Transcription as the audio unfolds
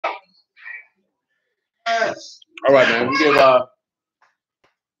All right, man. We give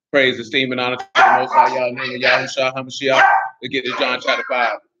praise, esteem, and honor to the Most High Yahweh, name of Yahushua HaMashiach. We get to John chapter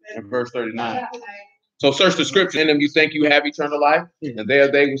 5 and verse 39. So search the scripture. In them you think you have eternal life, and they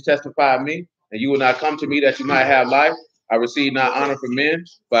are they which testify of me, and you will not come to me that you might have life. I receive not honor from men,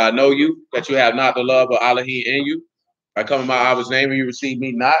 but I know you, that you have not the love of Alahym in you. I come in my Abba's name, and you receive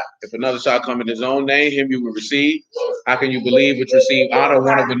me not. If another shall come in his own name, him you will receive. How can you believe which receive honor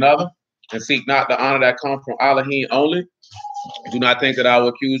one of another, and seek not the honor that comes from Alahym only? Do not think that I will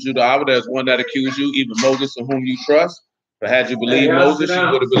accuse you. There's one that accused you, even Moses, in whom you trust. But had you believed Moses,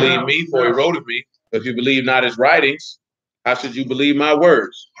 you would have believed me, for he wrote of me. If you believe not his writings, how should you believe my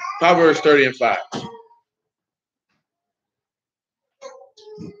words? Proverbs 30 and 5.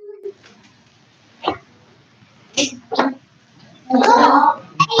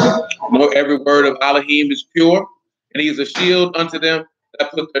 Know every word of Alahym is pure, and he is a shield unto them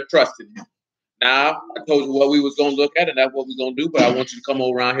that put their trust in him. Now, I told you what we was going to look at, and that's what we're going to do, but I want you to come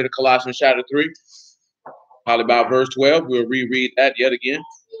over around here to Colossians chapter 3, probably about verse 12. We'll reread that yet again,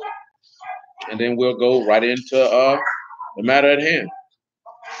 and then we'll go right into the matter at hand.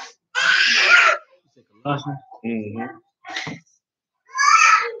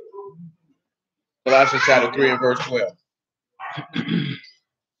 Colossians chapter 3 and verse 12.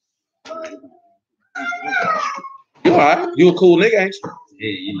 You all right? You a cool nigga, ain't you? Yeah,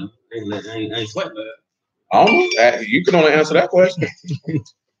 you know, I ain't sweating that. I don't know. You can only answer that question.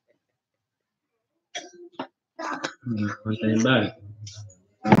 First thing about it.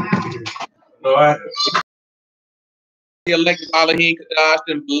 All right. The elected Alahym Kadash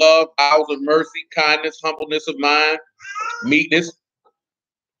and beloved, bowels of mercy, kindness, humbleness of mind, meekness,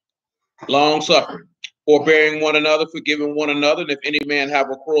 long suffering, forbearing one another, forgiving one another. And if any man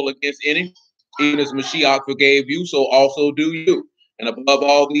have a quarrel against any, even as Mashiach forgave you, so also do you. And above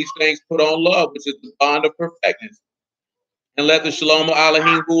all these things, put on love, which is the bond of perfectness. And let the shalom of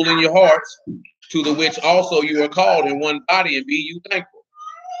Alahym rule in your hearts, to the which also you are called in one body, and be you thankful.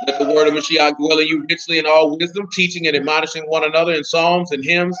 Let the word of Mashiach dwell in you richly in all wisdom, teaching and admonishing one another in psalms and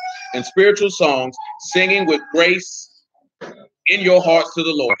hymns and spiritual songs, singing with grace in your hearts to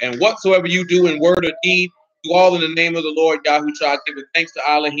the Lord. And whatsoever you do in word or deed, do all in the name of the Lord Yahushua, giving thanks to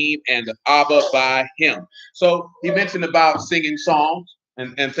Alahym and the Abba by him. So he mentioned about singing songs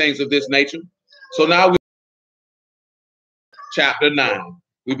and things of this nature. So now we chapter 9.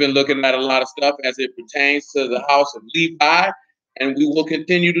 We've been looking at a lot of stuff as it pertains to the house of Levi, and we will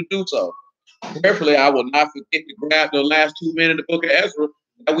continue to do so. Prayerfully, I will not forget to grab the last 2 men in the book of Ezra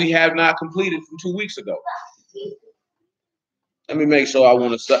that we have not completed from 2 weeks ago. Let me make sure I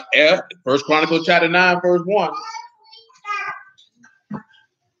want to start. First Chronicles chapter 9, verse 1.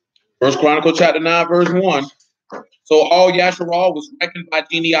 First Chronicles chapter 9, verse 1. So all Yasharal was reckoned by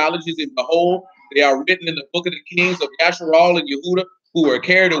genealogies, and behold, they are written in the book of the kings of Yasharal and Yehuda, who were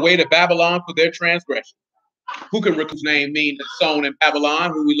carried away to Babylon for their transgression. Who can recall his name mean that's sown in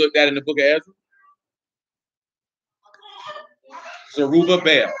Babylon, who we looked at in the book of Ezra?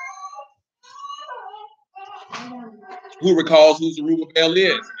 Zerubbabel. Who recalls who Zerubbabel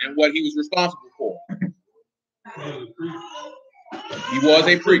is and what he was responsible for? He was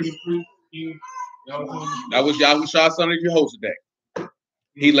a priest. That was Yahushua, son of Jehoshaphat.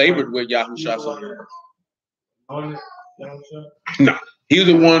 He labored with Yahushua, son of Jehoshaphat. No, he was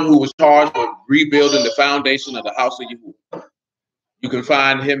the one who was charged with rebuilding the foundation of the house of Yahuwah. You can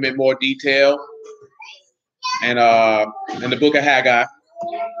find him in more detail and in the book of Haggai,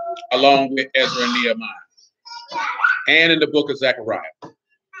 along with Ezra and Nehemiah, and in the book of Zechariah.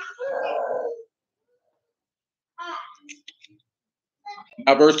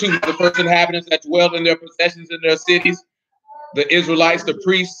 Now, verse 2, the first inhabitants that dwelled in their possessions in their cities, the Israelites, the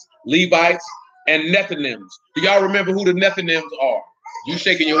priests, Levites, and Nethinims. Do y'all remember who the Nethinims are? You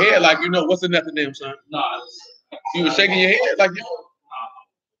shaking your head like you know. What's a Nethinim, son? No. You were shaking your head like you know.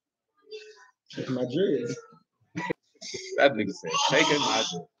 Shaking my dreads. That nigga said, shaking my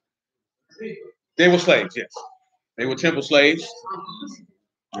dreads. They were slaves, yes. They were temple slaves.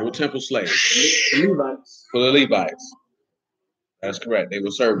 They were temple slaves. Levites. For the Levites. That's correct. They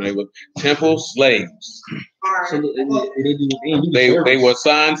were serving. They were temple slaves. So They were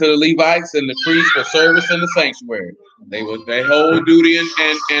assigned to the Levites and the priests for service in the sanctuary. They were their whole duty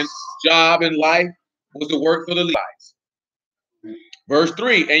and job in life was to work for the Levites. Verse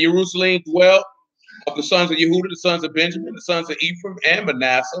 3, and Jerusalem dwelt of the sons of Yehuda, the sons of Benjamin, the sons of Ephraim and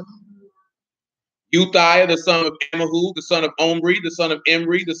Manasseh. Uthiah, the son of Amahud, the son of Omri, the son of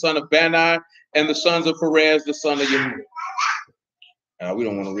Imri, the son of Bani, and the sons of Perez, the son of Yehuda. We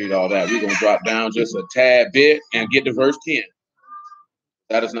don't want to read all that. We're going to drop down just a tad bit and get to verse 10.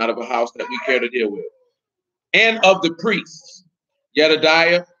 That is not of a house that we care to deal with. and of the priests,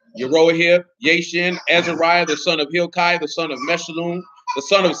 Jedediah, Jeroahim, Yashin, Azariah, the son of Hilkiah, the son of Meshullam, the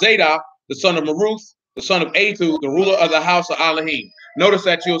son of Zadok, the son of Maruth, the son of Athu, the ruler of the house of Alahym. Notice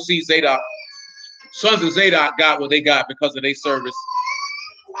that you'll see Zadok, sons of Zadok got what they got because of their service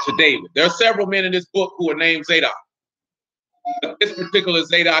to David. There are several men in this book who are named Zadok. But this particular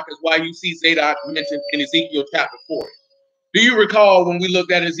Zadok is why you see Zadok mentioned in Ezekiel chapter 40. Do you recall when we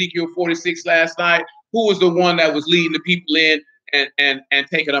looked at Ezekiel 46 last night, who was the one that was leading the people in and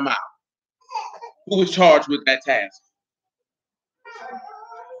taking them out? Who was charged with that task?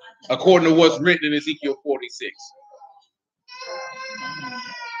 According to what's written in Ezekiel 46.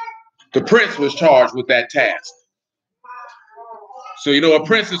 The prince was charged with that task. So, you know, a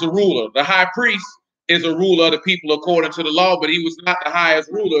prince is a ruler. The high priest is a ruler of the people according to the law, but he was not the highest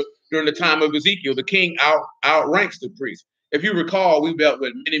ruler during the time of Ezekiel. The king outranks the priest. If you recall, we dealt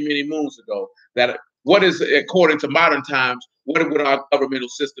with many moons ago that what is, according to modern times, what would our governmental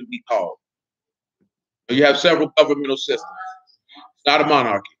system be called? You have several governmental systems. It's not a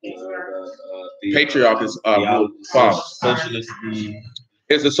monarchy. Patriarch is father.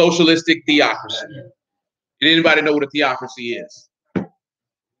 It's a socialistic theocracy. Did anybody know what a theocracy is?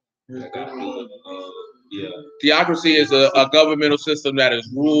 Theocracy is a governmental system that is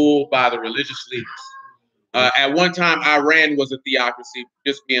ruled by the religious leaders. At one time, Iran was a theocracy,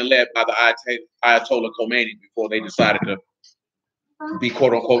 just being led by the Ayatollah Khomeini before they decided to be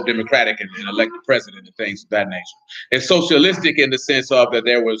quote unquote democratic and elect the president and things of that nature. It's socialistic in the sense of that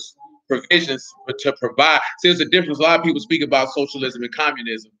there was provisions to provide. See, there's a difference. A lot of people speak about socialism and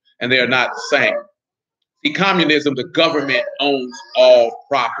communism, and they are not the same. See, communism, the government owns all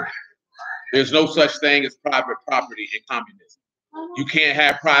property. There's no such thing as private property in communism. You can't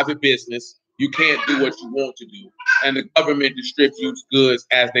have private business. You can't do what you want to do. And the government distributes goods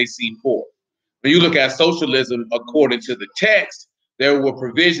as they see fit. When you look at socialism, according to the text, there were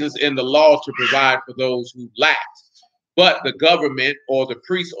provisions in the law to provide for those who lacked. But the government or the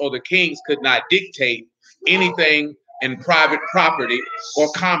priests or the kings could not dictate anything in private property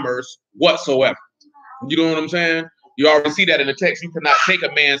or commerce whatsoever. You know what I'm saying? You already see that in the text. You cannot take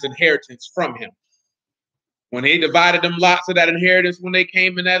a man's inheritance from him. When they divided them lots of that inheritance when they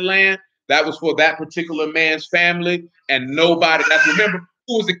came in that land, that was for that particular man's family and nobody. That's, remember,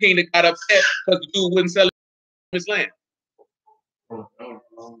 who was the king that got upset because the dude wouldn't sell his land?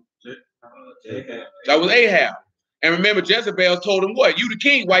 That was Ahab. And remember, Jezebel told him what? You the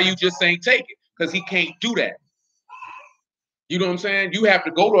king, why you just ain't take it? Because he can't do that. You know what I'm saying? You have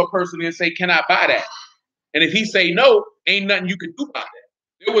to go to a person and say, can I buy that? And if he say no, ain't nothing you can do about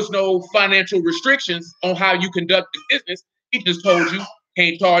that. There was no financial restrictions on how you conduct the business. He just told you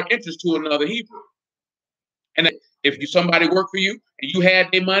can't charge interest to another Hebrew. And if somebody worked for you and you had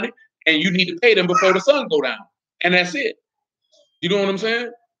their money and you need to pay them before the sun go down, and that's it. You know what I'm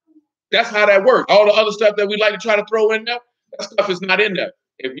saying? That's how that works. All the other stuff that we like to try to throw in there, that stuff is not in there.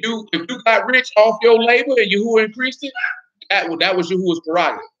 If you got rich off your labor and you who increased it, that was you who was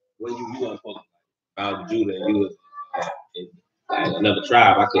prerogative. When you were I was Judah and you was like another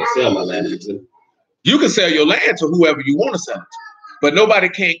tribe, I couldn't sell my land to. You can sell your land to whoever you want to sell it to, but nobody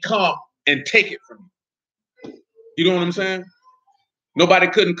can't come and take it from you. You know what I'm saying? Nobody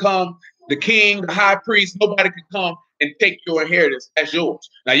couldn't come, the king, the high priest, nobody could come and take your inheritance as yours.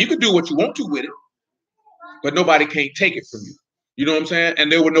 Now you can do what you want to with it, but nobody can't take it from you. You know what I'm saying?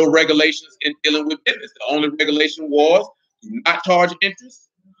 And there were no regulations in dealing with business. The only regulation was do not charge interest.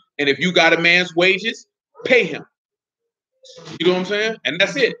 And if you got a man's wages, pay him. You know what I'm saying? And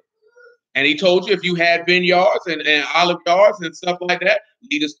that's it. And he told you if you had vineyards and olive yards and stuff like that,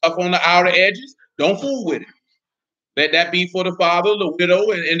 leave the stuff on the outer edges. Don't fool with it. Let that be for the father, the widow,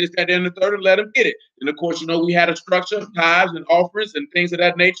 and this, that, and the third, and let him get it. And of course, you know, we had a structure of tithes and offerings and things of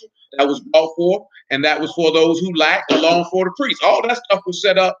that nature that was brought forth, and that was for those who lacked, along for the priests. All that stuff was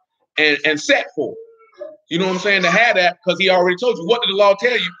set up and set for. You know what I'm saying? To have that, because he already told you. What did the law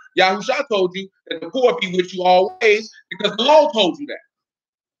tell you? Yahushua told you that the poor be with you always, because the law told you that.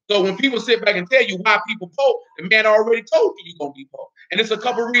 So when people sit back and tell you why people poor, the man already told you you're going to be poor. And it's a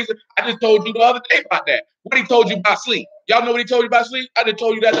couple of reasons. I just told you the other day about that. What he told you about sleep. Y'all know what he told you about sleep? I just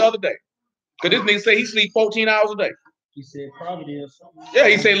told you that the other day. Because this nigga say he sleep 14 hours a day. He said poverty or something. Yeah,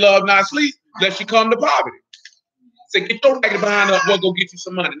 he said love not sleep, lest you come to poverty. Say get your racket behind up, we'll go get you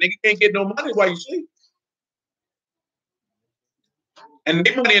some money. Nigga can't get no money while you sleep. And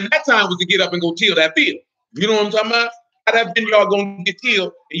their money in that time was to get up and go till that field. You know what I'm talking about? How that vineyard gonna get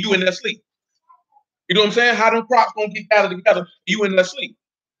tilled and you in that sleep? You know what I'm saying? How them crops gonna get gathered together? You in that sleep?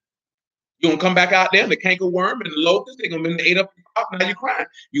 You gonna come back out there and the cankerworm and the locust, they're gonna be ate up the crop. Now you're crying.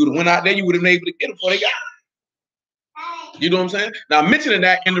 You would have went out there, you would have been able to get them before they got them. You know what I'm saying? Now, I'm mentioning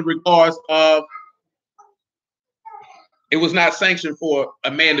that in the regards of it was not sanctioned for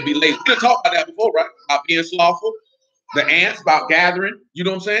a man to be lazy. We done talked about that before, right? About being slothful, the ants, about gathering. You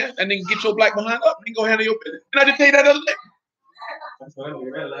know what I'm saying? And then get your black behind up and go handle your business. And I just tell you that other day. That's what I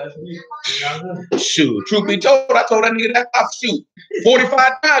did that last week. Shoot, truth be told, I told that nigga that I shoot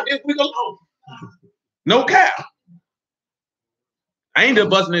 45 times this week alone. No cap. I ain't just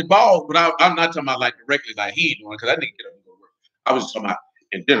busting his balls, but I'm not talking about like directly like he ain't doing it because I didn't get up and go work. I was just talking about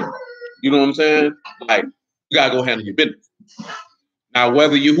in general. You know what I'm saying? Like, you gotta go handle your business. Now,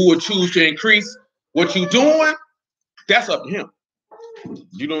 whether you who will choose to increase what you doing, that's up to him.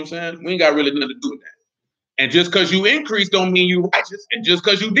 You know what I'm saying? We ain't got really nothing to do with that. And just because you increase don't mean you righteous. And just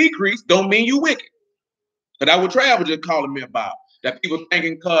because you decrease don't mean you wicked. But I would travel just calling me about that people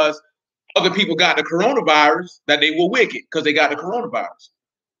thinking because other people got the coronavirus that they were wicked because they got the coronavirus.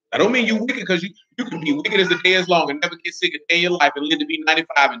 I don't mean you wicked because you can be wicked as the day is long and never get sick a day in your life and live to be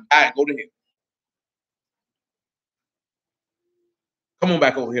 95 and die and go to hell. Come on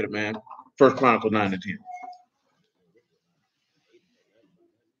back over here, man. First Chronicles 9 and 10.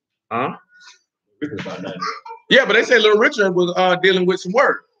 Huh? Yeah, but they say Little Richard was dealing with some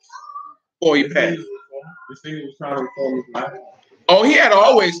work before he passed. Oh, he had to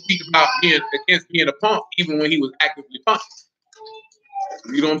always speak about being against being a punk, even when he was actively punking.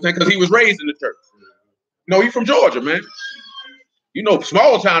 You know what I'm saying? Because he was raised in the church. No, he's from Georgia, man. You know,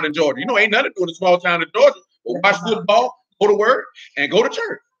 small town in Georgia. You know, ain't nothing to do with a small town in Georgia. Go watch football, go to work, and go to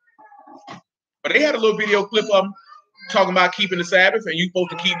church. But they had a little video clip of him talking about keeping the Sabbath, and you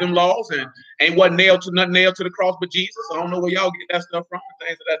supposed to keep them laws, and ain't nothing nailed to the cross but Jesus. I don't know where y'all get that stuff from, and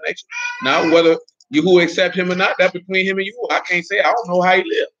things of that nature. Now, whether you who accept him or not, that's between him and you. I can't say. I don't know how he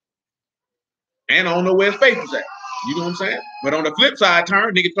lived, and I don't know where his faith is at. You know what I'm saying? But on the flip side,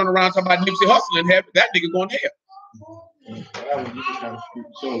 nigga turn around talking about Nipsey Hussle in heaven. That nigga going to hell.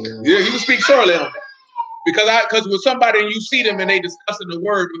 Yeah, you can speak surely on that. Because with somebody and you see them and they discussing the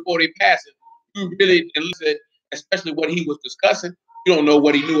word before they pass it, you really, and listen, especially what he was discussing, you don't know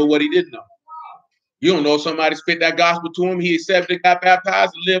what he knew or what he didn't know. You don't know if somebody spit that gospel to him, he accepted it, got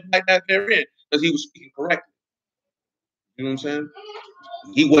baptized, and lived like that therein, because he was speaking correctly. You know what I'm saying?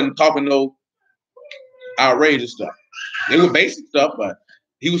 He wasn't talking no outrageous stuff. They were basic stuff, but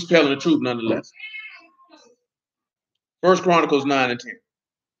he was telling the truth nonetheless. First Chronicles 9 and 10.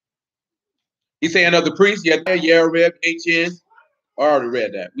 He's saying of the priests, Yareb, Achin. I already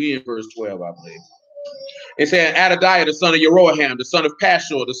read that. We in verse 12, I believe. It's saying Adadiah, the son of Jeroham, the son of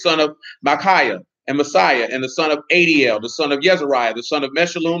Pashur, the son of Micaiah, and Messiah, and the son of Adiel, the son of Jezariah, the son of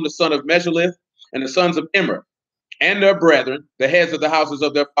Meshullam, the son of Meshalith, and the sons of Immer, and their brethren, the heads of the houses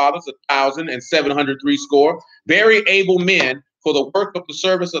of their fathers, 1,760, very able men for the work of the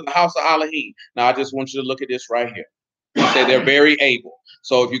service of the house of Alahym. Now, I just want you to look at this right here. He said they're very able.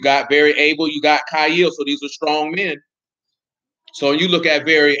 So if you got very able, you got Kail. So these are strong men. So when you look at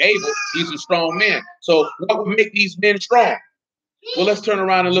very able, these are strong men. So what would make these men strong? Well, let's turn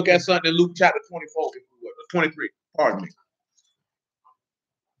around and look at something in Luke chapter 24, 23. Pardon me.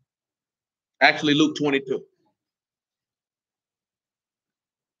 Actually, Luke 22.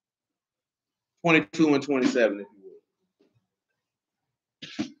 22 and 27, if you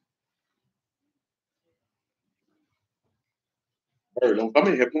would. Bird, don't come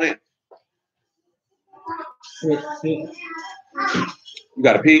in here playing. You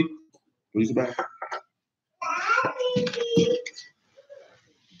got to pee? Use the back.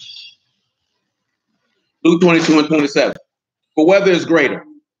 Luke 22 and 27. For whether is greater,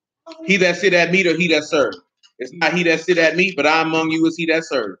 he that sit at meat or he that served? It's not he that sit at meat, but I among you is he that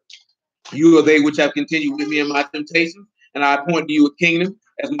served. You are they which have continued with me in my temptation, and I appoint to you a kingdom,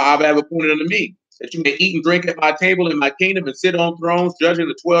 as my Abba have appointed unto me, that you may eat and drink at my table in my kingdom, and sit on thrones, judging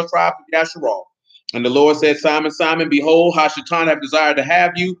the 12 tribes of Yasharal. And the Lord said, Simon, Simon, behold, how Shaitan have desired to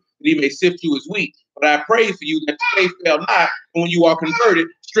have you, that he may sift you as wheat. But I pray for you that your faith fail not, and when you are converted,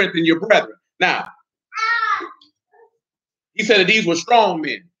 strengthen your brethren. Now, he said that these were strong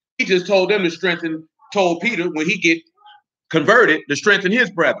men. He just told them to strengthen, told Peter when he get converted to strengthen his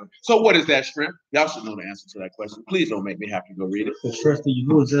brethren. So what is that strength? Y'all should know the answer to that question. Please don't make me have to go read it. The strength of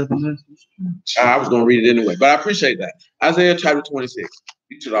you is I was going to read it anyway, but I appreciate that. Isaiah chapter 26.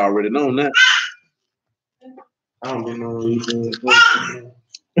 You should have already known that. I don't even know what you're doing.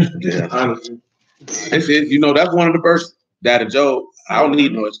 Yeah, honestly. That's it. You know, that's one of the verses. That and Job. I don't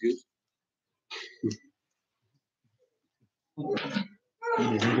need no excuse.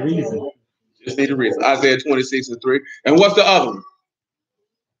 Just need a reason. Isaiah 26 and 3. And what's the other one?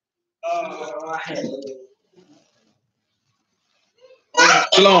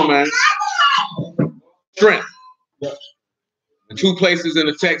 Shalom, man. Strength. Yep. The two places in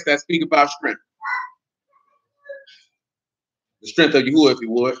the text that speak about strength. The strength of Yahuwah, if you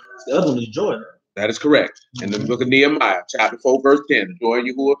would. The other one is joy. That is correct. In the book of Nehemiah, chapter 4, verse 10, the joy of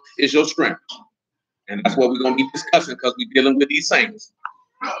Yahuwah is your strength. And that's what we're going to be discussing because we're dealing with these saints.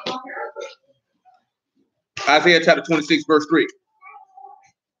 Isaiah chapter 26, verse 3.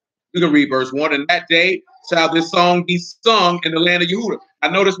 You can read verse 1. And that day shall this song be sung in the land of Yehuda. I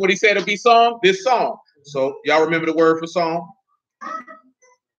noticed what he said to be sung, this song. So y'all remember the word for song?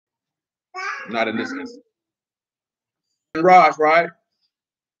 Not in this instance. Raj, right?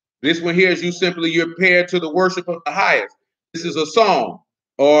 This one here is you're paired to the worship of the highest. This is a song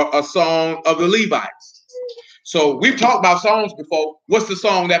or a song of the Levites. So we've talked about songs before. What's the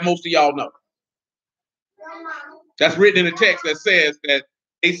song that most of y'all know? That's written in the text that says that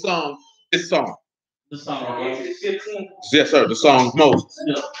they sung this song. The song. Yes, sir. The song of Moses.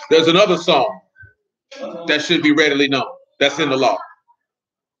 Yeah. There's another song that should be readily known. That's in the law.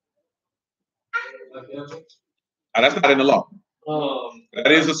 That's not in the law.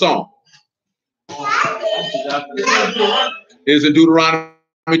 That is a song. It's in Deuteronomy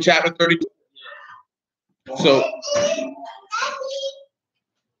chapter 32. So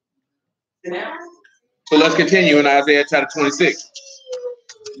let's continue in Isaiah chapter 26.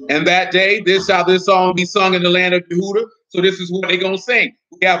 And that day, this song be sung in the land of Yehuda. So this is what they're going to sing.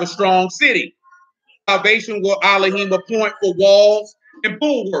 We have a strong city. Salvation will Alahym appoint for walls and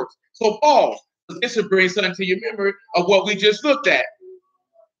bulwarks. So pause. This should bring something to your memory of what we just looked at.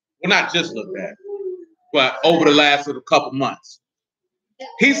 Well, not just looked at, but over the last of a couple months.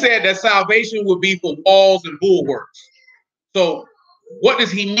 He said that salvation would be for walls and bulwarks. So what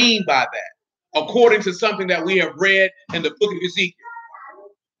does he mean by that? According to something that we have read in the book of Ezekiel,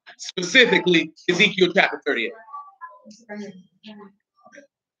 specifically Ezekiel chapter 38.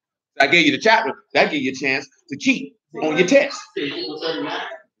 I gave you the chapter. That gave you a chance to cheat on your test.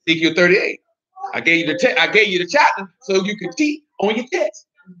 Ezekiel 38. I gave you the chapter so you could cheat on your test.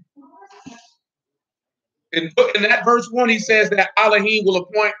 In that verse 1, he says that Alahym will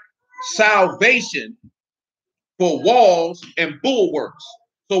appoint salvation for walls and bulwarks.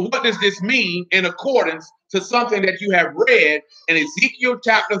 So what does this mean in accordance to something that you have read in Ezekiel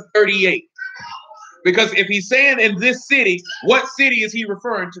chapter 38? Because if he's saying in this city, what city is he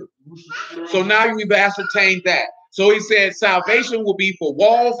referring to? So now we've ascertained that. So he said salvation will be for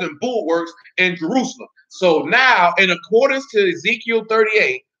walls and bulwarks in Jerusalem. So now, in accordance to Ezekiel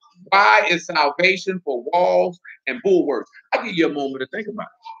 38, why is salvation for walls and bulwarks? I'll give you a moment to think about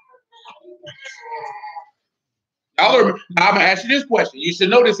it. I'm going to ask you this question. You should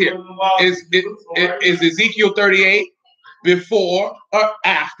know this here. Is Ezekiel 38 before or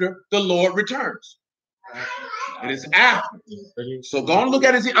after the Lord returns? It is after. So go and look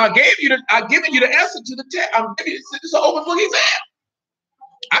at it. I've given you the answer to the text. I'm giving you this is an open book exam.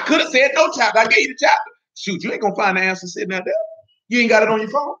 I could have said no chapter. I gave you the chapter. Shoot, you ain't gonna find the answer sitting out there. You ain't got it on your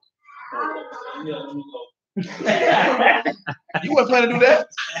phone. You wasn't planning to do that.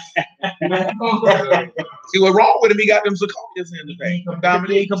 See what's wrong with him? He got them zirconias in the thing.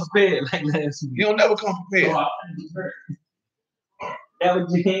 He ain't come prepared like last week. He don't never come prepared. That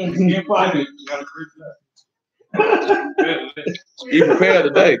was in your pocket. He prepared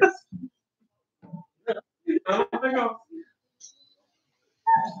today.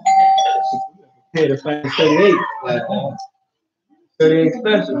 Hey, the fact 38. 38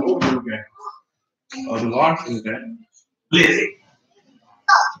 special. Oh, the launch is there. Lizzie.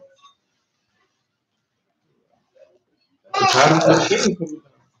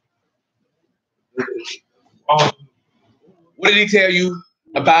 What did he tell you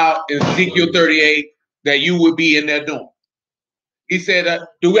about Ezekiel 38 that you would be in there doing? He said,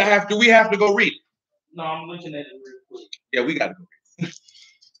 do we have to go read it? No, I'm looking at it real quick. Yeah, we got to go read it.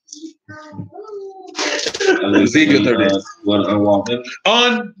 Ezekiel 38.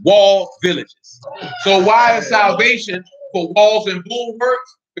 Unwalled villages. So why is salvation for walls and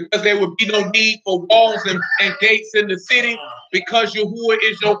bulwarks? Because there would be no need for walls and gates in the city because Yahuwah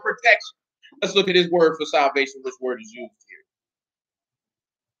is your protection. Let's look at his word for salvation. Which word is used here?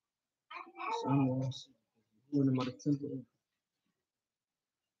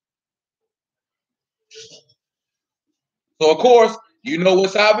 So, of course, you know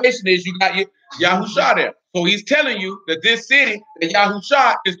what salvation is. You got your Yahusha there. So he's telling you that this city, that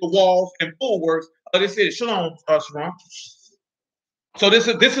Yahusha is the walls and bulwarks of this city. Shalom, Shalom. So this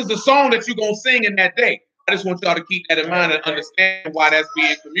is the song that you're going to sing in that day. I just want y'all to keep that in mind and understand why that's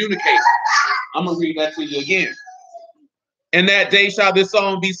being communicated. I'm going to read that to you again. In that day shall this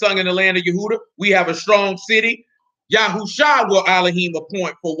song be sung in the land of Yehuda. We have a strong city. Yahusha will Alahym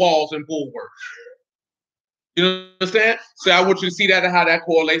appoint for walls and bulwarks. You understand? So I want you to see that and how that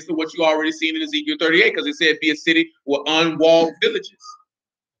correlates to what you already seen in Ezekiel 38, because it said be a city with unwalled villages.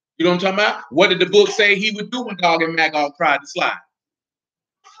 You know what I'm talking about? What did the book say he would do when Gog and Magog tried to slide?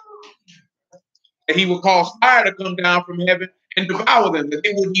 And he would cause fire to come down from heaven and devour them, that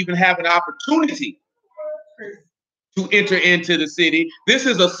they wouldn't even have an opportunity to enter into the city. This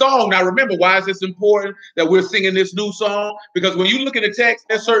is a song. Now remember, why is this important that we're singing this new song? Because when you look at the text,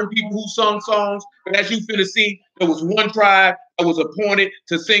 there's certain people who sung songs, but as you finna see, there was one tribe that was appointed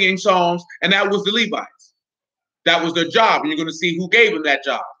to singing songs, and that was the Levites. That was their job, and you're gonna see who gave them that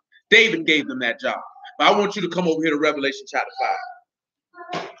job. David gave them that job. But I want you to come over here to Revelation chapter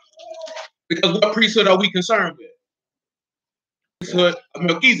 5. Because what priesthood are we concerned with? Priesthood of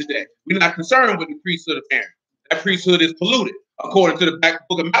Melchizedek. We're not concerned with the priesthood of Aaron. That priesthood is polluted, according to the back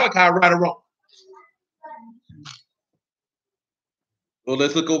book of Malachi, right or wrong. Well,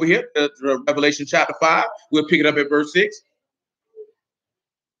 let's look over here at Revelation chapter 5. We'll pick it up at verse 6.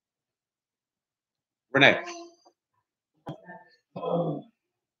 Renee. Come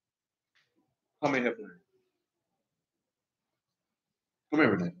in here, please. Come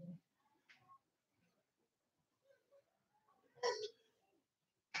here, Renee.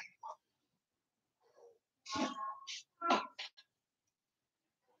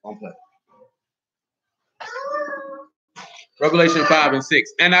 Don't play. Revelation 5 and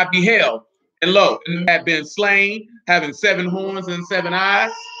 6. And I beheld, and lo, and had been slain, having 7 horns and 7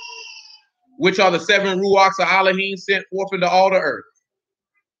 eyes, which are the 7 ruachs of Alahym sent forth into all the earth.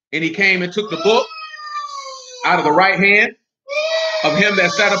 And he came and took the book out of the right hand of him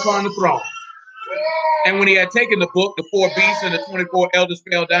that sat upon the throne. And when he had taken the book, the 4 beasts and the 24 elders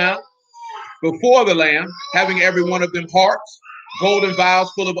fell down before the Lamb, having every one of them harps, golden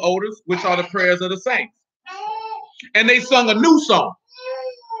vials full of odors, which are the prayers of the saints. And they sung a new song,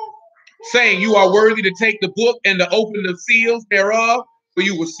 saying, you are worthy to take the book and to open the seals thereof, for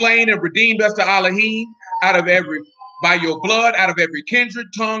you were slain and redeemed us to Alahym by your blood, out of every kindred,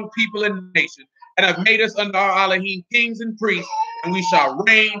 tongue, people, and nation, and have made us under our Alahym kings and priests, and we shall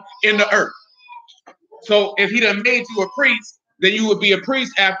reign in the earth. So if he done made you a priest, then you would be a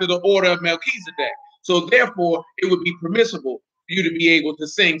priest after the order of Melchizedek. So therefore, it would be permissible for you to be able to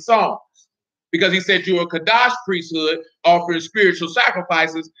sing songs. Because he said you're a Kadash priesthood offering spiritual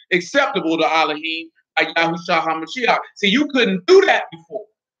sacrifices acceptable to Alahym by Yahushua HaMashiach. See, you couldn't do that before.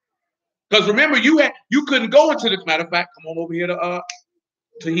 Because remember, you couldn't go into the matter of fact, come on over here to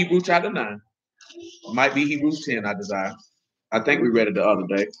Hebrews chapter 9. It might be Hebrews 10, I desire. I think we read it the other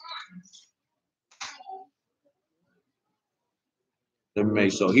day. Let me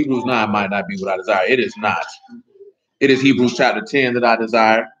make sure. Hebrews 9 might not be what I desire. It is not. It is Hebrews chapter 10 that I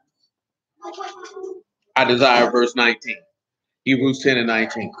desire. I desire verse 19. Hebrews 10 and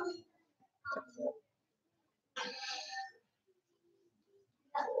 19.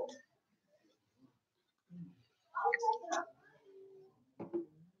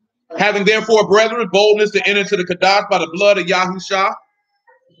 Having therefore, brethren, boldness to enter into the Kadash by the blood of Yahushua,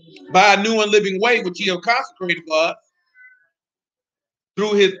 by a new and living way which he have consecrated for us,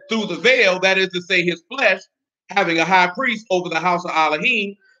 through the veil, that is to say, his flesh, having a high priest over the house of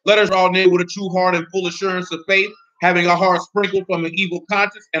Alahym, let us draw near with a true heart and full assurance of faith, having our hearts sprinkled from an evil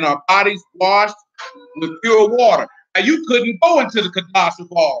conscience and our bodies washed with pure water. Now, you couldn't go into the Kadash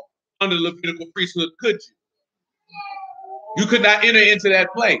of all under the Levitical priesthood, could you? You could not enter into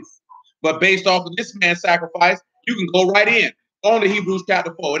that place. But based off of this man's sacrifice, you can go right in. Go on to Hebrews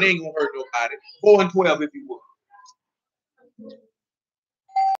chapter 4. It ain't going to hurt nobody. 4 and 12, if you would.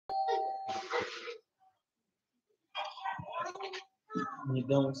 You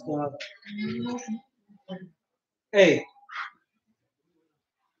don't stop. Hey.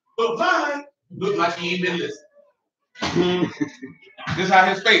 Look fine. Look like he ain't been listening. This is how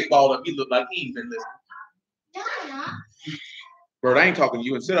his face balled up. He looked like he ain't been listening. Bro, I ain't talking to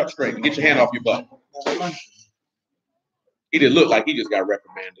you, and sit up straight and get your hand off your butt. He didn't look like he just got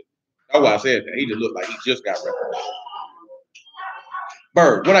reprimanded. That's why I said that. He just looked like he just got reprimanded.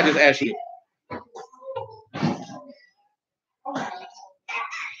 Bird, what I just asked you?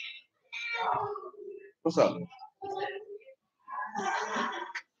 What's up?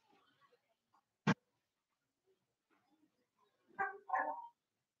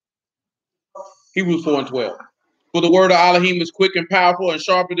 Hebrews 4 and 12. For the word of Alahym is quick and powerful and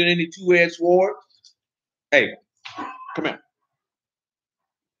sharper than any two-edged sword. Hey, come here.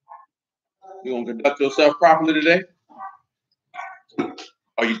 You gonna conduct yourself properly today?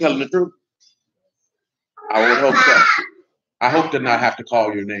 Are you telling the truth? I would hope so. I hope to not have to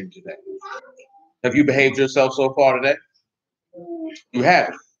call your name today. Have you behaved yourself so far today? You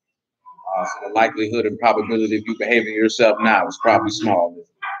haven't. So the likelihood and probability of you behaving yourself now is probably small.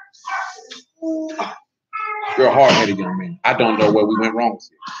 You're a hard-headed young man. I don't know where we went wrong with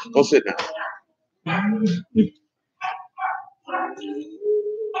you. Go sit down.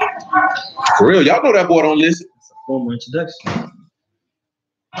 For real, y'all know that boy don't listen. It's a formal introduction.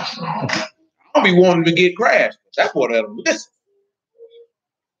 I don't be wanting to get crashed. That boy doesn't listen.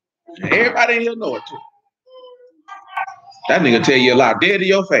 Everybody in here know it too. That nigga tell you a lie dead to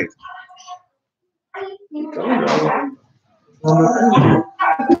your face.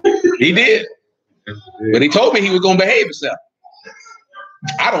 He did. But he told me he was gonna behave himself.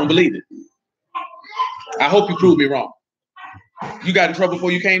 I don't believe it. I hope you prove me wrong. You got in trouble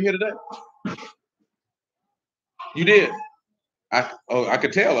before you came here today? You did. I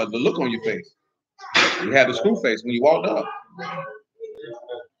could tell the look on your face. You had the screw face when you walked up.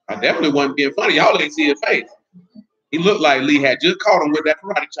 I definitely wasn't being funny. Y'all didn't see his face. He looked like Lee had just caught him with that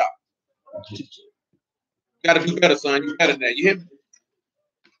karate chop. You gotta do better, son. You better than that. You hear me?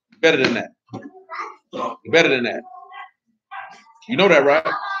 Better than that. Better than that. You know that, right?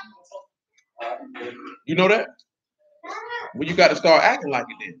 You know that? Well, you got to start acting like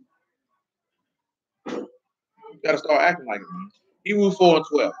it then. You got to start acting like it, man. Hebrews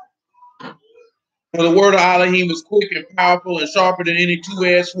 4:12. For the word of Alahym is quick and powerful and sharper than any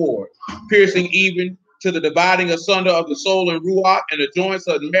two-edged sword, piercing even to the dividing asunder of the soul and ruach and the joints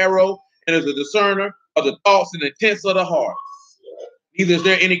of the marrow, and is a discerner of the thoughts and intents of the heart. Neither is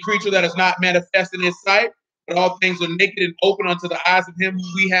there any creature that is not manifest in his sight, but all things are naked and open unto the eyes of him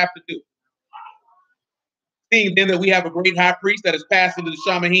who we have to do. Seeing then that we have a great high priest that is passed into the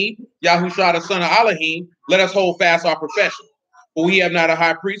Shamahim, Yahushua the son of Alahym, let us hold fast our profession. For we have not a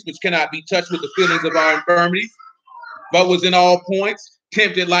high priest which cannot be touched with the feelings of our infirmities, but was in all points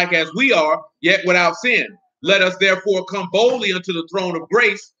tempted like as we are, yet without sin. Let us therefore come boldly unto the throne of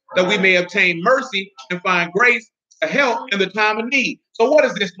grace, that we may obtain mercy and find grace to help in the time of need. So what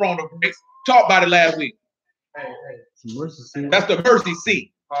is this throne of grace? Talked about it last week. That's the mercy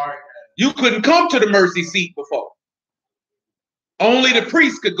seat. You couldn't come to the mercy seat before. Only the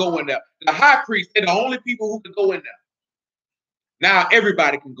priest could go in there. The high priest, they're the only people who could go in there. Now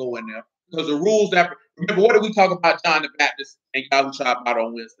everybody can go in there because the rules that, remember, what did we talk about John the Baptist and Yahushua about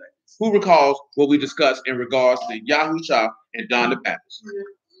on Wednesday? Who recalls what we discussed in regards to Yahushua and John the Baptist?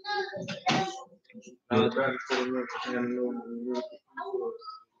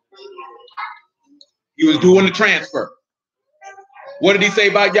 He was doing the transfer. What did he say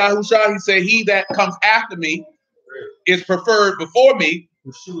about Yahushua? He said, he that comes after me is preferred before me.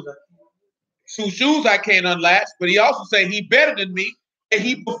 Whose shoes I can't unlatch, but he also said he better than me and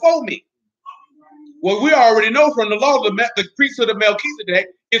he before me. Well, we already know from the law, the priesthood of Melchizedek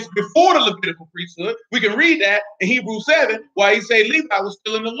is before the Levitical priesthood. We can read that in Hebrews 7, why he said Levi was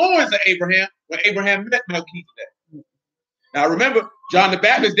still in the loins of Abraham when Abraham met Melchizedek. Now remember, John the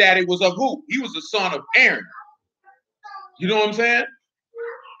Baptist's daddy was of who? He was the son of Aaron. You know what I'm saying?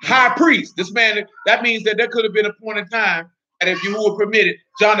 High priest. This man, that means that there could have been a point in time that if you were permitted,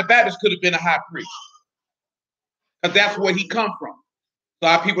 John the Baptist could have been a high priest. Because that's where he come from. So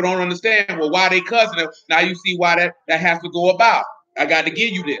our people don't understand, well, why they cousin him. Now you see why that has to go about. I got to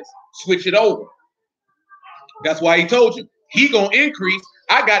give you this. Switch it over. That's why he told you. He going to increase.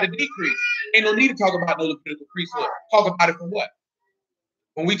 I got to decrease. Ain't no need to talk about no Levitical priesthood. Talk about it for what?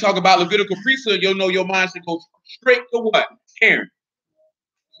 When we talk about Levitical priesthood, you'll know your mind should go straight to what? Aaron.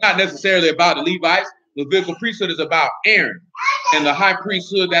 It's not necessarily about the Levites. Levitical priesthood is about Aaron. And the high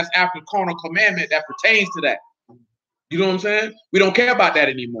priesthood that's after carnal commandment that pertains to that. You know what I'm saying? We don't care about that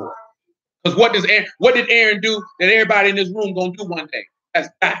anymore. Because what did Aaron do that everybody in this room gonna do one day? That's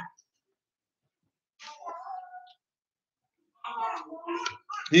die.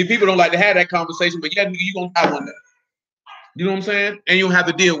 These people don't like to have that conversation, but yeah, you're gonna die one day. You know what I'm saying? And you don't have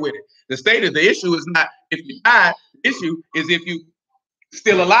to deal with it. The issue is not if you die, the issue is if you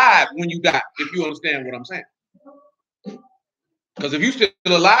still alive when you die, if you understand what I'm saying. Because if you're still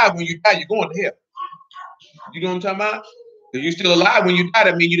alive when you die, you're going to hell. You know what I'm talking about? If you're still alive when you die,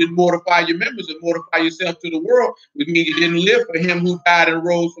 that means you didn't mortify your members and mortify yourself to the world, which means you didn't live for him who died and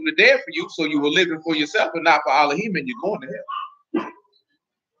rose from the dead for you. So you were living for yourself and not for Alahym, and you're going to hell.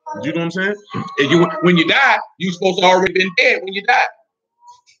 You know what I'm saying? When you die, you're supposed to already been dead when you die.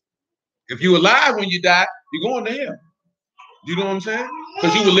 If you're alive when you die, you're going to hell. You know what I'm saying?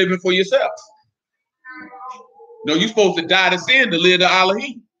 Because you were living for yourself. No, you're supposed to die to sin to live to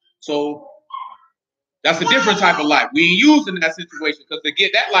Alahym. So that's a different type of life. We ain't using that situation because to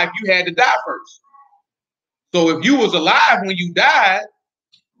get that life, you had to die first. So if you was alive when you died,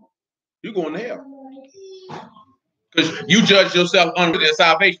 you're going to hell. Because you judge yourself unworthy of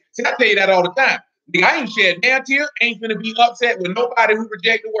salvation. See, I tell you that all the time. Nigga, I ain't shed damn tear, ain't finna be upset with nobody who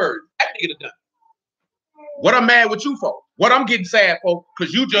reject the word. That nigga done. What I'm mad with you for? What I'm getting sad for?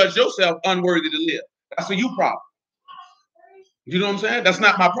 Because you judge yourself unworthy to live. That's a you problem. You know what I'm saying? That's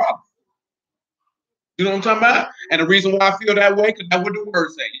not my problem. You know what I'm talking about? And the reason why I feel that way, because that's what the word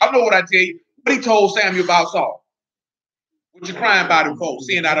says. Y'all know what I tell you. What he told Samuel about Saul. What you crying about him for?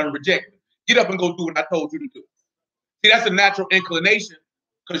 Seeing I done rejected him. Get up and go do what I told you to do. See, that's a natural inclination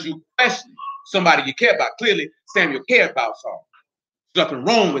because you question somebody you care about. Clearly, Samuel cared about Saul. There's nothing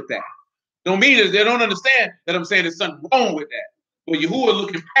wrong with that. Don't mean that they don't understand that I'm saying there's something wrong with that. But Yahuwah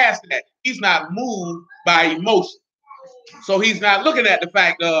looking past that. He's not moved by emotion. So he's not looking at the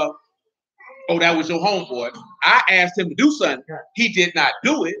fact of, oh, that was your homeboy. I asked him to do something. He did not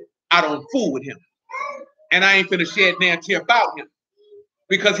do it. I don't fool with him. And I ain't finna shed nan tear about him.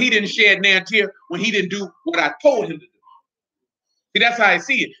 Because he didn't shed nan tear when he didn't do what I told him to do. See, that's how I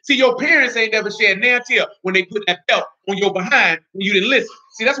see it. See, your parents ain't never shed nan tear when they put that belt on your behind when you didn't listen.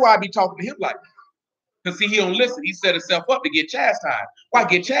 See, that's why I be talking to him like that. Because see, he don't listen. He set himself up to get chastised. Why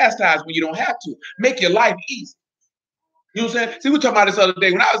get chastised when you don't have to? Make your life easy. You know what I'm saying? See, we were talking about this other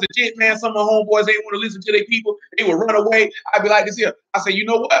day. When I was a kid, man, some of my homeboys, they want to listen to their people. They would run away. I'd be like this here. I say, you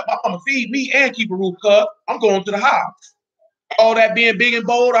know what? My mama feed me and keep a roof covered. I'm going to the house. All that being big and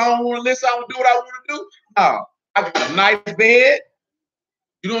bold, I don't want to listen. I don't do what I want to do. No, I got a nice bed.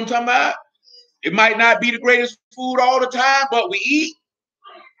 You know what I'm talking about? It might not be the greatest food all the time, but we eat.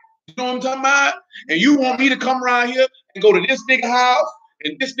 You know what I'm talking about? And you want me to come around here and go to this nigga house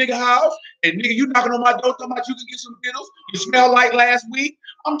and this nigga house, and nigga, you knocking on my door talking about you can get some vittles. You smell like last week.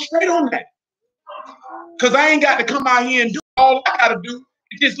 I'm straight on that. Because I ain't got to come out here and do all I got to do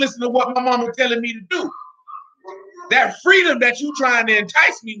is just listen to what my mama telling me to do. That freedom that you trying to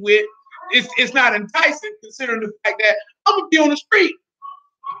entice me with, it's not enticing considering the fact that I'm going to be on the street.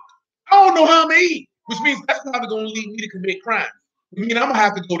 I don't know how I'm going to eat, which means that's probably going to lead me to commit crime. I mean, I'm going to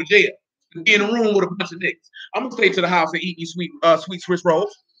have to go to jail and be in a room with a bunch of niggas. I'm going to stay to the house and eat these sweet Swiss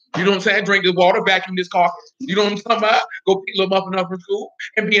rolls. You know what I'm saying? Drink the water, vacuum this car. You know what I'm talking about? Go pick a little muffin up from school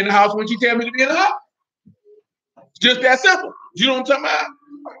and be in the house when she tell me to be in the house. Just that simple. You know what I'm talking about?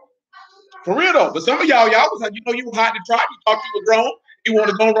 For real though. But some of y'all was like, you know, you were hot to try. You thought you were grown. You want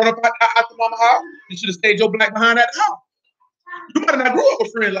to go and run up out the mama house. You should have stayed your black behind at the house. You might not grow up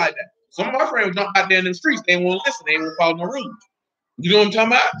with friends like that. Some of my friends jump out there in the streets. They ain't want to listen. They ain't want to follow no rules. You know what I'm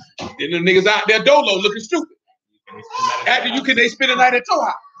talking about? Then the niggas out there dolo looking stupid. After they spend the night at your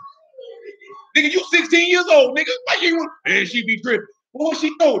house. Nigga, you 16 years old, nigga. Why you want? Man, she be tripping. Well,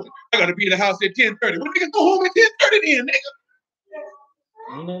 she told you. I gotta be in the house at 10:30. Well, nigga, go home at 10:30 then, nigga.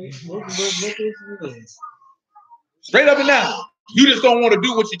 Straight up and down. You just don't want to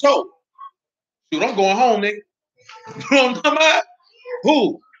do what you told. Dude, I'm going home, nigga. You know what I'm talking about?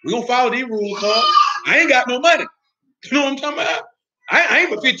 Who? We gonna follow these rules, cuz. I ain't got no money. You know what I'm talking about? I ain't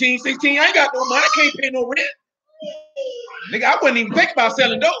but 15, 16. I ain't got no money. I can't pay no rent. Nigga, I wasn't even thinking about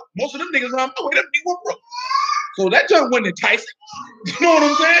selling dope. Most of them niggas around my way, them niggas were broke. So that junk wasn't enticing. You know what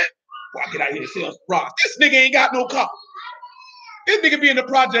I'm saying? Well, I get out here and sell some rocks. This nigga ain't got no car. This nigga be in the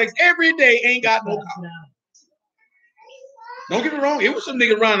projects every day, ain't got no car. Don't get me wrong. It was some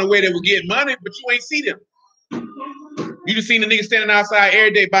niggas running away that were getting money, but you ain't see them. You just seen the nigga standing outside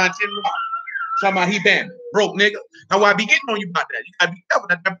every day buying 10 rocks. Talking about he banned broke nigga. That's why I be getting on you about that. You gotta be careful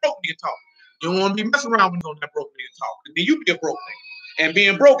that broke nigga talk. You don't want to be messing around with that broke nigga talk. Then you be a broke nigga. And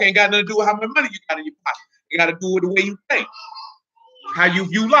being broke ain't got nothing to do with how much money you got in your pocket. It got to do with the way you think. How you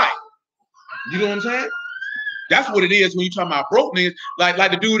view life. You know what I'm saying? That's what it is when you talking about broke niggas.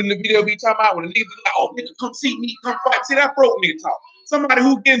 Like the dude in the video be talking about when the niggas be like, oh, nigga, come see me, come fight. See, that broke nigga talk. Somebody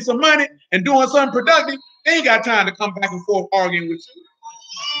who getting some money and doing something productive, they ain't got time to come back and forth arguing with you.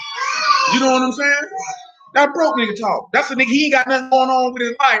 You know what I'm saying? That broke nigga talk. That's a nigga, he ain't got nothing going on with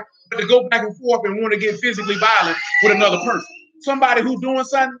his life but to go back and forth and want to get physically violent with another person. Somebody who's doing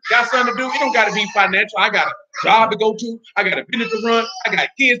something, got something to do. It don't got to be financial. I got a job to go to. I got a business to run. I got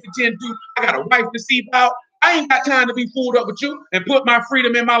kids to tend to. I got a wife to see about. I ain't got time to be fooled up with you and put my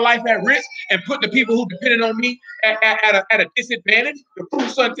freedom in my life at risk and put the people who depended on me at a disadvantage. To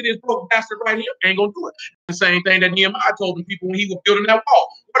prove something to this broke bastard right here, ain't gonna do it. The same thing that Nehemiah told the people when he was building that wall.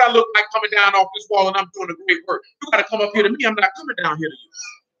 What I look like coming down off this wall and I'm doing a great work. You gotta come up here to me. I'm not coming down here to you.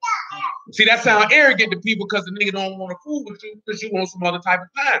 See, that sound arrogant to people because the nigga don't want to fool with you because you want some other type of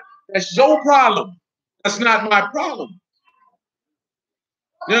time. That's your problem. That's not my problem.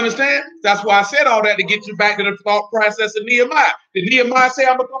 You understand? That's why I said all that to get you back to the thought process of Nehemiah. Did Nehemiah say,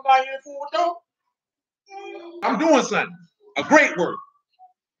 I'm going to come down here and fool with y'all? I'm doing something. A great work.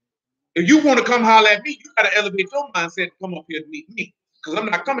 If you want to come holler at me, you got to elevate your mindset to come up here to meet me. Because I'm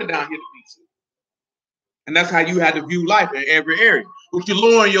not coming down here to meet you. And that's how you have to view life in every area. What you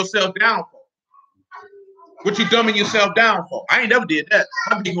lowering yourself down for. What you dumbing yourself down for. I ain't never did that.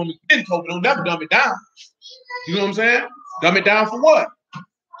 I'm being on the been told, don't never dumb it down. You know what I'm saying? Dumb it down for what?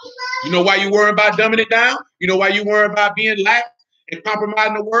 You know why you worry about dumbing it down? You know why you worry about being lax and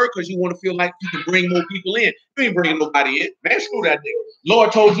compromising the word? Because you want to feel like you can bring more people in. You ain't bringing nobody in. Man, screw that nigga.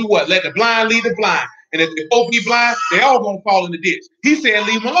 Lord told you what? Let the blind lead the blind. And if they both be blind, they all gonna fall in the ditch. He said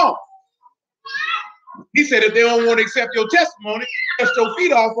leave them alone. He said if they don't want to accept your testimony, dust your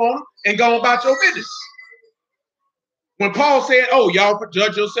feet off on them and go about your business. When Paul said, oh, y'all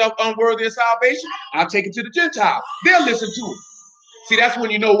judge yourself unworthy of salvation, I'll take it to the Gentiles. They'll listen to it. See, that's when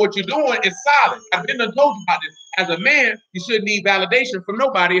you know what you're doing is solid. I've been told you about this. As a man, you shouldn't need validation from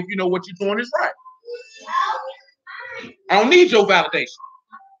nobody if you know what you're doing is right. I don't need your validation.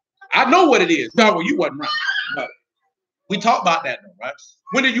 I know what it is. Not well, you wasn't right. But we talk about that though, right?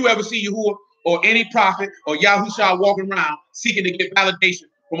 When did you ever see Yahuwah or any prophet or Yahushua walking around seeking to get validation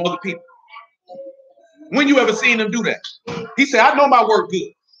from other people? When you ever seen them do that? He said, I know my work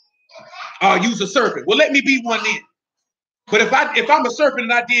good. Use a serpent. Well, let me be one then. But if I'm a serpent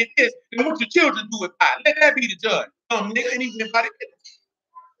and I did this, then what your children do if I? Let that be the judge. Nigga, and even if I did it.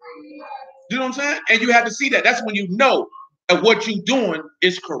 You know what I'm saying? And you have to see that. That's when you know that what you're doing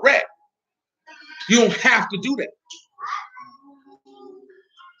is correct. You don't have to do that.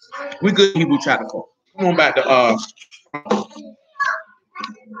 We good Hebrew chapter 4. Come on back to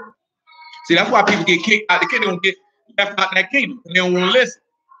see, that's why people get kicked out. The kingdom don't get left out that kingdom. They don't want to listen.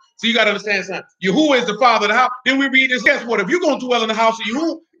 So you got to understand something. Yahuwah is the father of the house. Then we read this. Guess what? If you're going to dwell in the house of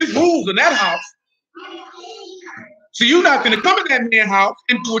Yahuwah, there's rules in that house. So you're not going to come in that man's house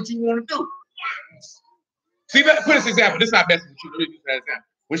and do what you want to do. See, put this example. This is not best for you. Let me use that example.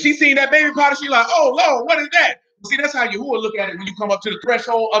 When she seen that baby powder, she like, oh, Lord, what is that? See, that's how Yahuwah look at it when you come up to the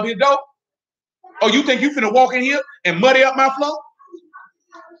threshold of his door. Oh, you think you finna walk in here and muddy up my floor?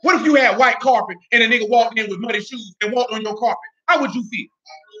 What if you had white carpet and a nigga walked in with muddy shoes and walked on your carpet? How would you feel?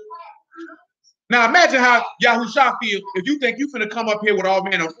 Now imagine how Yahushua feel if you think you finna come up here with all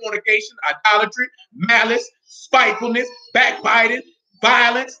manner of fornication, idolatry, malice, spitefulness, backbiting,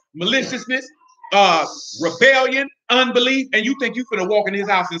 violence, maliciousness, rebellion, unbelief, and you think you finna walk in his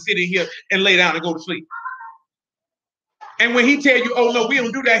house and sit in here and lay down and go to sleep. And when he tell you, oh no, we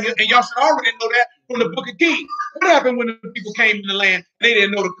don't do that here, and y'all should already know that from the book of Kings. What happened when the people came in the land and they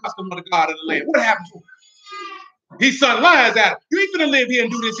didn't know the custom of the God of the land? What happened to them? He sent lions at him. You ain't gonna live here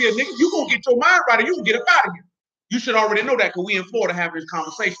and do this here, nigga. You gonna get your mind right and you can get up out of here. You should already know that because we in Florida having this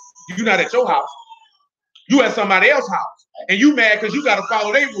conversation. You're not at your house. You at somebody else's house. And you mad because you gotta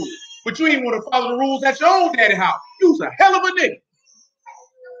follow their rules. But you ain't want to follow the rules at your own daddy house. You's a hell of a nigga.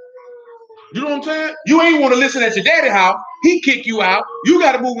 You know what I'm saying? You ain't want to listen at your daddy house. He kick you out. You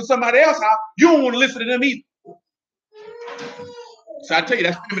got to move in somebody else's house. You don't want to listen to them either. So I tell you,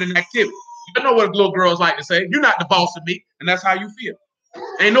 that's feminine activity. You know what little girls like to say. You're not the boss of me, and that's how you feel.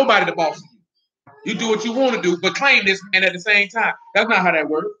 Ain't nobody the boss of you. You do what you want to do, but claim this man at the same time. That's not how that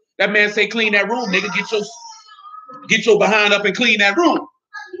works. That man say clean that room, nigga. Get your behind up and clean that room.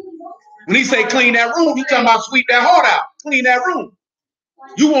 When he say clean that room, he talking about sweep that heart out. Clean that room.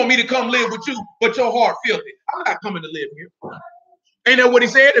 You want me to come live with you, but your heart filthy. I'm not coming to live here. Ain't that what he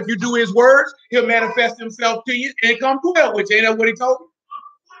said? If you do his words, he'll manifest himself to you and come dwell with you. Ain't that what he told you?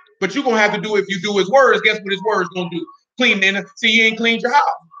 But you're going to have to do, if you do his words, guess what his words going to do? Clean in. See, you ain't cleaned your house.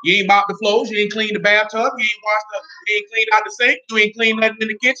 You ain't mopped the floors. You ain't cleaned the bathtub. You ain't washed up. You ain't cleaned out the sink. You ain't cleaned nothing in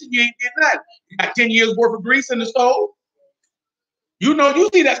the kitchen. You ain't did nothing. You got 10 years worth of grease in the stove. You know, you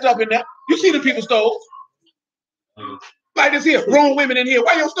see that stuff in there. You see the people's stoves. Like this here, grown women in here.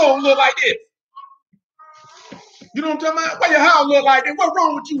 Why your stove look like this? You know what I'm talking about? Why your house look like this? What's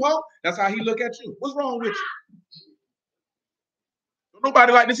wrong with you, ho? That's how he look at you. What's wrong with you?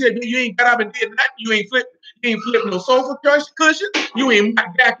 Nobody like this here. You ain't got up and did nothing. You ain't flipped no sofa cushion. You ain't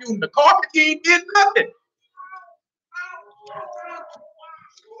vacuumed the carpet. You ain't did nothing.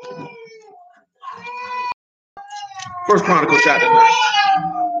 First Chronicles chapter 9.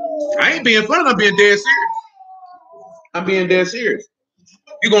 I ain't being funny. I'm being dead serious. I'm being dead serious.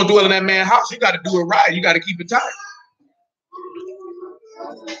 You're going to dwell in that man's house. You got to do it right. You got to keep it tight.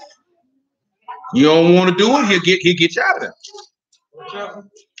 You don't want to do it, he'll get you out of there.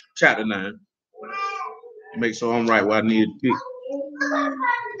 Chapter 9. Make sure I'm right where I need to be.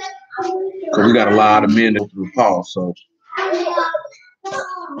 Because we got a lot of men that go through Paul, so.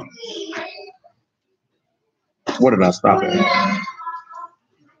 What did I stop at?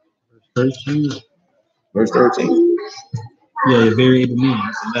 13. Verse 13. Yeah, very able men.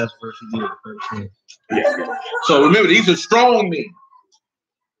 That's the last verse he did. Yeah. So remember, these are strong men.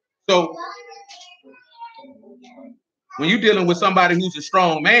 So when you're dealing with somebody who's a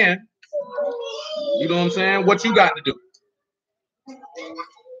strong man, you know what I'm saying? What you got to do?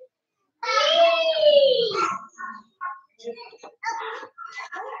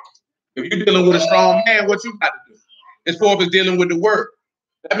 If you're dealing with a strong man, what you got to do? As far as dealing with the word.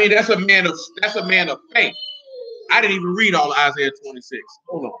 I mean, that's a man of faith. I didn't even read all of Isaiah 26.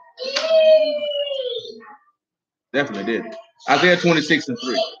 Hold on. Definitely did. Isaiah 26 and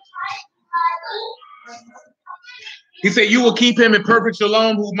 3. He said, you will keep him in perfect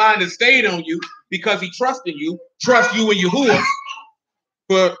shalom whose mind is stayed on you because he trusts in you. Trust you in Yahuwah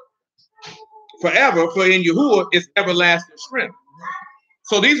for forever, for in Yahuwah is everlasting strength.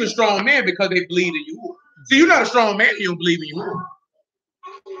 So these are strong men because they believe in Yahuwah. See, you're not a strong man if you don't believe in Yahuwah.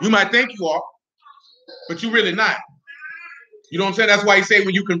 You might think you are, but you're really not. You know what I'm saying? That's why he say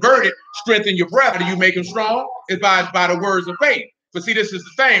when you convert it, strengthen your brother. Do you make him strong? It's by the words of faith. But see, this is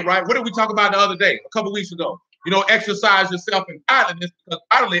the thing, right? What did we talk about the other day, a couple weeks ago? You know, exercise yourself in idleness because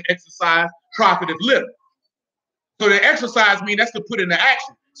idly exercise profiteth little. So the exercise means that's to put into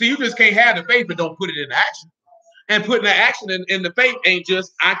action. So you just can't have the faith but don't put it into action. And putting the action in the faith ain't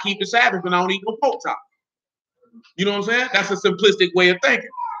just I keep the Sabbath and I don't eat no pork chop. You know what I'm saying? That's a simplistic way of thinking.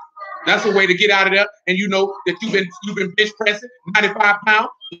 That's a way to get out of there. And you know that you've been bench pressing 95 pounds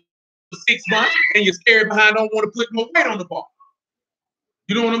for 6 months and you're scared behind, don't want to put more weight on the bar.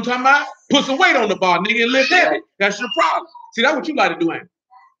 You know what I'm talking about? Put some weight on the bar, nigga, and lift heavy. That's your problem. See, that's what you like to do, ain't you?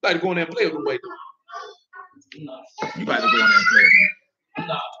 You like to go in there and play with the weight. You like to go in there and play.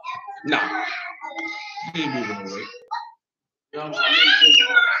 No. You ain't moving no weight. You know what I'm saying?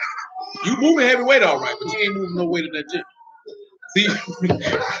 You moving heavy weight all right, but you ain't moving no weight in that gym. See?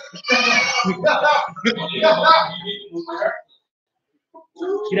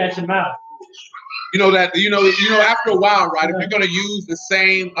 Get out your mouth. You know after a while, right? If you're gonna use the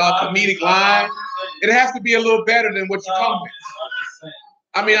same comedic line, it has to be a little better than what you come with.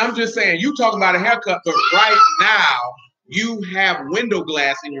 I mean, I'm just saying, you talking about a haircut, but right now you have window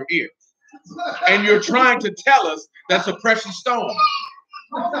glass in your ear, and you're trying to tell us that's a precious stone.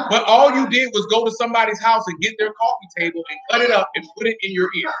 But all you did was go to somebody's house and get their coffee table and cut it up and put it in your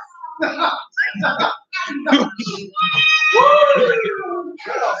ear.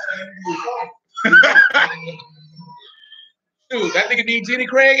 Dude, that nigga need Jenny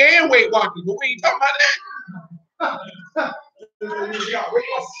Craig and Weight Watchers, but we ain't talking about that.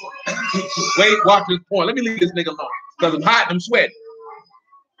 Weight Watchers point. Let me leave this nigga alone. Because I'm hot and I'm sweating.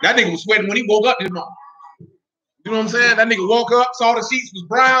 That nigga was sweating when he woke up this morning. You know what I'm saying? That nigga woke up, saw the sheets was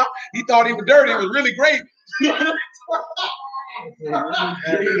brown. He thought he was dirty. It was really gravy.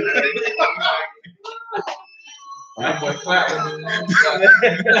 That boy clapping.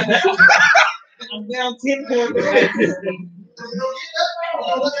 I'm down 10 points.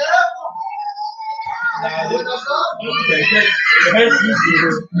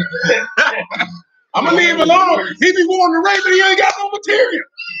 I'm gonna leave him alone. He be wanting to rape, but he ain't got no material.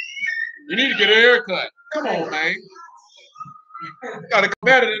 You need to get a haircut. Come on, man. You gotta come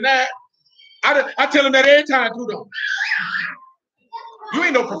better than that. I tell him that every time too, though. You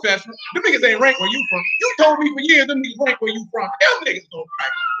ain't no professional. Them niggas ain't rank where you from. You told me for years them niggas rank where you from. Them niggas don't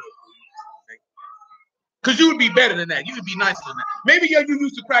rank. Because you would be better than that. You would be nicer than that. Maybe you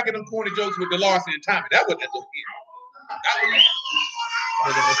used to cracking them corny jokes with Delars and Tommy. That wasn't that dope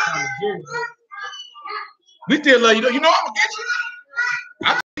either. We still love you. You know I'm gonna get you.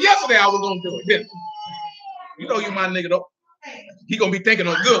 I said yesterday I was gonna do it. You know you my nigga though. He gonna be thinking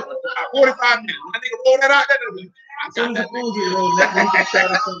on good. 45 minutes. When that nigga roll that out, that's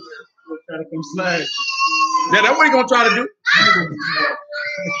what he gonna try to do.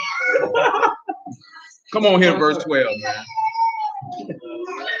 Come on here, verse 12, man.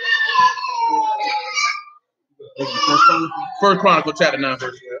 First Chronicle, chapter 9,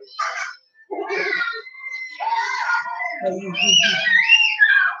 verse 12.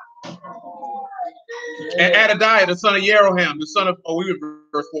 And Adadiah, the son of Jeroham, the son of, we were in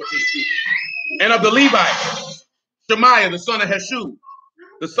verse 14, and of the Levites, Shemaiah, the son of Hashub,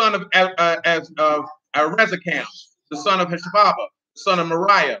 the son of Rezekam, the son of Heshababa, the son of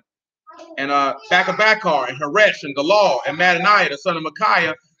Moriah, and Bakabakar, and Haresh, and Galal, and Mattaniah, the son of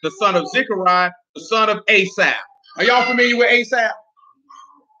Micaiah, the son of Zechariah, the son of Asaph. Are y'all familiar with Asaph?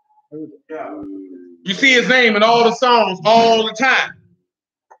 You see his name in all the songs all the time.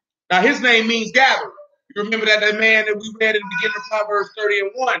 Now his name means gatherer. You remember that man that we read in the beginning of Proverbs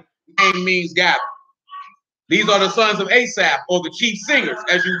 30:1, name means gatherer. These are the sons of Asaph, or the chief singers,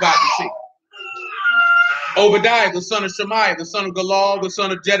 as you're about to see. Obadiah, the son of Shemaiah, the son of Galal, the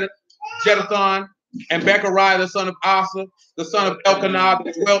son of Jeduthun, and Bechariah, the son of Asa, the son of Elkanah,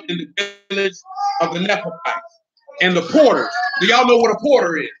 that dwelt in the village of the Nephites. And the porters. Do y'all know what a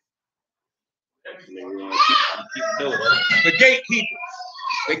porter is? The gatekeepers.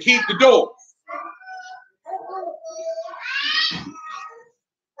 They keep the doors.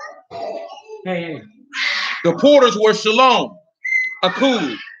 The porters were Shalom,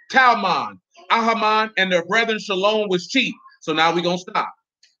 Akub, Talmon, Ahaman, and their brethren. Shalom was chief. So now we're going to stop.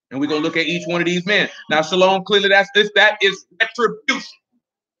 And we're going to look at each one of these men. Now, Shalom, clearly that is retribution.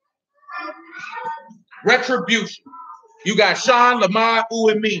 Retribution. You got Shan, Lamar, U,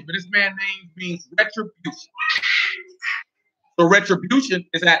 and me. But this man's name means retribution. So retribution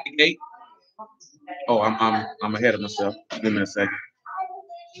is at the gate. Oh, I'm ahead of myself. Give me a second.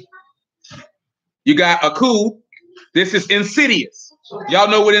 You got Akub. This is insidious. Y'all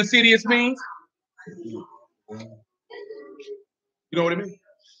know what insidious means? You know what it means?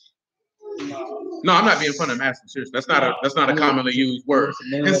 No, I'm not being funny. I'm asking seriously. That's not a commonly used word.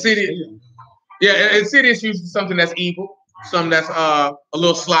 Insidious. Yeah, insidious uses something that's evil, something that's a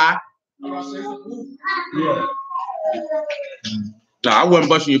little sly. Yeah. No, I wasn't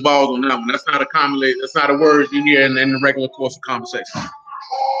busting your balls on that one. That's not a word you hear in the regular course of conversation.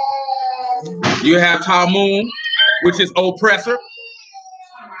 You have Talmud, which is oppressor.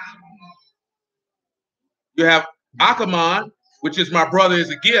 You have Achaman, which is my brother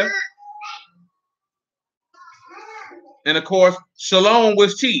is a gift. And of course, Shalom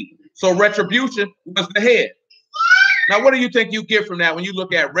was chief. So retribution was the head. Now, what do you think you get from that when you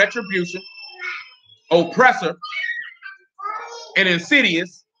look at retribution, oppressor, and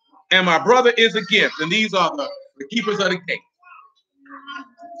insidious, and my brother is a gift? And these are the keepers of the gate.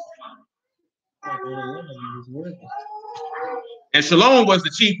 And Shalom was the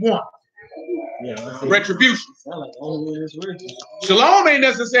chief one. Yeah, retribution. Shalom ain't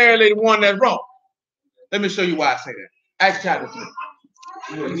necessarily the one that's wrong. Let me show you why I say that. Acts chapter 3.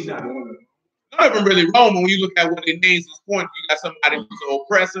 None of them really wrong when you look at what it names this point. You got somebody who's an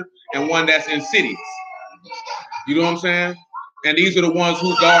oppressor and one that's insidious. You know what I'm saying? And these are the ones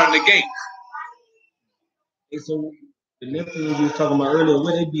who guard the gates. And so the next thing you were talking about earlier,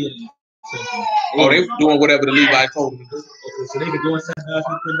 what they did. Oh, they were doing whatever the Levites told them to do. Okay, so they were doing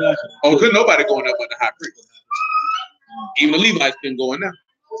something. Oh, couldn't nobody go in there but the high priest. Even the Levites couldn't go in there.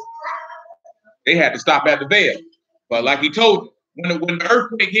 They had to stop at the veil. But like he told you, when the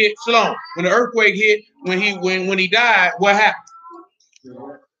earthquake hit, Shalom, when the earthquake hit, when he died, what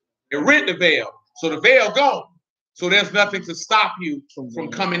happened? It rent the veil. So the veil gone. So there's nothing to stop you from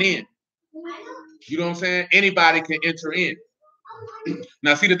coming in. You know what I'm saying? Anybody can enter in.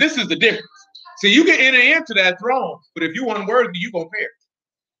 Now, see, this is the difference. See, you can enter into that throne, but if you're unworthy, you're going to perish.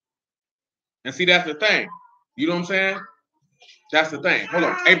 And see, that's the thing. You know what I'm saying? That's the thing. Hold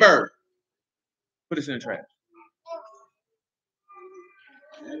on. Hey, Bird, put this in the trash.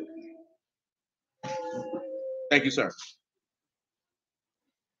 Thank you, sir.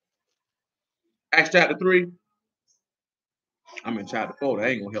 Acts chapter 3. I'm in chapter 4. That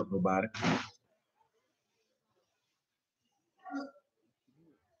ain't going to help nobody.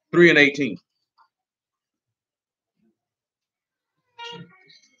 3:18.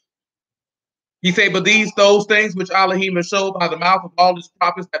 He said, but those things which Alahym has showed by the mouth of all his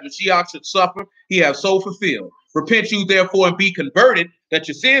prophets that Mashiach should suffer, he has so fulfilled. Repent you therefore and be converted, that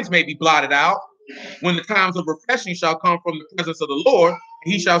your sins may be blotted out, when the times of refreshing shall come from the presence of the Lord,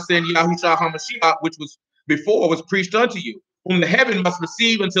 and he shall send Yahushua HaMashiach, which was before was preached unto you, whom the heaven must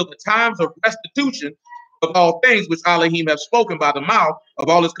receive until the times of restitution of all things which Alahym have spoken by the mouth of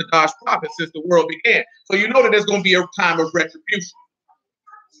all his Kadash prophets since the world began. So you know that there's going to be a time of retribution.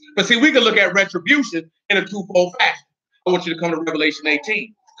 But see, we can look at retribution in a twofold fashion. I want you to come to Revelation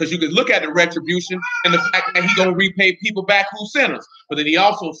 18, because you can look at the retribution and the fact that he's going to repay people back who sinners. But then he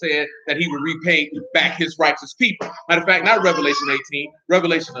also said that he would repay back his righteous people. Matter of fact, not Revelation 18,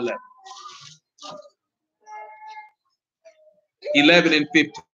 Revelation 11. 11 and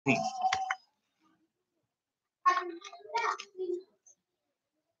 15.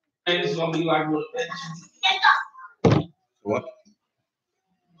 And it's going to be like what?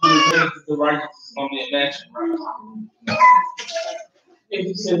 The righteous is going to be a mansion. He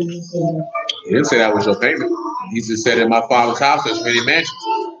didn't say that was your payment. He just said, in my Father's house there's many mansions.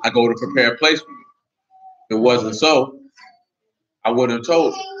 I go to prepare a place for you. If it wasn't so, I wouldn't have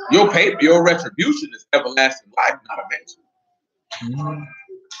told you. Your retribution is everlasting life, not a mansion. Mm-hmm.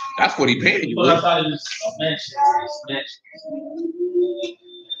 That's what he paying you. But I thought it was a mansion.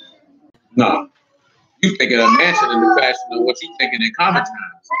 No. You thinking a mansion in the fashion of what you thinking in common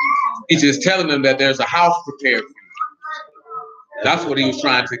times. He's just telling them that there's a house prepared for you. That's what he was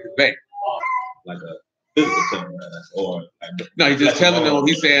trying to convey. Like a physical temple, or like no, he's just telling them.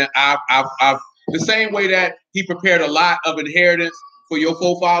 He's saying, I've the same way that he prepared a lot of inheritance for your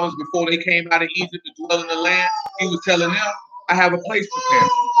forefathers before they came out of Egypt to dwell in the land. He was telling them, I have a place prepared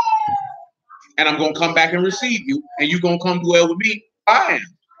for you, and I'm gonna come back and receive you, and you're gonna come dwell with me. I am.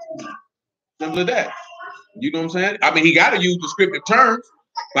 Simple as that. You know what I'm saying? I mean, he got to use descriptive terms.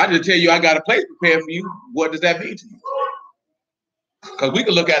 If I just tell you I got a place prepared for you, what does that mean to you? Because we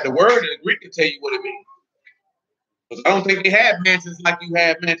can look at the word and the Greek can tell you what it means. Because I don't think they had mansions like you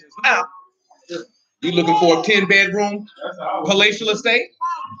have mansions now. You looking for a 10-bedroom palatial estate?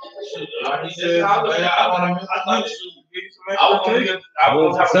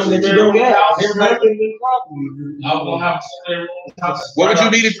 Something that you don't get.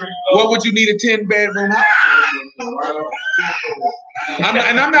 What would you need a 10-bedroom house?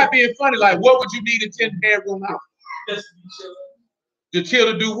 I'm not being funny. Like, what would you need a 10-bedroom house? To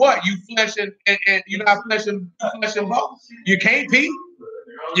chill to do what? You flesh and you're not flesh and bone. You can't pee.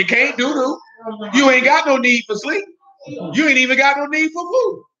 You can't do. You ain't got no need for sleep. You ain't even got no need for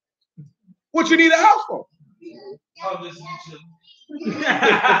food. What you need a house for?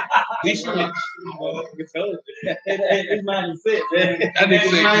 His mind is set, man. I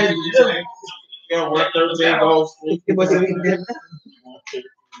didn't say. Yeah, work 13 goals.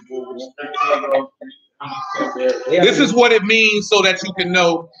 This is what it means so that you can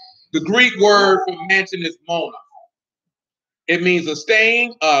know. The Greek word for mansion is mona. It means a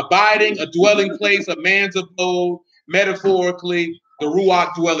staying, abiding, a dwelling place, a man's abode, metaphorically, the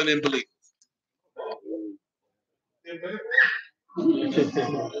Ruach dwelling in believers.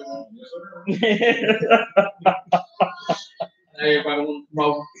 Everybody want to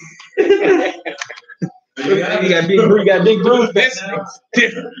promote. You got big bruise. This is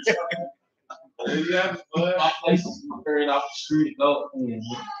different. Carried off the street, though.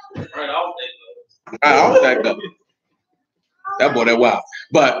 Right off that. That boy, that wild.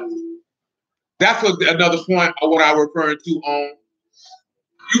 But that's another point of what I was referring to on.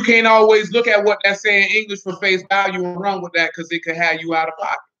 You can't always look at what that's saying in English for face value and run with that because it could have you out of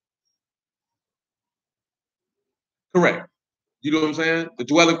pocket. Correct. You know what I'm saying? The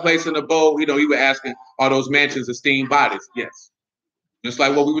dwelling place in the bowl, you were asking, are those mansions esteemed bodies? Yes. Just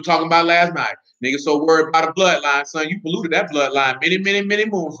like what we were talking about last night. Niggas so worried about a bloodline, son. You polluted that bloodline many, many, many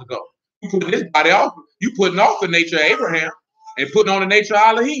moons ago. You put this body off. You putting off the nature of Abraham and putting on the nature of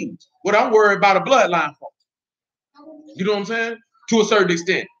Alahym. What I'm worried about a bloodline for. You know what I'm saying? To a certain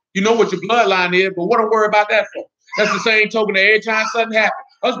extent. You know what your bloodline is, but what I'm worried about that for? That's the same token that every time something happens,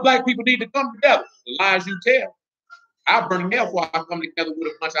 us black people need to come together. The lies you tell. I'll burn hell before I come together with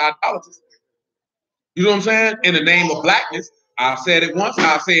a bunch of idolaters. You know what I'm saying? In the name of blackness, I've said it once,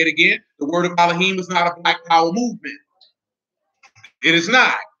 I'll say it again. The word of Alahym is not a black power movement. It is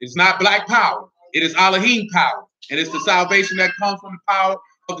not. It's not black power. It is Alahym power. And it's the salvation that comes from the power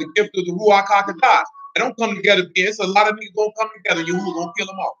of the gift of the Ruach HaKodesh. They don't come together again. It's a lot of niggas gonna come together. You were gonna kill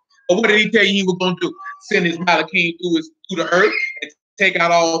them all. But what did he tell you he was gonna do? Send his Malachim through the earth and take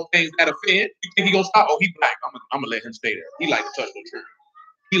out all things that offend. You think he gonna stop? Oh, he black. I'm gonna let him stay there. He like to touch the truth.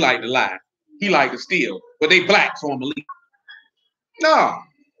 He like to lie. He like to steal. But they black, so I'm gonna leave. No,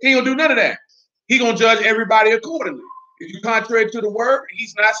 he ain't gonna do none of that. He gonna judge everybody accordingly. If you contrary to the word,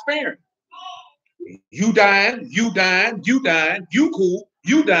 he's not sparing. You dying, you dying, you dying, you cool,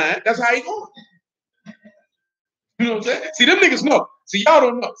 you dying. That's how he going. You know what I'm saying? See, them niggas know. See, y'all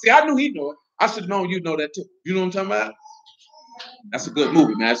don't know. See, I knew he knew it. I should have known you know that too. You know what I'm talking about? That's a good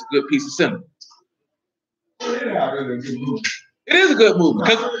movie, man. That's a good piece of cinema. It is a good movie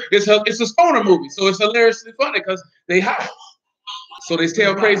because it's a stoner movie, so it's hilariously funny because they high, so they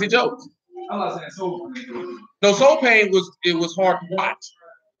tell crazy jokes. I'm not saying Soul Pain. No, Soul Pain was hard to watch.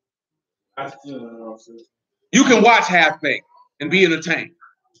 You can watch Half Baked and be entertained.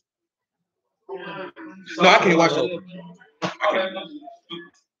 No, I can't watch Soul Pain.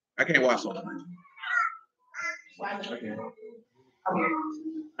 I can't watch Soul Pain.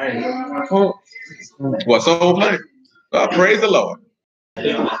 What, Soul Pain? Oh, praise the Lord.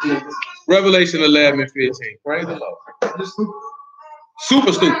 Revelation 11:15. Praise the Lord.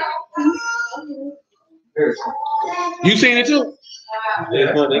 Super stupid. You seen it too?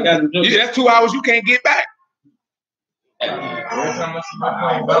 That's 2 hours you can't get back. That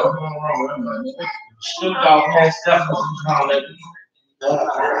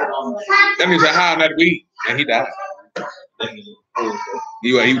means a high that weed, and he died.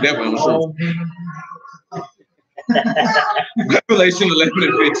 He definitely on the Revelation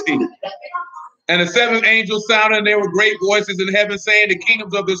 11:15. And the seventh angel sounded, and there were great voices in heaven saying, the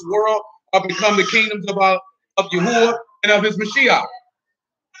kingdoms of this world are become the kingdoms of Yahuwah and of his Mashiach.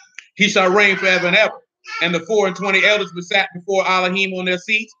 He shall reign forever and ever. And the 24 elders were sat before Alahym on their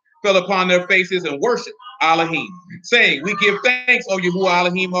seats, fell upon their faces and worshiped Alahym, saying, we give thanks, O Yahuwah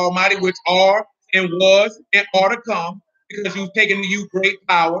Alahym Almighty, which are and was and are to come, because you've taken to you great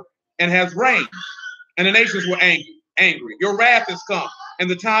power and has reigned. And the nations were angry. Your wrath is come, and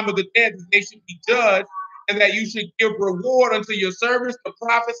the time of the dead that they should be judged, and that you should give reward unto your servants, the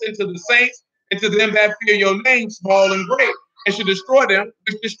prophets, and to the saints, and to them that fear your name, small and great, and should destroy them,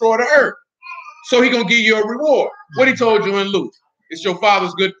 which destroy the earth. So he's going to give you a reward. What he told you in Luke. It's your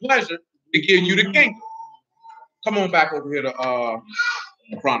father's good pleasure to give you the kingdom. Come on back over here to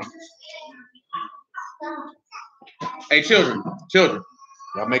Chronicles. Hey, children,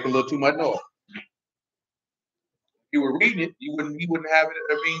 y'all make a little too much noise. If you were reading it, he wouldn't have it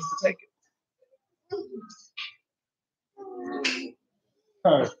the means to take it.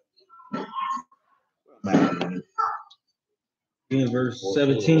 All right. In verse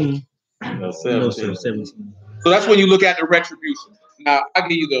 17. 17. So that's when you look at the retribution. Now, I'll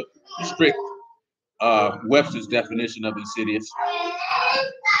give you the strict Webster's definition of insidious.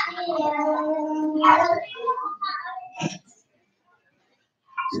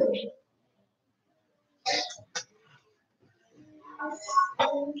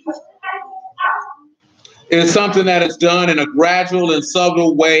 It is something that is done in a gradual and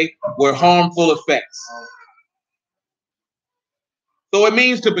subtle way with harmful effects. So it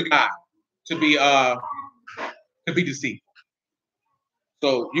means to beguile, to be deceived.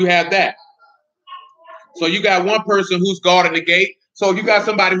 So you have that. So you got one person who's guarding the gate. So you got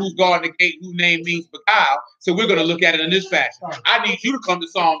somebody who's guarding the gate whose name means beguile. So we're going to look at it in this fashion. I need you to come to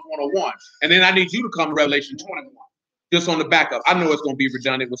Psalms 101, and then I need you to come to Revelation 21. Just on the backup. I know it's going to be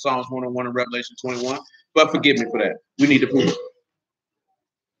redundant with Psalms 101 and Revelation 21, but forgive me for that. We need to prove it.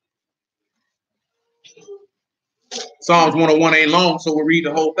 Psalms 101 ain't long, so we'll read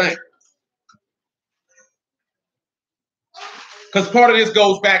the whole thing. Because part of this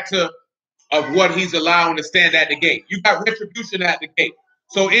goes back to of what he's allowing to stand at the gate. You got retribution at the gate.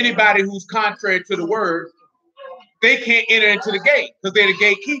 So anybody who's contrary to the word, they can't enter into the gate because they're the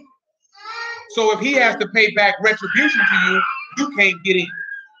gatekeeper. So if he has to pay back retribution to you, you can't get in.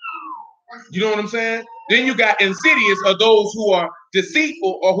 You know what I'm saying? Then you got insidious, or those who are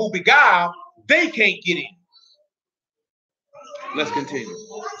deceitful or who beguile, they can't get in. Let's continue.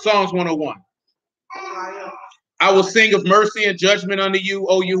 Psalms 101. I will sing of mercy and judgment unto you,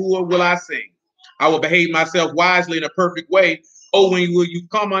 O Yahuwah, will I sing. I will behave myself wisely in a perfect way. Oh, when will you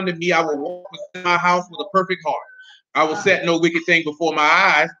come unto me, I will walk within my house with a perfect heart. I will set no wicked thing before my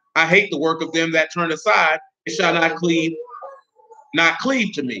eyes. I hate the work of them that turn aside. It shall not cleave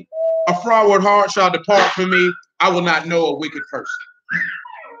to me. A froward heart shall depart from me. I will not know a wicked person.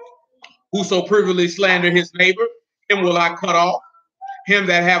 Whoso privily slander his neighbor, him will I cut off. Him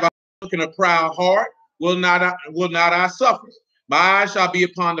that have a look and a proud heart will not I suffer. My eyes shall be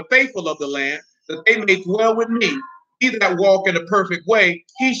upon the faithful of the land, that they may dwell with me. He that walk in a perfect way,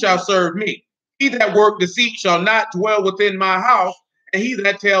 he shall serve me. He that work deceit shall not dwell within my house, and he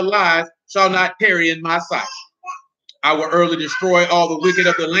that tell lies shall not tarry in my sight. I will early destroy all the wicked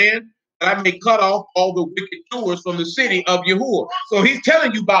of the land, that I may cut off all the wicked doers from the city of Yahuwah. So he's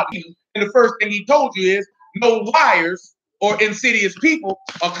telling you about him, and the first thing he told you is no liars or insidious people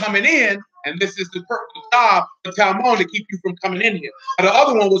are coming in, and this is the job of Talmud to keep you from coming in here. And the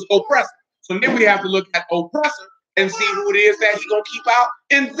other one was oppressor. So then we have to look at oppressor and see who it is that he's going to keep out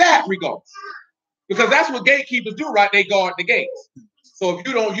in that regard. Because that's what gatekeepers do, right? They guard the gates. So if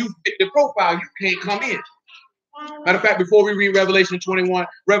you don't use the profile, you can't come in. Matter of fact, before we read Revelation 21,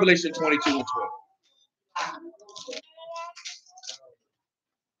 Revelation 22 and 12.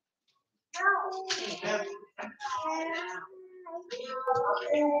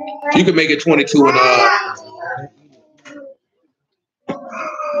 You can make it 22 and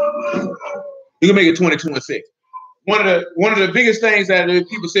you can make it 22 and 6. One of the biggest things that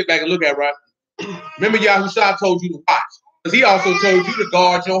people sit back and look at, right? Remember Yahushua told you to watch. Because he also told you to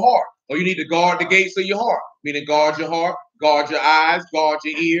guard your heart. Or you need to guard the gates of your heart. Meaning guard your heart, guard your eyes, guard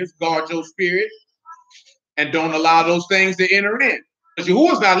your ears, guard your spirit. And don't allow those things to enter in. Because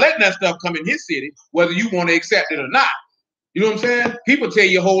Yahuwah's not letting that stuff come in his city, whether you want to accept it or not. You know what I'm saying? People tell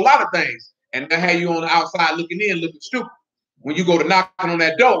you a whole lot of things. And they have you on the outside looking in, looking stupid. When you go to knocking on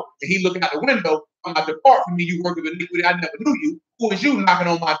that door, and he looking out the window, I'm about to depart from me, you working with iniquity, I never knew you. Who is you knocking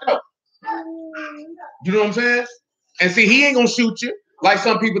on my door? You know what I'm saying? And see, he ain't gonna shoot you like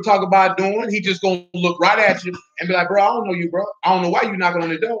some people talk about doing. He just gonna look right at you and be like, bro, I don't know you, bro. I don't know why you knocking on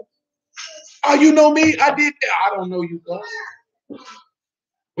the door. Oh, you know me? I did that. I don't know you, cuz.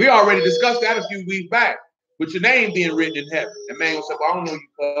 We already discussed that a few weeks back with your name being written in heaven. And man said, well, I don't know you,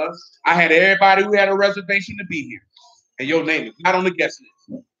 cuz. I had everybody who had a reservation to be here. And your name is not on the guest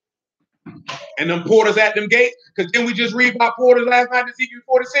list. And them porters at them gates, because then we just read about porters last night in Ezekiel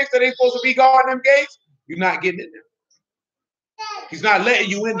 46 that they supposed to be guarding them gates. You're not getting in there. He's not letting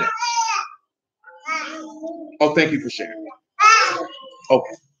you in there. Oh, thank you for sharing.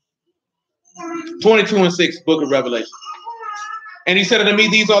 Okay. 22:6, Book of Revelation. And he said unto me,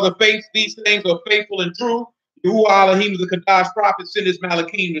 these things are faithful and true. Who Alahym, the Kadash prophet, sent his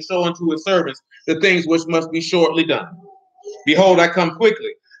Malachim to show unto his servants the things which must be shortly done. Behold, I come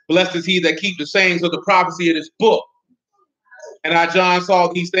quickly. Blessed is he that keep the sayings of the prophecy of this book. And I, John, saw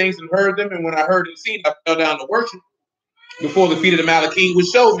these things and heard them. And when I heard and seen, I fell down to worship before the feet of the Malachim, which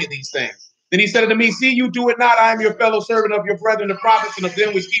showed me these things. Then he said unto me, see, you do it not. I am your fellow servant of your brethren, the prophets, and of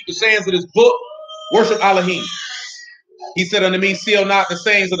them which keep the sayings of this book. Worship Alahym. He said unto me, seal not the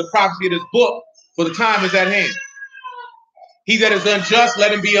sayings of the prophecy of this book, for the time is at hand. He that is unjust,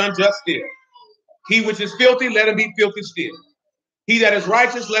 let him be unjust still. He which is filthy, let him be filthy still. He that is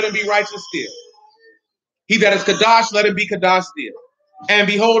righteous, let him be righteous still. He that is Kadash, let him be Kadash still. And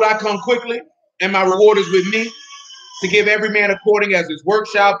behold, I come quickly, and my reward is with me, to give every man according as his work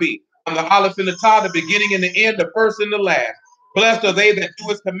shall be. I'm the Aleph and the Tah, the beginning and the end, the first and the last. Blessed are they that do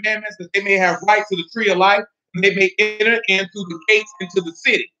his commandments, that they may have right to the tree of life, and they may enter in through the gates into the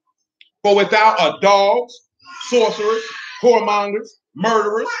city. For without are dogs, sorcerers, whoremongers,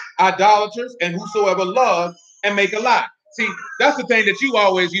 murderers, idolaters, and whosoever loves and make a lie. See, that's the thing that you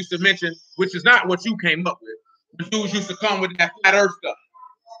always used to mention, which is not what you came up with. The dudes used to come with that flat earth stuff.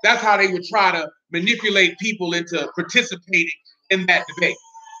 That's how they would try to manipulate people into participating in that debate.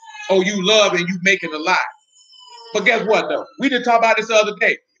 Oh, you love and you making a lie. But guess what, though? We did talk about this the other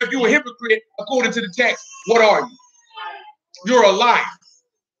day. If you're a hypocrite, according to the text, what are you? You're a liar.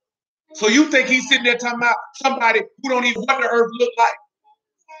 So you think he's sitting there talking about somebody who don't even what the earth look like?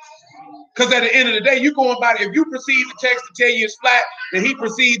 Because at the end of the day, you going by, if you perceive the text to tell you it's flat, and he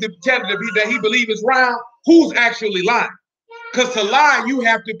perceived to tell you that he believes it's round, who's actually lying? Because to lie, you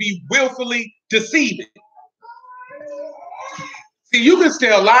have to be willfully deceiving. See, you can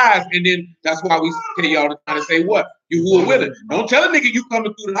tell lies, and then that's why we tell you all the time to say what? You who are willing. Don't tell a nigga you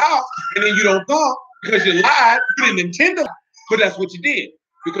coming through the house, and then you don't come because you lied. You didn't intend to lie, but that's what you did.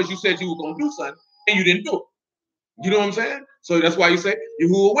 Because you said you were going to do something, and you didn't do it. You know what I'm saying? So that's why you say you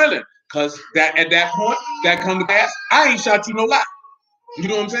who are willing. Because that at that point, that come to pass, I ain't shot you no lie. You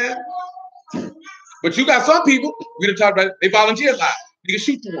know what I'm saying? But you got some people, we done talked about it, they volunteer lie. They can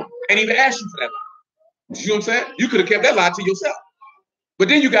shoot you one. Ain't even ask you for that lie. You know what I'm saying? You could have kept that lie to yourself. But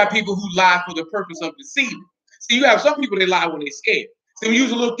then you got people who lie for the purpose of deceiving. See, you have some people that lie when they're scared. So when you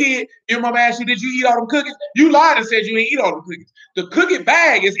was a little kid, your mama asked you, did you eat all them cookies? You lied and said you ain't eat all them cookies. The cookie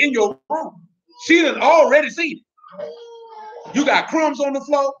bag is in your room. She done already seen it. You got crumbs on the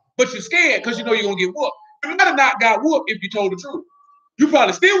floor, but you're scared because you know you're going to get whooped. You might have not got whooped if you told the truth. You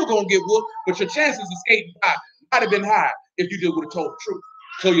probably still were going to get whooped, but your chances of escaping might have been high if you just would have told the truth.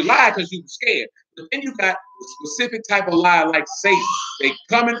 So you lied because you were scared. But then you got a specific type of lie like Satan. They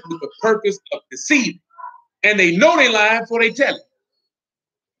coming with the purpose of deceiving. And they know they lying before they tell it.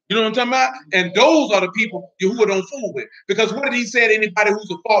 You know what I'm talking about? And those are the people Yahuwah don't fool with. Because what did he say to anybody who's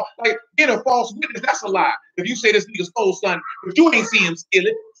a false, like in a false witness, that's a lie. If you say this nigga stole something, but you ain't see him steal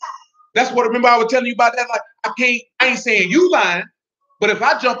it. That's what, remember I was telling you about that? Like, I ain't saying you lying, but if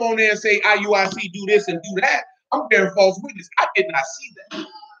I jump on there and say IUIC do this and do that, I'm bearing false witness. I did not see that.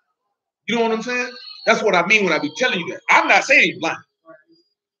 You know what I'm saying? That's what I mean when I be telling you that. I'm not saying you're lying,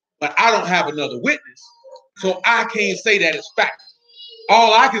 but I don't have another witness, so I can't say that it's fact.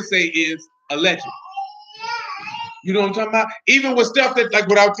 All I can say is alleged. You know what I'm talking about? Even with stuff that, like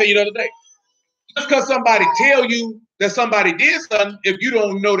what I was telling you the other day. Just because somebody tell you that somebody did something, if you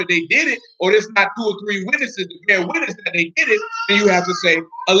don't know that they did it, or there's not 2 or 3 witnesses to bear witness that they did it, then you have to say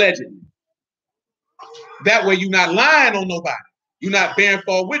allegedly. That way you're not lying on nobody. You're not bearing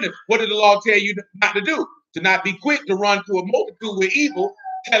false witness. What did the law tell you not to do? To not be quick to run to a multitude with evil,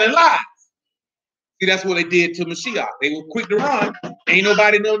 telling lies. See, that's what they did to Mashiach. They were quick to run. Ain't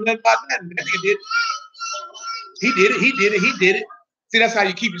nobody know nothing about that. That nigga did it. He did it. He did it. He did it. See, that's how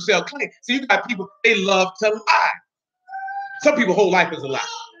you keep yourself clean. See, you got people, they love to lie. Some people's whole life is a lie.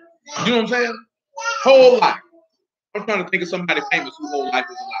 You know what I'm saying? Whole life. I'm trying to think of somebody famous whose whole life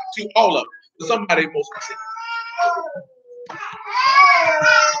is a lie. To all of them. But somebody most specific.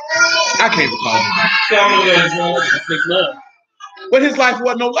 I can't recall. But his life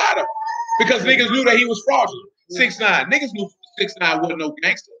wasn't no lie though. Because niggas knew that he was fraudulent. 6ix9ine. Niggas knew 6ix9ine wasn't no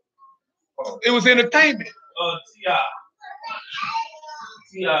gangster. It was entertainment.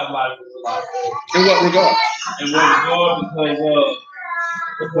 T.I. life was a lot. In what regard? In what regard?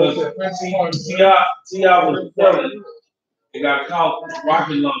 Because T.I. was a felon. They got caught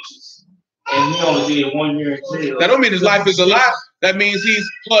rocket launches. And he only did 1 year in jail. That don't mean his life is a lie. That means he's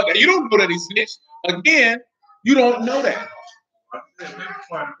plugged. You don't know that he snitched. Again, you don't know that.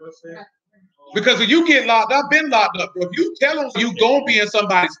 Because if you get locked up, been locked up, bro. If you tell them you gonna be in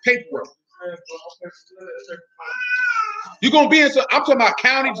somebody's paperwork, you're gonna be in some. I'm talking about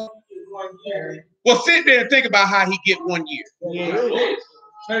county. Well, sit there and think about how he get 1 year.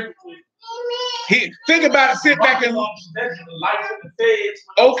 Think about it. Sit back and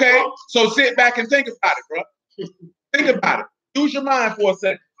okay. So sit back and think about it, bro. Think about it. Use your mind for a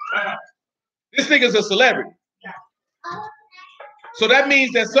second. This nigga's a celebrity. So that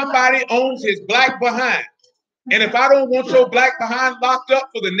means that somebody owns his black behind. And if I don't want your black behind locked up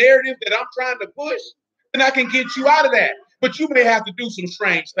for the narrative that I'm trying to push, then I can get you out of that. But you may have to do some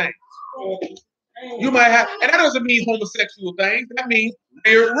strange things. You might have, and that doesn't mean homosexual things. That means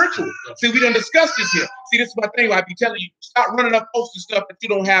weird ritual. See, we done discussed this here. See, this is my thing. I be telling you, stop running up posting stuff that you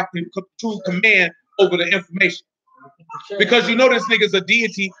don't have to command over the information. Because you know this nigga's a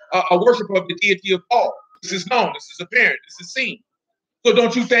deity, a worshiper of the deity of Baal. This is known. This is apparent. This is seen. So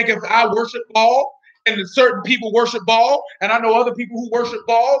don't you think if I worship Baal and certain people worship Baal, and I know other people who worship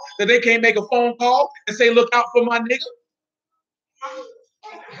Baal, that they can't make a phone call and say, look out for my nigga?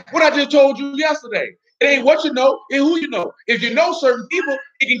 What I just told you yesterday. It ain't what you know, it's who you know. If you know certain people,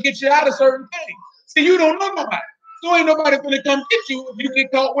 it can get you out of certain things. See, you don't know nobody. So ain't nobody gonna come get you if you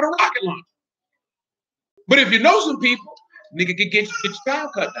get caught with a rocket launcher. But if you know some people, nigga can get your time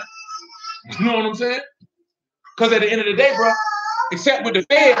cut down. You know what I'm saying? Because at the end of the day, bro, except with the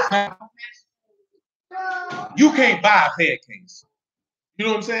feds, you can't buy a Fed case. You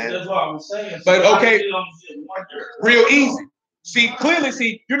know what I'm saying? That's what I'm saying. But okay, real easy. See,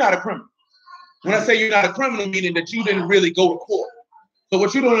 clearly, you're not a criminal. When I say you're not a criminal, meaning that you didn't really go to court. So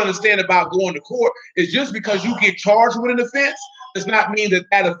what you don't understand about going to court is just because you get charged with an offense does not mean that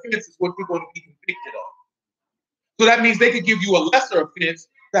that offense is what you're going to be convicted of. So that means they could give you a lesser offense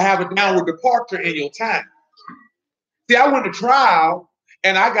to have a downward departure in your time. See, I went to trial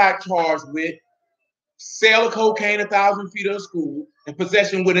and I got charged with sale of cocaine 1,000 feet of school and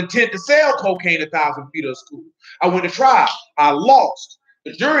possession with intent to sell cocaine 1,000 feet of school. I went to trial. I lost.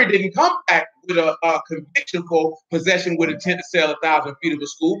 The jury didn't come back with a conviction for possession with intent to sell 1,000 feet of a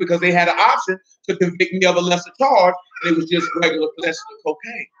school because they had an option to convict me of a lesser charge, and it was just regular possession of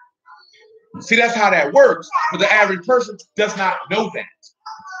cocaine. See, that's how that works, but the average person does not know that.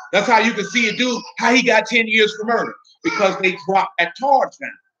 That's how you can see a dude, how he got 10 years for murder, because they dropped that charge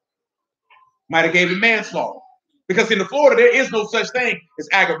down. Might have gave him manslaughter. Because in Florida, there is no such thing as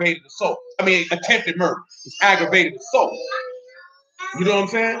aggravated assault. I mean, attempted murder. It's aggravated assault. You know what I'm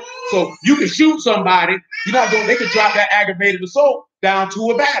saying? So you can shoot somebody, they could drop that aggravated assault down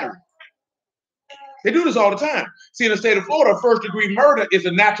to a battery. They do this all the time. See, in the state of Florida, first-degree murder is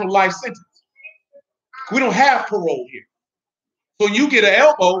a natural life sentence. We don't have parole here. So when you get an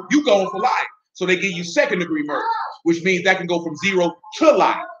elbow, you go for life. So they give you second-degree murder, which means that can go from 0 to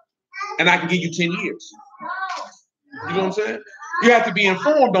life. And I can give you 10 years. You know what I'm saying? You have to be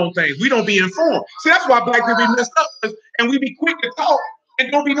informed on things. We don't be informed. See, that's why black people be messed up. And we be quick to talk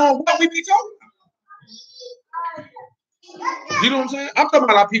and don't be knowing what we be talking about. You know what I'm saying? I'm talking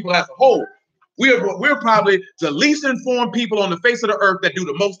about our people as a whole. We're probably the least informed people on the face of the earth that do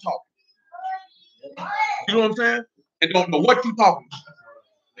the most talking. You know what I'm saying? And don't know what you're talking about.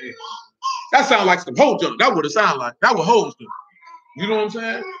 That sounds like some hoe junk. That would have sounded like. That what hoes do. You know what I'm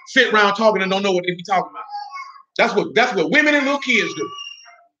saying? Sit around talking and don't know what they be talking about. That's what women and little kids do.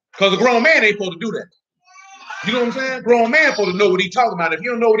 Because a grown man ain't supposed to do that. You know what I'm saying? Grown man supposed to know what he talking about. If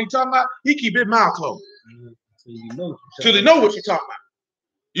you don't know what he talking about, he keep his mouth closed. Till they know what you're talking about.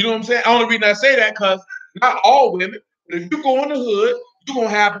 You know what I'm saying? The only reason I say that because not all women, but if you go in the hood, you're going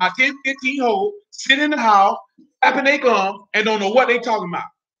to have about 10, 15 hoes sit in the house, tapping their gums, and don't know what they talking about.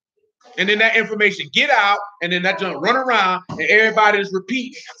 And then that information get out, and then that junk run around, and everybody is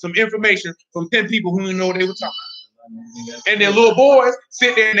repeating some information from 10 people who didn't know what they were talking about. And then little boys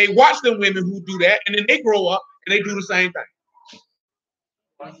sit there and they watch them women who do that, and then they grow up and they do the same thing.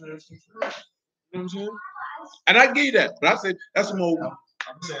 You know what I'm saying? And I give you that, but I said that's some old.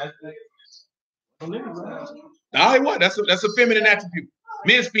 Nah, what? That's a feminine attribute.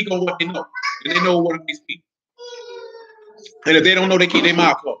 Men speak on what they know, and they know what they speak. And if they don't know, they keep their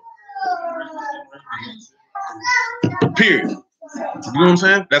mouth closed. Period. You know what I'm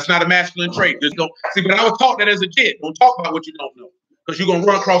saying? That's not a masculine trait. Just don't see. But I was taught that as a kid. Don't talk about what you don't know, because you're gonna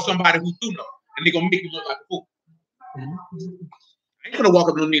run across somebody who do know, and they're gonna make you look like a fool. I ain't gonna walk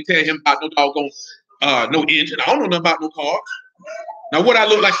up to him and tell him about no doggone no engine. I don't know nothing about no car. Now what I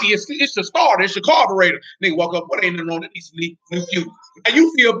look like, see, it's the starter, it's your carburetor. Nigga walk up, what ain't nothing wrong? That needs to new fuel. Now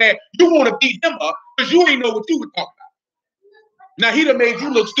you feel bad. You want to beat him up because you ain't know what you were talking about. Now he done made you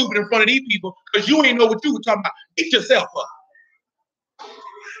look stupid in front of these people because you ain't know what you were talking about. Beat yourself up.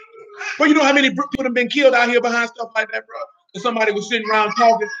 Well, you know how many people have been killed out here behind stuff like that, bro? And somebody was sitting around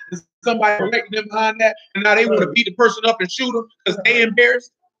talking, and somebody correcting them behind that, and now they want to beat the person up and shoot them because they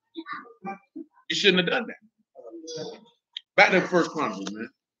embarrassed. You shouldn't have done that. Back to the First Chronicles, man.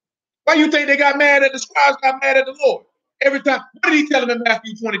 Why you think they got mad at the scribes, got mad at the Lord? Every time, what did he tell them in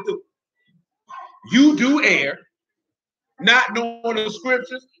Matthew 22? You do err, not knowing the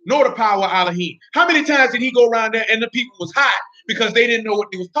scriptures, nor the power of Alahym. How many times did he go around there and the people was hot because they didn't know what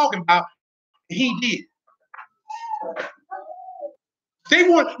he was talking about? He did. They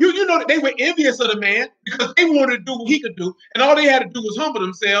want you know that they were envious of the man because they wanted to do what he could do, and all they had to do was humble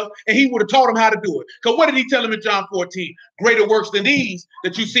themselves, and he would have taught them how to do it. Because what did he tell them in John 14? Greater works than these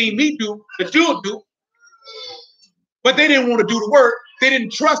that you see me do, that you'll do. But they didn't want to do the work. They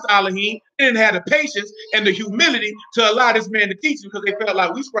didn't trust Alahym. They didn't have the patience and the humility to allow this man to teach them because they felt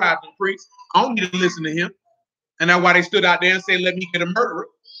like we scribes and priests. I don't need to listen to him. And that's why they stood out there and said, let me get a murderer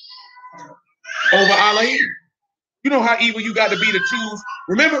over Alahym. You know how evil you got to be to choose.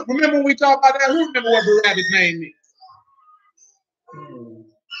 Remember when we talked about that? Who remember what Barabbas' name is?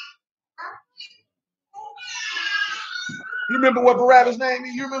 You remember what Barabbas' name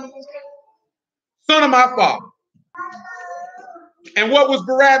is? You remember this? Son of my father. And what was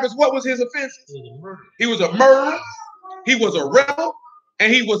Barabbas? What was his offenses? He was a murderer, he was a rebel,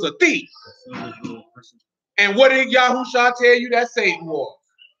 and he was a thief. And what did Yahushua tell you that Satan was?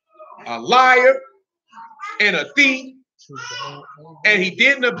 A liar and a thief. And he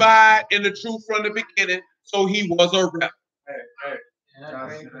didn't abide in the truth from the beginning, so he was a rebel.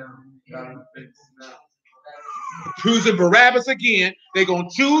 Choosing Barabbas again, they're going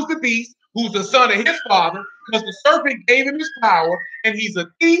to choose the beast, who's the son of his father, because the serpent gave him his power, and he's a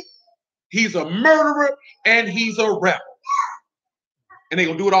thief, he's a murderer, and he's a rebel. And they're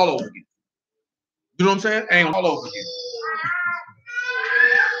going to do it all over again. You know what I'm saying? Ain't all over again.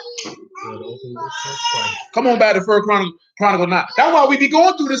 Come on back to First Chronicle 9. That's why we be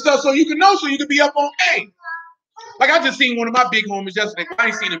going through this stuff so you can know, so you can be up on game. Like I just seen one of my big homies yesterday. I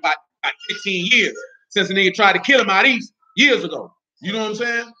ain't seen him about 15 years since a nigga tried to kill him out east years ago. You know what I'm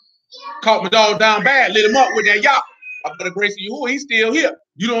saying? Caught my dog down bad, lit him up with that yapa. I better grace of you, he's still here.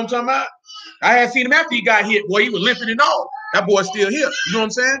 You know what I'm talking about? I had seen him after he got hit. Boy, he was limping and all. That boy's still here. You know what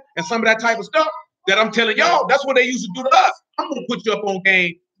I'm saying? And some of that type of stuff that I'm telling y'all, that's what they used to do to us. I'm gonna put you up on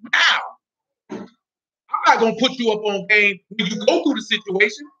game now. I'm not gonna put you up on game when you go through the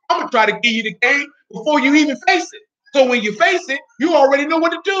situation. I'm gonna try to give you the game before you even face it. So when you face it, you already know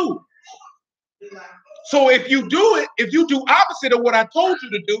what to do. So if you do it, if you do opposite of what I told you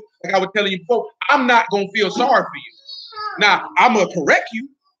to do, like I was telling you before, I'm not gonna feel sorry for you. Now I'm gonna correct you.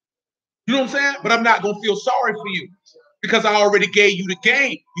 You know what I'm saying? But I'm not gonna feel sorry for you because I already gave you the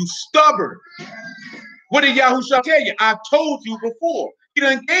game. You stubborn. What did Yahushua tell you? I told you before. He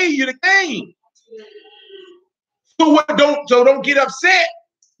done gave you the game. So what? Don't get upset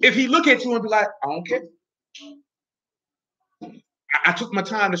if he look at you and be like, I don't care. I took my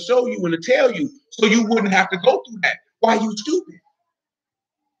time to show you and to tell you so you wouldn't have to go through that. Why you stupid?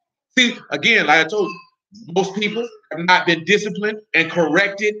 See, again, like I told you, most people have not been disciplined and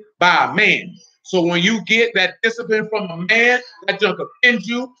corrected by a man. So when you get that discipline from a man, that junk offends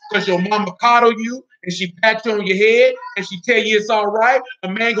you because your mama coddle you and she pat you on your head and she tell you it's all right. A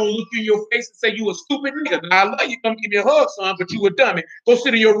man gonna look you in your face and say you a stupid nigga. Now I love you, come give me a hug, son, but you a dummy. Go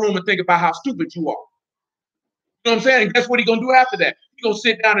sit in your room and think about how stupid you are. You know what I'm saying? And guess what he gonna do after that? He gonna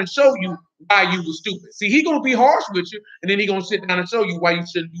sit down and show you why you was stupid. See, he gonna be harsh with you, and then he gonna sit down and show you why you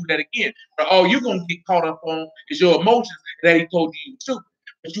shouldn't do that again. But all you gonna get caught up on is your emotions that he told you were stupid.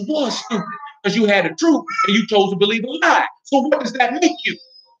 But you was stupid because you had the truth and you chose to believe a lie. So what does that make you?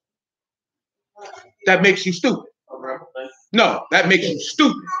 That makes you stupid. No, that makes you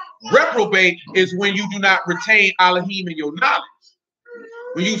stupid. Reprobate is when you do not retain Alahym in your knowledge.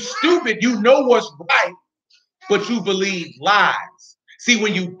 When you stupid, you know what's right, but you believe lies. See,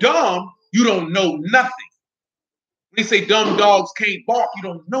 when you dumb, you don't know nothing. When they say dumb dogs can't bark, you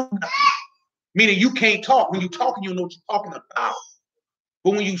don't know nothing. Meaning you can't talk. When you talking, you know what you're talking about.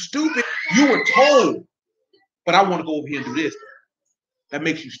 But when you stupid, you were told, but I want to go over here and do this. That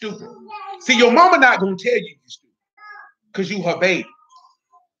makes you stupid. See, your mama not going to tell you you're stupid because you her baby.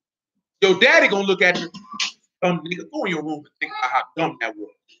 Your daddy going to look at you. dumb nigga. Go in your room and think about how dumb that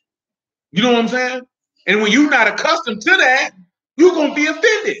was. You know what I'm saying? And when you're not accustomed to that, you're going to be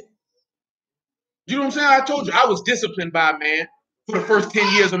offended. You know what I'm saying? I told you I was disciplined by a man for the first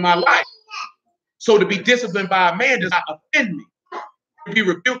 10 years of my life. So to be disciplined by a man does not offend me. To be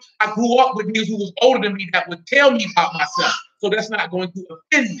rebuked, I grew up with niggas who was older than me that would tell me about myself. So that's not going to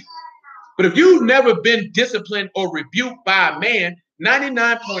offend me. But if you've never been disciplined or rebuked by a man,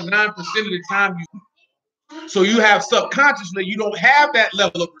 99.9% of the time so you have subconsciously, you don't have that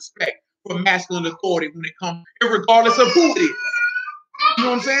level of respect for masculine authority when it comes, regardless of who it is. You know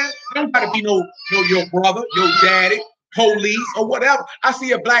what I'm saying? It don't gotta be no your brother, your daddy, police, or whatever. I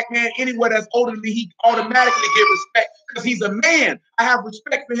see a black man anywhere that's older than me, he automatically get respect because he's a man. I have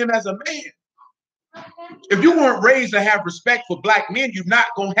respect for him as a man. If you weren't raised to have respect for black men, you're not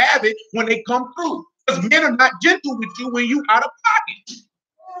gonna have it when they come through. Because men are not gentle with you when you out of pocket.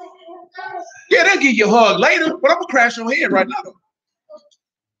 Yeah, they'll give you a hug later, but I'm gonna crash your head right now.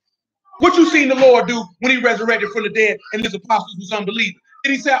 What you seen the Lord do when he resurrected from the dead and his apostles was unbelievers?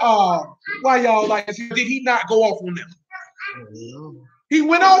 Did he say, oh, why y'all like this? Did he not go off on them? He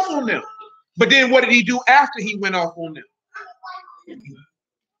went off on them. But then what did he do after he went off on them?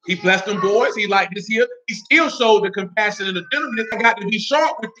 He blessed them boys. He liked this here. He still showed the compassion and the gentleness. I got to be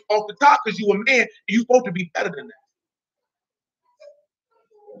sharp with you off the top because you a man and you're supposed to be better than that.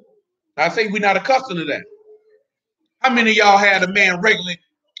 I say we're not accustomed to that. How many of y'all had a man regularly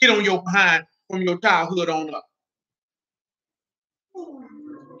get on your behind from your childhood on up?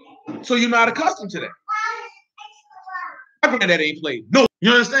 So you're not accustomed to that. My granddad ain't played. No,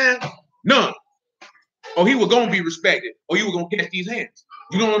 you understand? None. Or he was going to be respected, or you were going to catch these hands.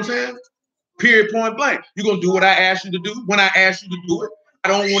 You know what I'm saying? Period, point blank. You're going to do what I asked you to do when I asked you to do it. I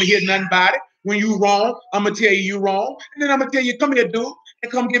don't want to hear nothing about it. When you wrong, I'm going to tell you you're wrong. And then I'm going to tell you, come here, dude,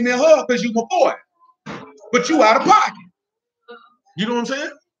 and come give me a hug because you my boy. But you out of pocket. You know what I'm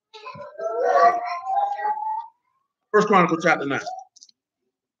saying? First Chronicles chapter 9.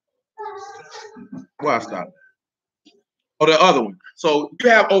 Where I stop? Or the other one. So you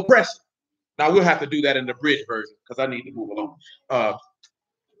have oppression. Now we'll have to do that in the bridge version because I need to move along.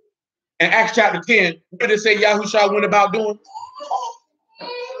 In Acts chapter 10, what did it say Yahushua went about doing?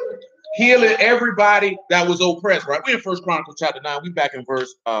 Healing everybody that was oppressed, right? We're in First Chronicles chapter 9. We're back in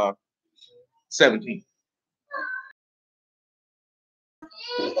verse 17.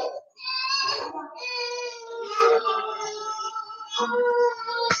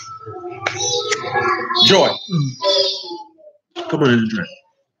 Joy. Come on in and drink.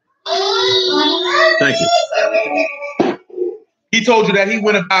 Thank you. He told you that he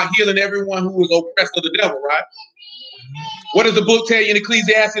went about healing everyone who was oppressed of the devil, right? What does the book tell you in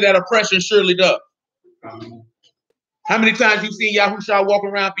Ecclesiastes that oppression surely does? How many times you seen Yahushua walking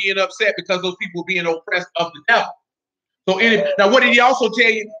around being upset because those people being oppressed of the devil? So now what did he also tell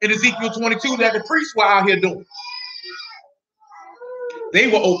you in Ezekiel 22 that the priests were out here doing? They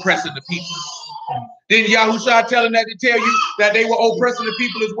were oppressing the people. Didn't Yahushua tell him that to tell you that they were oppressing the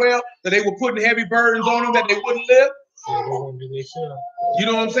people as well? That they were putting heavy burdens on them that they wouldn't live? You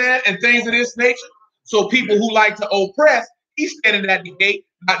know what I'm saying? And things of this nature. So people who like to oppress, he's standing at the gate,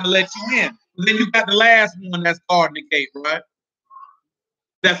 not to let you in. But then you got the last one that's guarding the gate, right?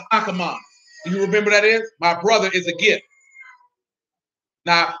 That's Akamon. Do you remember that is? My brother is a gift.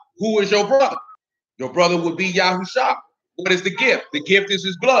 Now, who is your brother? Your brother would be Yahushua. What is the gift? The gift is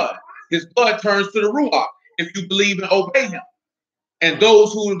his blood. His blood turns to the Ruach if you believe and obey him. And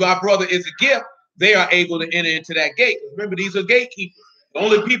those who my brother is a gift, they are able to enter into that gate. Remember, these are gatekeepers. The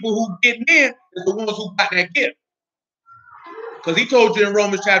only people who get in is the ones who got that gift. Because he told you in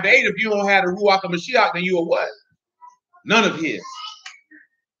Romans chapter 8, if you don't have the Ruach of Mashiach, then you are what? None of his.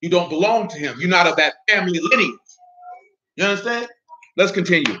 You don't belong to him. You're not of that family lineage. You understand? Let's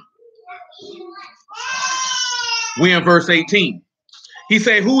continue. We in verse 18. He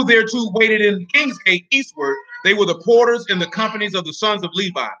said, who thereto waited in the king's gate eastward? They were the porters in the companies of the sons of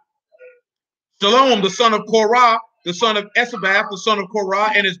Levi. Shalom, the son of Korah, the son of Esabath, the son of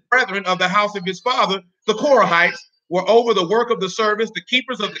Korah, and his brethren of the house of his father, the Korahites, were over the work of the service, the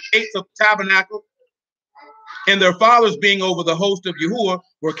keepers of the gates of the tabernacle, and their fathers being over the host of Yahuwah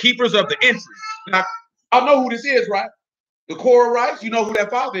were keepers of the entry. Now, I know who this is, right? The Korahites, you know who that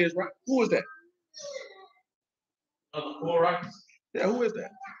father is, right? Who is that? The Korahites? Yeah, who is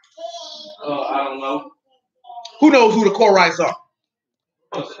that? I don't know. Who knows who the Korahites are?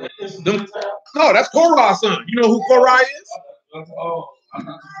 No, that's Korah's son. You know who Korah is?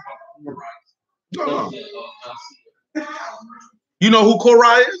 No. You know who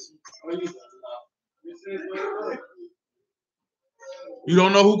Korah is? You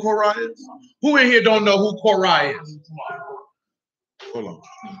don't know who Korah is? Who in here don't know who Korah is? Hold on.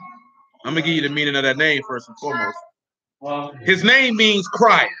 I'm gonna give you the meaning of that name first and foremost. His name means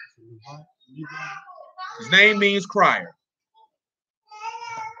crier. His name means crier.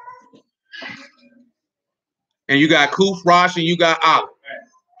 And you got Kuf, Rosh, and you got Alahym.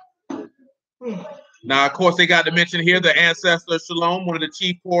 Now, of course, they got to mention here the ancestor of Shalom, one of the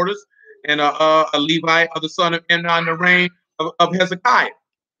chief porters, and a Levite of the son of Imnah in the reign of Hezekiah.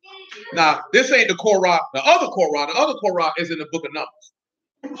 Now, this ain't the Korah. The other Korah is in the book of Numbers.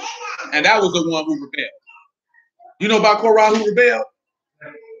 And that was the one who rebelled. You know about Korah who rebelled?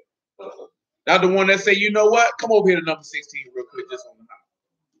 That's the one that say, you know what? Come over here to number 16 real quick, just on the house.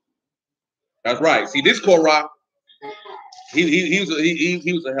 That's right. See, this Korah, he was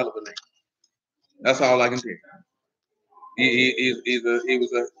a hell of a name. That's all I can say. He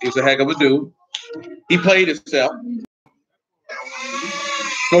was a heck of a dude. He played himself.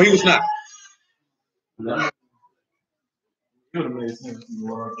 No, he was not. No,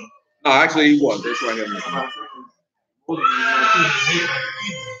 actually, he was. That's right here.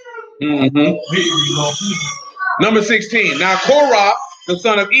 Number 16. Now, Korah, the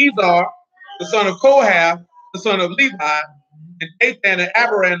son of Izhar, the son of Kohath, the son of Levi, and Dathan and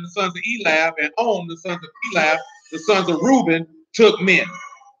Abiram, the sons of Elab, and On, the sons of Elab, the sons of Reuben, took men.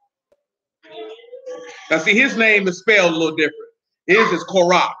 Now, see, his name is spelled a little different. His is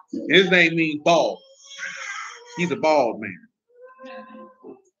Korah. His name means bald. He's a bald man.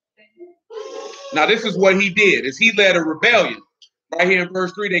 Now, this is what he did, is he led a rebellion. Right here in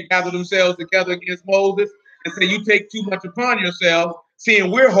verse 3, they gathered themselves together against Moses and said, you take too much upon yourselves,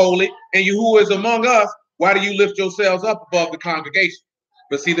 seeing we're holy, and you who is among us, why do you lift yourselves up above the congregation?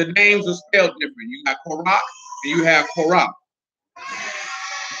 But see, the names are spelled different. You got Korah and you have Korah.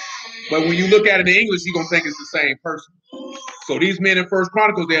 But when you look at it in English, you're going to think it's the same person. So these men in First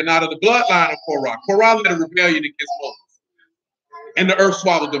Chronicles, they're not of the bloodline of Korah. Korah led a rebellion against Moses. And the earth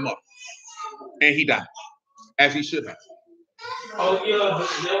swallowed them up. And he died, as he should have. Oh, yeah, but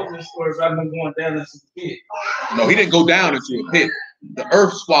that was the story about him going down into the pit. No, he didn't go down into a pit. The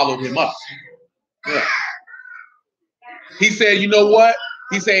earth swallowed him up. Yeah. He said, you know what?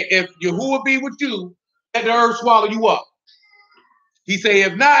 He said, if Yahuwah be with you, let the earth swallow you up. He said,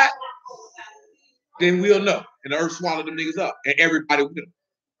 if not, then we'll know. And the earth swallowed them niggas up. And everybody with him.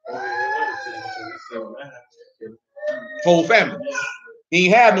 Whole family. He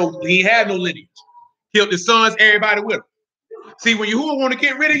had no lineage. Killed his sons, everybody with him. See, when Yahuwah want to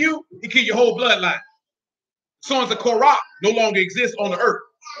get rid of you, he kill your whole bloodline. Sons of Korah no longer exist on the earth.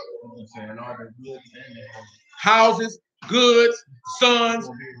 Houses, goods, sons,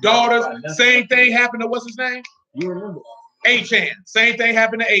 daughters. Same thing happened to what's his name? You remember? Achan. Same thing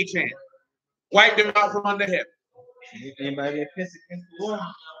happened to Achan. Wiped him out from under heaven. Anybody that piss against the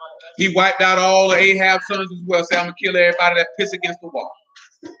wall? He wiped out all the Ahab's sons as well. Say, I'm going to kill everybody that piss against the wall.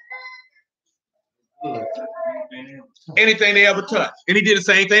 Anything they ever touched. And he did the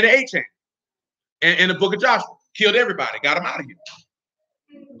same thing to Achan. In the book of Joshua. Killed everybody. Got him out of here.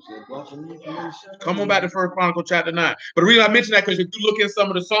 Come on back to First Chronicles chapter 9. But the reason I mention that because if you look in some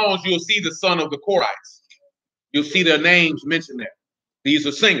of the songs, you'll see the son of the Korites. You'll see their names mentioned there. These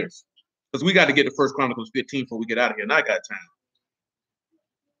are singers. Because we got to get to First Chronicles 15 before we get out of here. And I got time.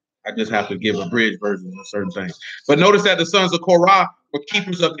 I just have to give a bridge version of certain things. But notice that the sons of Korah were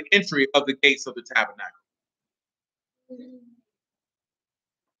keepers of the entry of the gates of the tabernacle.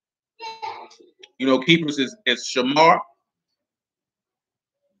 You know, keepers is Shamar.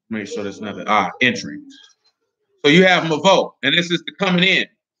 Make sure there's nothing. Entry. So you have Mavo, and this is the coming in.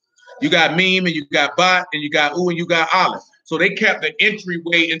 You got Meme, and you got Bat, and you got U, and you got Aleph. So they kept the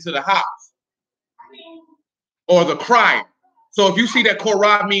entryway into the house. Or the crier. So if you see that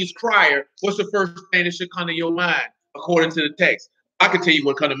Korah means crier, what's the first thing that should come to your mind according to the text? I can tell you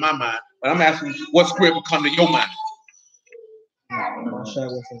what comes to my mind, but I'm asking what script will come to your mind.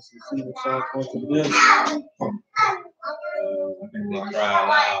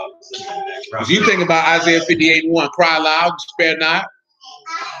 Because you think about Isaiah 58:1, cry loud, spare not.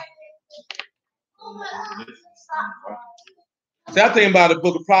 See, I think about the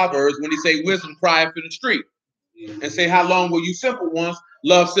book of Proverbs when he say wisdom crieth in the street. And say, how long will you simple ones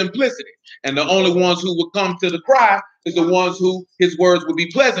love simplicity? And the only ones who will come to the cry is the ones who his words will be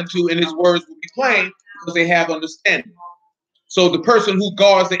pleasant to and his words will be plain because they have understanding. So the person who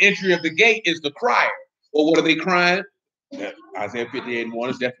guards the entry of the gate is the crier. Or what are they crying? Isaiah 58:1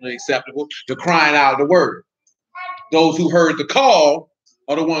 is definitely acceptable. They're crying out the word. Those who heard the call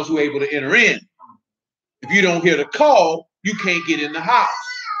are the ones who are able to enter in. If you don't hear the call, you can't get in the house.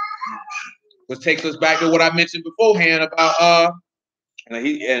 Which takes us back to what I mentioned beforehand about, I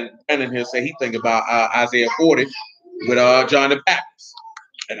And Brandon here say he think about Isaiah 40 with John the Baptist.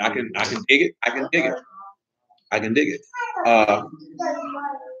 And I can dig it. I can dig it. I can dig it. I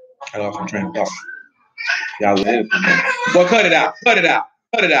lost my train of thought. Y'all went in. Well, cut it out. Cut it out.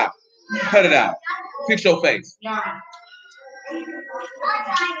 Cut it out. Cut it out. Fix your face.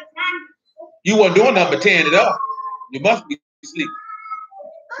 You weren't doing nothing but tearing it up. You must be asleep.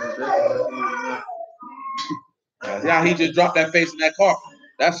 Yeah, he just dropped that face in that car.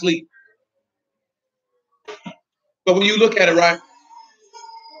 That's sleep. But when you look at it, right?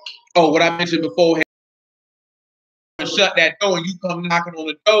 Oh, what I mentioned beforehand. Shut that door and you come knocking on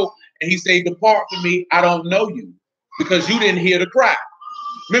the door and he say, depart from me, I don't know you, because you didn't hear the cry.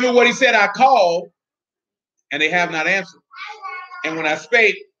 Remember what he said? I called and they have not answered, and when I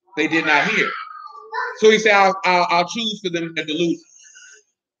spake they did not hear. So he said, I'll choose for them their delusion.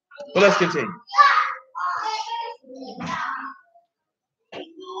 But let's continue.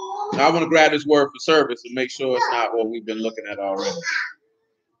 Now, I want to grab this word for service and make sure it's not what we've been looking at already.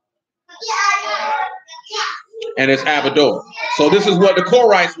 And it's Abador. So this is what the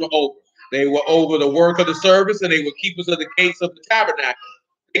Korites were over. They were over the work of the service, and they were keepers of the gates of the tabernacle.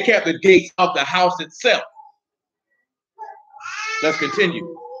 They kept the gates of the house itself. Let's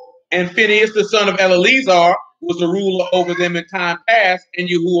continue. And Phinehas, the son of Eleazar, was the ruler over them in time past, and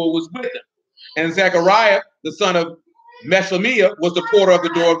Yahuwah was with them. And Zechariah, the son of Meshamiah, was the porter of the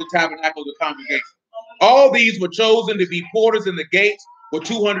door of the tabernacle of the congregation. All these were chosen to be porters in the gates, were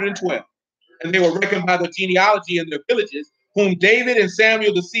 212. And they were reckoned by the genealogy in their villages, whom David and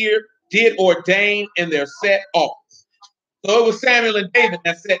Samuel the seer did ordain in their set office. So it was Samuel and David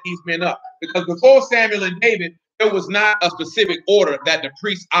that set these men up. Because before Samuel and David, there was not a specific order that the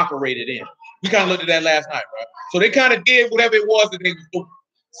priests operated in. We kind of looked at that last night, right? So they kind of did whatever it was that they was doing.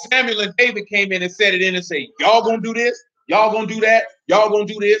 Samuel and David came in and set it in and say, y'all gonna do this, y'all gonna do that, y'all gonna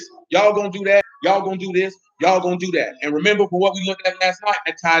do this, y'all gonna do that, y'all gonna do this, y'all gonna do that. And remember, for what we looked at last night,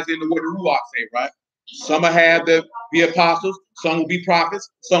 that ties into what the Ruach say, right? Some will have the apostles, some will be prophets,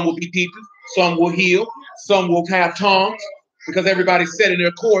 some will be teachers, some will heal, some will have tongues, because everybody's setting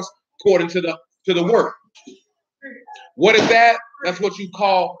their course according to the word. What is that? That's what you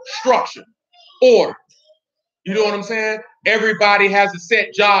call structure, order. You know what I'm saying? Everybody has a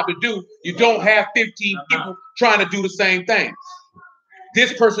set job to do. You don't have 15 people trying to do the same thing.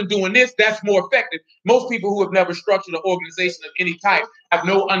 This person doing this, that's more effective. Most people who have never structured an organization of any type have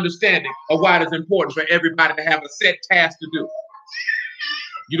no understanding of why it is important for everybody to have a set task to do.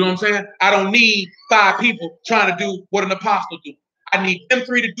 You know what I'm saying? I don't need 5 people trying to do what an apostle do. I need them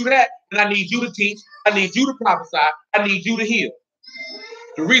 3 to do that, and I need you to teach. I need you to prophesy. I need you to heal.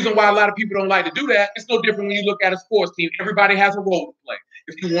 The reason why a lot of people don't like to do that, it's no different when you look at a sports team. Everybody has a role to play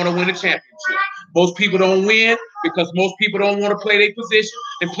if you want to win a championship. Most people don't win because most people don't want to play their position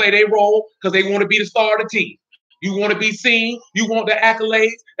and play their role because they want to be the star of the team. You want to be seen. You want the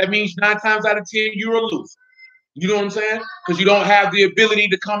accolades. That means 9 times out of 10, you're a loser. You know what I'm saying? Because you don't have the ability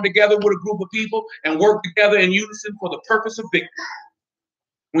to come together with a group of people and work together in unison for the purpose of victory.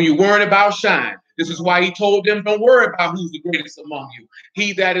 When you're worrying about shine, this is why he told them, don't worry about who's the greatest among you.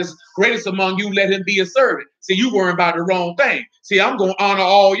 He that is greatest among you, let him be a servant. See, you worrying about the wrong thing. See, I'm going to honor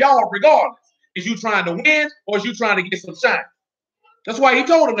all y'all regardless. Is you trying to win or is you trying to get some shine? That's why he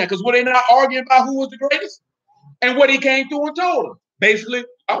told them that, because were they not arguing about who was the greatest? And what he came through and told them. Basically,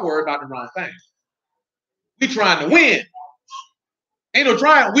 I worry about the wrong thing. We trying to win. Ain't no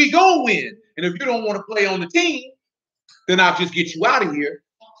trying. We gonna win. And if you don't want to play on the team, then I'll just get you out of here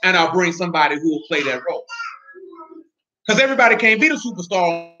and I'll bring somebody who will play that role. Because everybody can't be the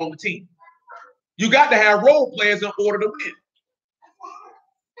superstar on the team. You got to have role players in order to win.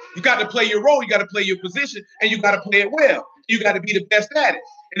 You got to play your role, you got to play your position, and you got to play it well. You got to be the best at it.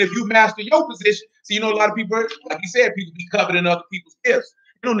 And if you master your position, so you know a lot of people, like you said, people be coveting other people's gifts.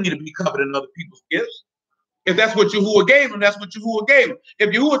 You don't need to be coveting other people's gifts. If that's what Yahuwah gave him, that's what Yahuwah gave him. If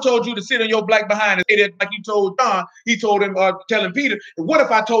Yahuwah told you to sit on your black behind and say that like he told John, he told him, telling Peter, what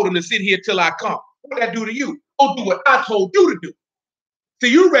if I told him to sit here till I come? What would that do to you? Go do what I told you to do. So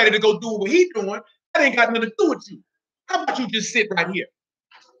you ready to go do what he doing? That ain't got nothing to do with you. How about you just sit right here?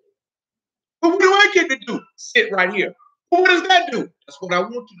 But what do I get to do? Sit right here. Well, what does that do? That's what I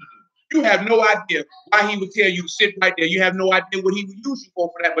want you to do. You have no idea why he would tell you to sit right there. You have no idea what he would use you for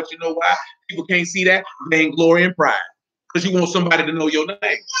that. But you know why? People can't see that. Vainglory and pride. Because you want somebody to know your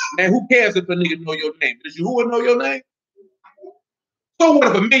name. Man, who cares if a nigga know your name? Does Yahuwah know your name? So what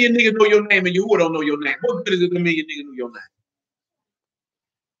if a million niggas know your name and Yahuwah don't know your name? What good is it if a million niggas know your name?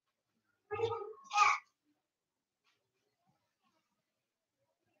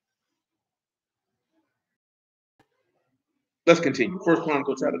 Let's continue. First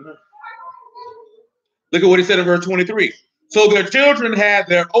Chronicles chapter 9. Look at what he said in verse 23. So their children had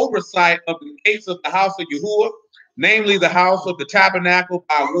their oversight of the gates of the house of Yahuwah, namely the house of the tabernacle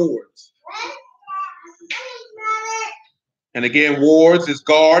by wards. And again, wards is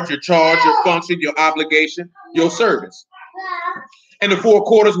guard, your charge, your function, your obligation, your service. And the four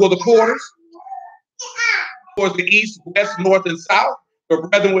quarters were the quarters. Towards the east, west, north, and south. The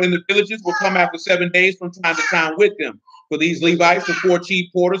brethren were in the villages will come after 7 days from time to time with them. For these Levites, the four chief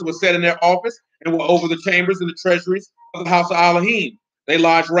porters were set in their office and were over the chambers and the treasuries of the house of Alahym. They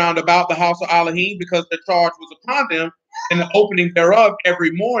lodged round about the house of Alahym because their charge was upon them, and the opening thereof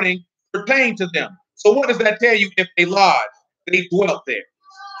every morning pertained to them. So what does that tell you? If they lodged, they dwelt there.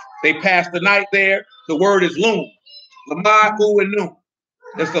 They passed the night there. The word is loom. Lamad, U, and noon.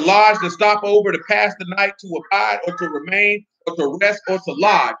 It's to lodge, to stop over, to pass the night, to abide, or to remain, or to rest, or to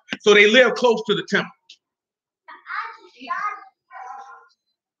lodge. So they live close to the temple.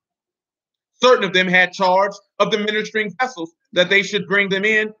 Certain of them had charge of the ministering vessels, that they should bring them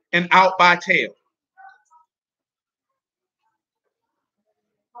in and out by tale.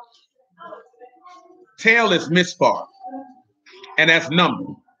 Tale is mispar, and that's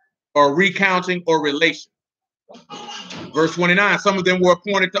number, or recounting, or relation. Verse 29, some of them were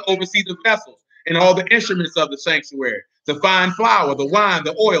appointed to oversee the vessels and all the instruments of the sanctuary, the fine flour, the wine,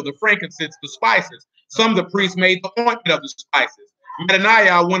 the oil, the frankincense, the spices. Some of the priests made the ointment of the spices.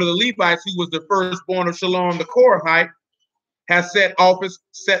 Mattaniah, one of the Levites, who was the firstborn of Shalom the Korathite, has set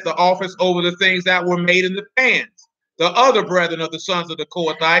the office over the things that were made in the pans. The other brethren of the sons of the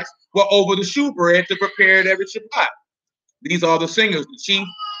Kohathites were over the shewbread to prepare it every Shabbat. These are the singers, the chief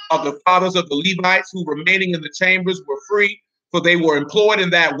of the fathers of the Levites, who remaining in the chambers were free, for they were employed in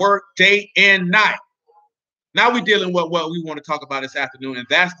that work day and night. Now we're dealing with what we want to talk about this afternoon, and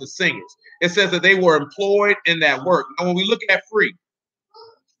that's the singers. It says that they were employed in that work. Now, when we look at free,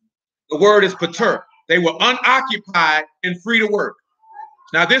 the word is pater. They were unoccupied and free to work.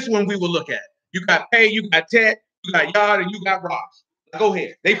 Now, this one we will look at. You got pay, you got tet, you got yard, and you got rosh. Go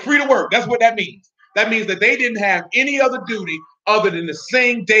ahead. They free to work. That's what that means. That means that they didn't have any other duty other than to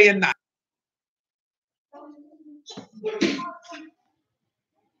sing day and night.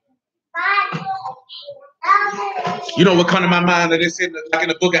 You know what come to my mind that it's in like in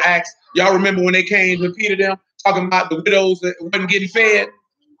the book of Acts? Y'all remember when they came to Peter them talking about the widows that wasn't getting fed?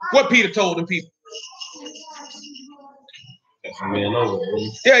 What Peter told them people?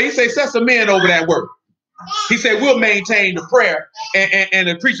 Yeah, he said, set some men over that work. He said, we'll maintain the prayer and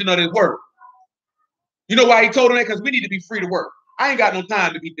the preaching of his word. You know why he told them that? Because we need to be free to work. I ain't got no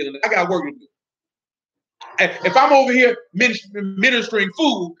time to be dealing with it. I got work to do. And if I'm over here ministering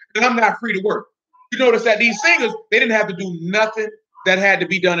food, then I'm not free to work. You notice that these singers, they didn't have to do nothing that had to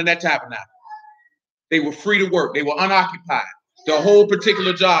be done in that tabernacle. They were free to work. They were unoccupied. The whole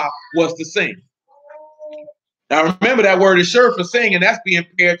particular job was to sing. Now remember, that word is sure for singing. That's being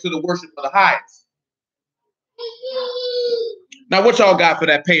paired to the worship of the highest. Now what y'all got for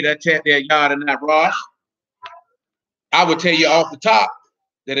that pay, that tet, that yard, and that rosh? I would tell you off the top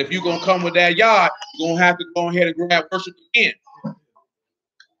that if you're going to come with that yard, you're going to have to go ahead and grab worship again.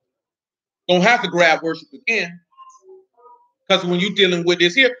 Don't have to grab worship again. Because when you're dealing with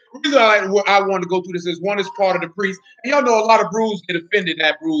this here, the reason I want to go through this is one is part of the priest. And y'all know a lot of brews get offended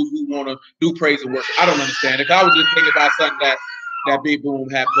at brews who want to do praise and worship. I don't understand it. I was just thinking about something that Big Boom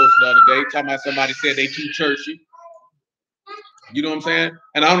had posted the other day, talking about somebody said they too churchy. You know what I'm saying?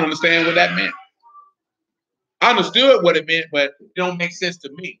 And I don't understand what that meant. I understood what it meant, but it don't make sense to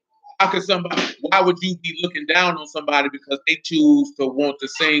me. Why would you be looking down on somebody because they choose to want to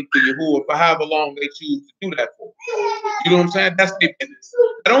sing to Yahuwah for however long they choose to do that for? You know what I'm saying? That's their business.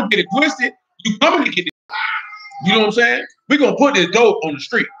 I don't get it twisted. You coming to get it. You know what I'm saying? We're going to put this dope on the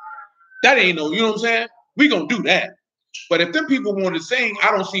street. That ain't no, you know what I'm saying? We're going to do that. But if them people want to sing, I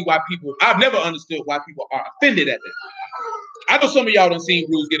don't see why I've never understood why people are offended at that. I know some of y'all done seen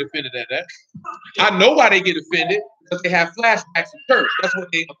brews get offended at that. I know why they get offended, because they have flashbacks of church. That's what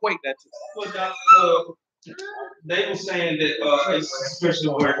they equate that to. They were saying that it's especially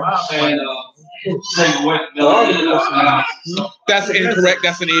where and that's incorrect.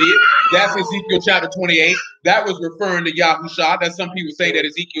 That's an idiot. That's Ezekiel chapter 28. That was referring to Yahusha. That some people say that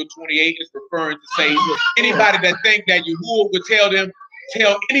Ezekiel 28 is referring to say anybody that think that Yahuwah would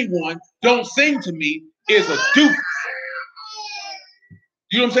tell anyone, don't sing to me, is a doofus.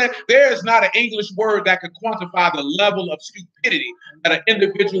 You know what I'm saying? There is not an English word that could quantify the level of stupidity that an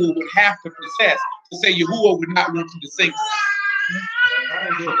individual would have to possess to say Yahuwah would not want you to sing.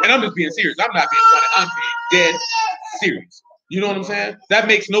 And I'm just being serious. I'm not being funny. I'm being dead serious. You know what I'm saying? That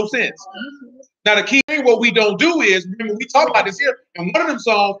makes no sense. Now the key thing here, what we don't do is, remember, we talk about this here, and one of them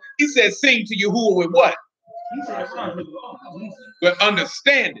songs, he said, sing to Yahuwah with what? With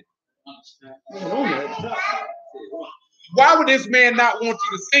understanding. Why would this man not want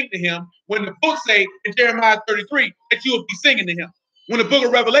you to sing to him when the book say in Jeremiah 33 that you will be singing to him? When the book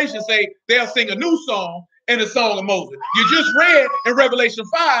of Revelation say they'll sing a new song and the song of Moses. You just read in Revelation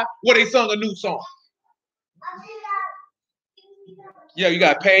 5 where they sung a new song. Yeah, you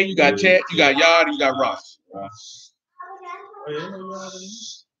got Pay, you got Chet, you got Yard, you got Ross.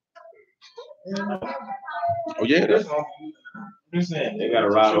 Oh yeah, that's all. They got a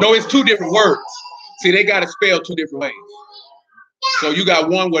ride. No, it's two different words. See, they got to spell two different ways. So you got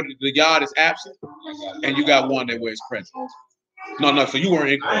one where the Yard is absent, and you got one that where it's present. No, so you weren't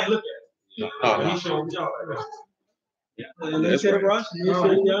incorrect. No, I'm showing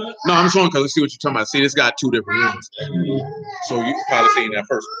because let's see what you're talking about. See, this got two different ones. So you probably seen that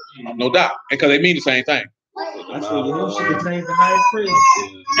first one. No doubt. And because they mean the same thing.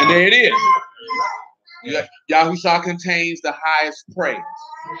 And there it is. Yahushua contains the highest praise.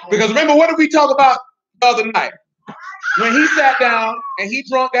 Because remember, what did we talk about the other night? When he sat down and he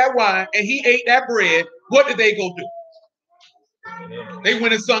drank that wine and he ate that bread, what did they go do? They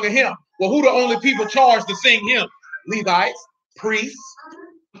went and sung a hymn. Well, who the only people charged to sing hymns? Levites, priests.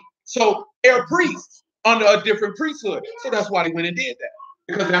 So they're priests under a different priesthood. So that's why they went and did that.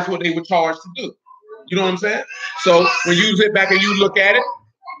 Because that's what they were charged to do. You know what I'm saying? So when you sit back and you look at it,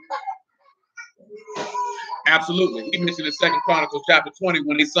 absolutely. He mentioned in 2 Chronicles chapter 20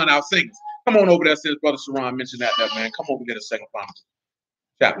 when they sung out singers. Come on over there since Brother Sharon mentioned that, man. Come over here to 2 Chronicles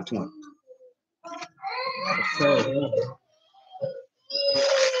chapter 20.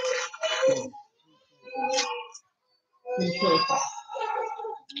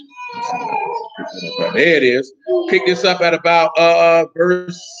 There it is. Pick this up at about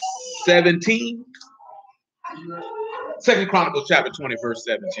verse 17. 2 Chronicles chapter 20, verse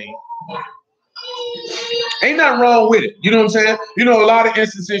 17. Ain't nothing wrong with it. You know what I'm saying? You know, a lot of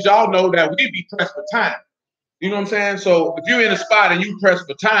instances, y'all know that we be pressed for time. You know what I'm saying? So if you're in a spot and you press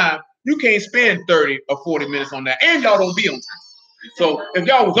for time, you can't spend 30 or 40 minutes on that. And y'all don't be on time. So if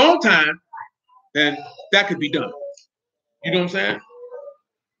y'all was on time, then that could be done. You know what I'm saying?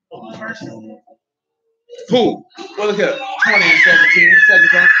 Who? Well, look at 20 and 17.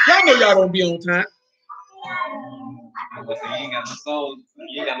 Y'all know y'all don't be on time. You ain't got no soul.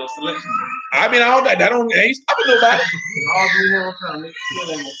 You ain't got no selection. I mean, that ain't stopping nobody.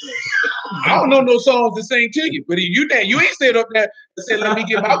 I don't know no songs to sing to you, but you ain't sit up there and say, let me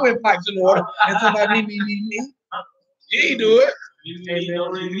get my windpipes in order and somebody me. You ain't do it.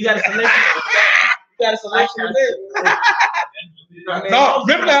 You got a selection. You got a selection of lyrics. No,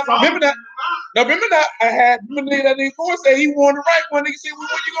 remember that. Now remember that remember that nigga Ford said he wanted to write one. Nigga said, well,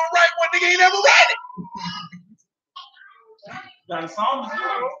 when you gonna write one? Nigga ain't never write it. Got a song?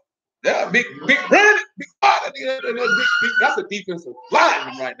 Yeah, big Brandon, big father. That's a defensive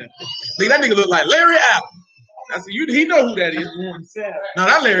lineman right now. See, that nigga look like Larry Allen. I said, he know who that is. No,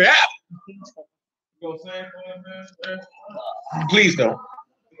 not Larry Allen. Please don't.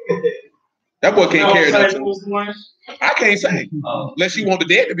 That boy can't carry nothing. I can't sing unless you want the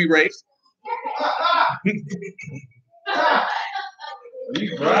dead to be raised. You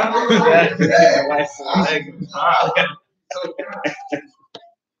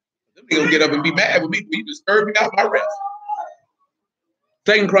gonna get up and be mad with me. You disturb me out my rest.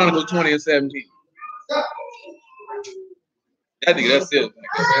 2 Chronicles 20 and 17. That nigga, that's it.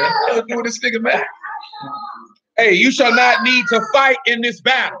 Let's do this nigga back. Hey, you shall not need to fight in this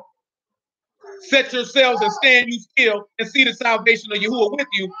battle. Set yourselves and stand you still and see the salvation of Yahuwah with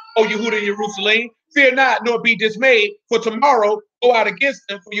you, O Yehuda in Jerusalem. Fear not, nor be dismayed, for tomorrow go out against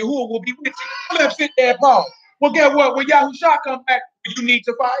them, for Yahuwah will be with you. Let him sit there and pause. Well, guess what? When Yahushua come back, will you need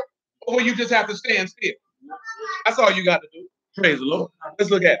to fight? Or will you just have to stand still? That's all you got to do. Praise the Lord. Let's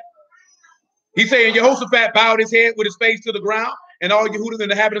look at it. He saying, Jehoshaphat bowed his head with his face to the ground, and all Yehuda and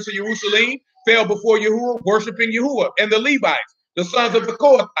the inhabitants of Jerusalem fell before Yahuwah, worshiping Yahuwah. And the Levites, the sons of the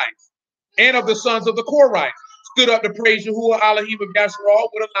Kohathites, and of the sons of the Korites, stood up to praise Yahuwah, Alahym of Yasharal,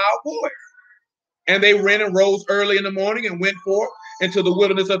 with a loud voice. And they ran and rose early in the morning and went forth into the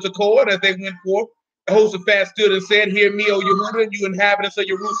wilderness of Tekoa. And as they went forth, Jehoshaphat stood and said, Hear me, O Yehuda, and you inhabitants of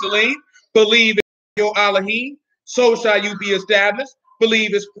Jerusalem. Believe in your Alahym, so shall you be established.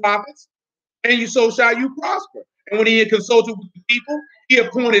 Believe his prophets, and so shall you prosper. And when he had consulted with the people, he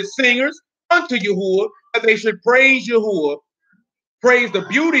appointed singers unto Yahuwah, that they should praise Yahuwah, praise the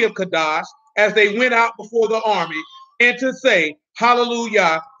beauty of Kadash, as they went out before the army, and to say,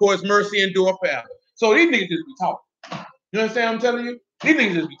 Hallelujah, for his mercy endure forever. So these niggas just be talking. You understand what I'm telling you? These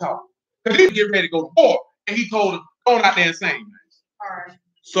niggas just be talking. Because he was getting ready to go to war. And he told him, go on out there and sing, man. All right.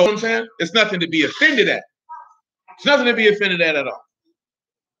 So, you know what I'm saying? It's nothing to be offended at. It's nothing to be offended at all.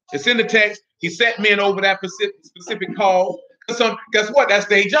 It's in the text. He set men over that specific cause. Guess what? That's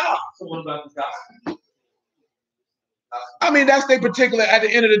their job. So what about the gospel? I mean, that's their particular, at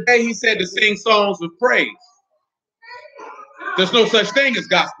the end of the day, he said to sing songs of praise. There's no such thing as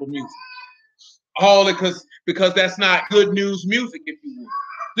gospel music. All because that's not good news music, if you will.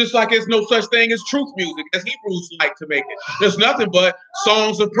 Just like there's no such thing as truth music, as Hebrews like to make it. There's nothing but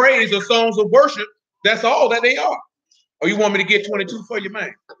songs of praise or songs of worship. That's all that they are. Or you want me to get 22 for you,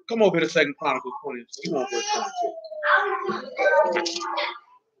 man? Come over to 2 Chronicles 20. You want verse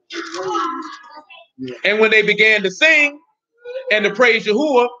 22. And when they began to sing and to praise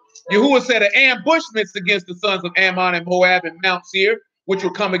Yahuwah, Yahuwah set an ambushments against the sons of Ammon and Moab and Mount Seir, which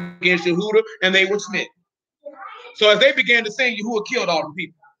would come against Yehuda, and they were smitten. So as they began to sing, Yahuwah killed all the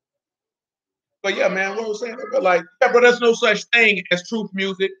people. But yeah, man, what was saying? Like, yeah, but there's no such thing as truth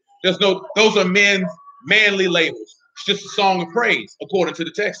music. Those are manly labels. It's just a song of praise, according to the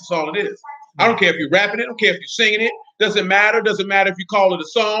text. That's all it is. I don't care if you're rapping it. I don't care if you're singing it. Doesn't matter. Doesn't matter if you call it a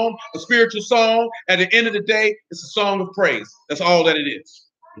song, a spiritual song. At the end of the day, it's a song of praise. That's all that it is.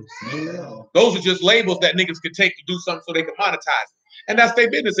 Those are just labels that niggas can take to do something so they can monetize it. And that's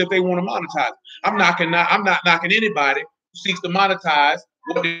their business if they want to monetize it. I'm not knocking anybody who seeks to monetize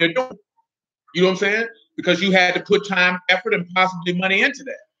what they're doing. You know what I'm saying? Because you had to put time, effort, and possibly money into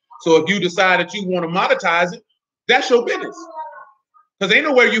that. So if you decide that you want to monetize it, that's your business. Because ain't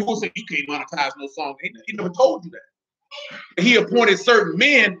nowhere you will say you can't monetize no song. He never told you that. He appointed certain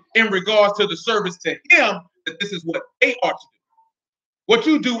men in regards to the service to him that this is what they are to do. What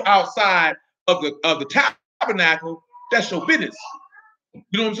you do outside of the tabernacle, that's your business.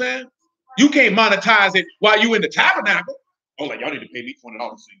 You know what I'm saying? You can't monetize it while you in the tabernacle. Oh, like y'all need to pay me $20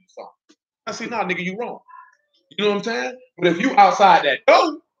 to sing this song. I say, nah, nigga, you wrong. You know what I'm saying? But if you outside that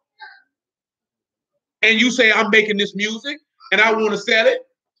door and you say I'm making this music and I want to sell it,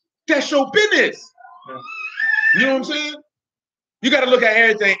 that's your business. You know what I'm saying? You got to look at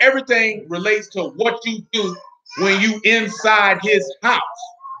everything. Everything relates to what you do when you inside his house,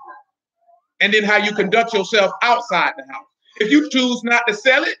 and then how you conduct yourself outside the house. If you choose not to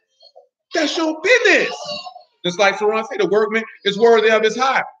sell it, that's your business. Just like Saran said, the workman is worthy of his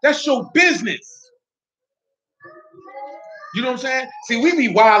hire. That's your business. You know what I'm saying? See, we be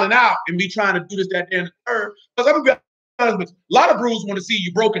wilding out and be trying to do this, that, and the third. Because I'm gonna be honest with you, a lot of brews want to see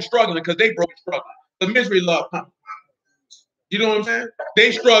you broke and struggling because they broke and struggling. The misery love company. You know what I'm saying?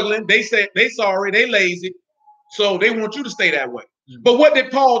 They struggling, they say they sorry, they lazy, so they want you to stay that way. But what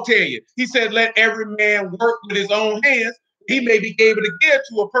did Paul tell you? He said, let every man work with his own hands. He may be able to give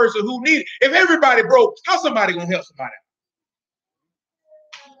to a person who needs it. If everybody broke, how somebody gonna help somebody?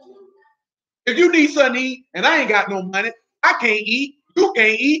 If you need something to eat and I ain't got no money, I can't eat, you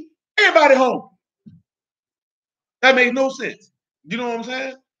can't eat, everybody home. That makes no sense. You know what I'm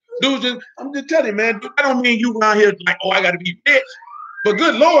saying? Dude, I'm just telling you, man, I don't mean you around here like, oh, I gotta be rich. But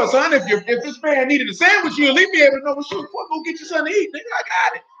good Lord, son, if this man needed a sandwich, you'll at least be able to know, well, shoot, go get your son to eat, nigga, I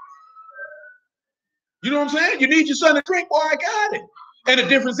got it. You know what I'm saying? You need your son to drink, boy, I got it. And the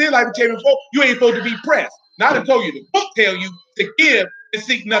difference is, like we told you before, you ain't supposed to be pressed. Now I told you, the book tell you to give and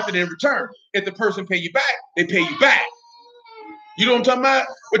seek nothing in return. If the person pay you back, they pay you back. You know what I'm talking about?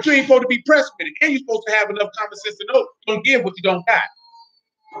 But you ain't supposed to be pressed with it. And you're supposed to have enough common sense to know don't give what you don't got.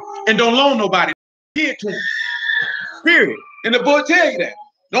 And don't loan nobody. Give to them. Period. And the book tell you that.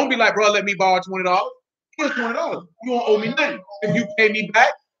 Don't be like, bro, let me borrow $20. Here's $20. You won't owe me nothing. If you pay me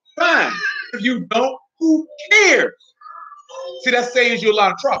back, fine. If you don't, who cares? See, that saves you a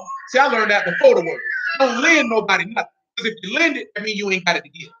lot of trouble. See, I learned that before the word. Don't lend nobody nothing. Because if you lend it, I mean you ain't got it to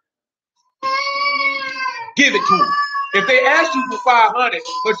give. Give it to them. If they ask you for 500,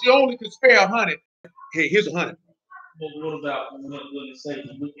 but you only can spare 100, hey, here's 100. But what about when they say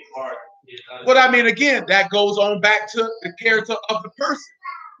you look at hard? But I mean, again, that goes on back to the character of the person.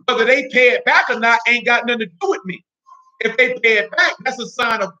 Whether they pay it back or not ain't got nothing to do with me. If they pay it back, that's a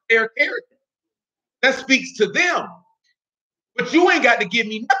sign of their character. That speaks to them. But you ain't got to give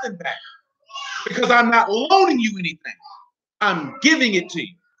me nothing back because I'm not loaning you anything. I'm giving it to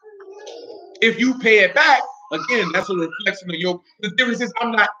you. If you pay it back, again, that's a reflection of your. The difference is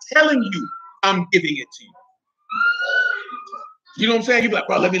I'm not telling you I'm giving it to you. You know what I'm saying? You be like,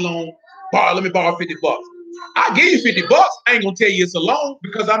 bro, let me borrow $50. I'll give you $50. I ain't gonna tell you it's a loan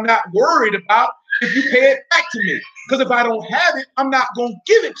because I'm not worried about if you pay it back to me. Because if I don't have it, I'm not gonna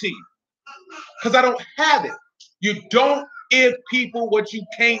give it to you. Because I don't have it. You don't give people what you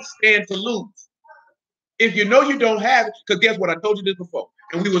can't stand to lose. If you know you don't have it, because guess what? I told you this before.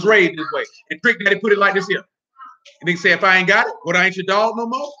 and we was raised this way. And Trick Daddy put it like this here. And nigga say, if I ain't got it, what, I ain't your dog no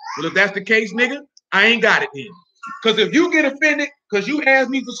more? Well, if that's the case, nigga, I ain't got it then. Because if you get offended because you ask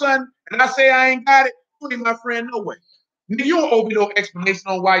me for something and I say I ain't got it, you ain't my friend no way. Nigga, you don't owe me no explanation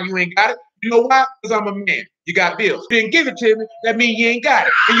on why you ain't got it. You know why? Because I'm a man. You got bills. You didn't give it to me, that means you ain't got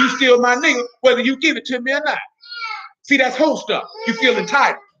it. And you still my nigga, whether you give it to me or not. See, that's whole stuff. You feel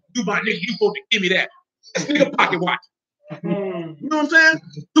entitled. You my nigga, you supposed to give me that. That's nigga pocket watch. You know what I'm saying?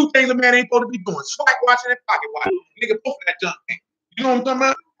 Two things a man ain't supposed to be doing. Swipe watching and pocket watching. Nigga, both of that junk. You know what I'm talking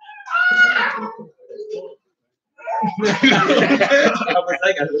about?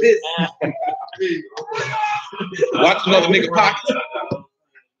 Watch another nigga pockets.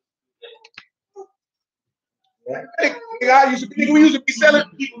 Nigga, we used to be selling.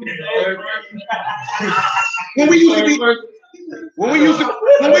 When we used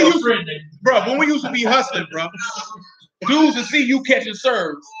to be hustling, bro. Dudes would see you catching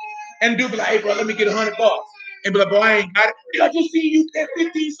serves, and dude be like, "Hey, bro, let me get $100." And be like, "Boy, I ain't got it." I just see you catch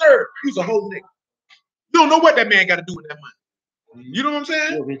 15 serves. You's a whole nigga. You don't know what that man got to do with that money. You know what I'm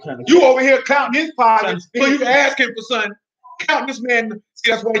saying? You over here counting his pockets, so you can ask him for something. Count this man. See,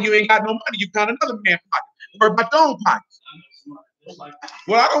 that's why you ain't got no money. You count another man's pocket. Worry about your own pockets.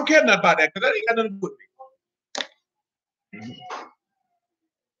 Well, I don't care nothing about that because that ain't got nothing to do with me.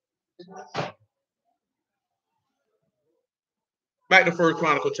 Back to 1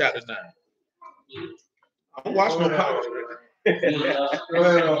 Chronicles chapter 9. I don't watch no pockets.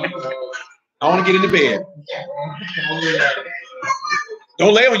 I want to get in the bed.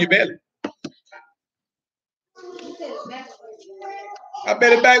 Don't lay on your belly. I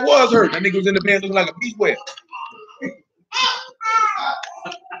bet his back was hurt. That nigga was in the bed looking like a beach whale.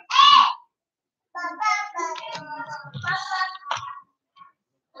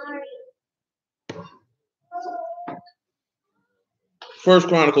 First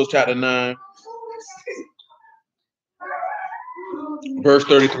Chronicles chapter 9, verse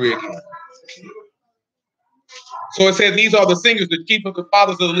 33 again. So it says, these are the singers, the chief of the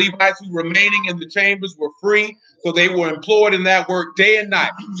fathers of the Levites who remaining in the chambers were free, so they were employed in that work day and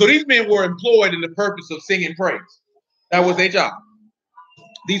night. So these men were employed in the purpose of singing praise. That was their job.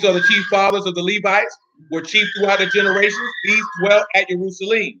 These are the chief fathers of the Levites, were chief throughout the generations. These dwelt at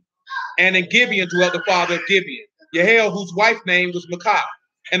Jerusalem. And in Gibeon dwelt the father of Gibeon, Jehiel, whose wife's name was Machal,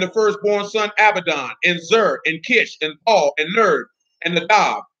 and the firstborn son Abidan, and Zer, and Kish, and Paul, and Ner, and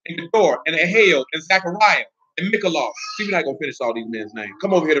Nadab, and Gedor, and Ahiel, and Zechariah, and Michaloth. See, we're not going to finish all these men's names.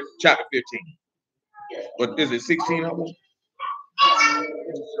 Come over here to chapter 15. What is it, 16 almost?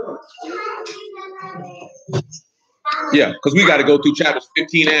 Yeah, because we got to go through chapters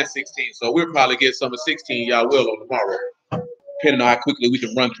 15 and 16. So we'll probably get some of 16, y'all will, on tomorrow. Depending on how quickly we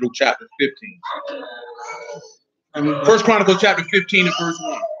can run through chapter 15. First Chronicles chapter 15 and verse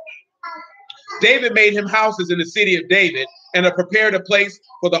 1. David made him houses in the city of David and prepared a place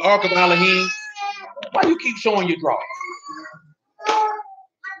for the ark of Alahym. Why you keep showing your drawers?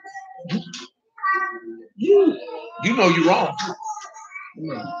 You know you're wrong.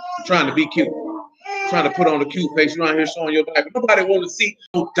 You're trying to be cute. Trying to put on a cute face. You're out here showing your diaper. Nobody wants to see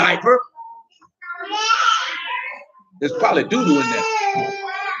no diaper. There's probably doo-doo in there.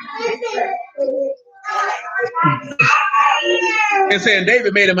 And saying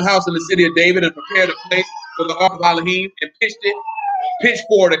David made him a house in the city of David and prepared a place for the ark of Alahym and pitched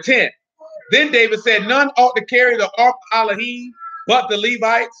for a tent. Then David said, none ought to carry the ark of Alahym but the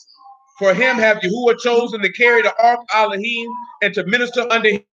Levites. For him have Yahuwah chosen to carry the ark of Alahym and to minister unto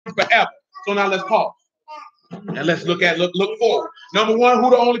him forever. So now let's pause. And let's look forward. Number one,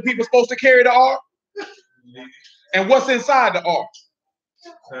 who the only people supposed to carry the ark? And what's inside the ark?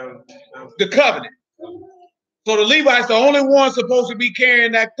 The covenant. So the Levites, the only ones supposed to be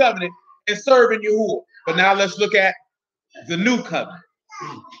carrying that covenant and serving Yahuwah. But now let's look at the new covenant.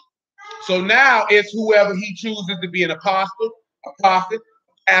 So now it's whoever he chooses to be an apostle, a prophet,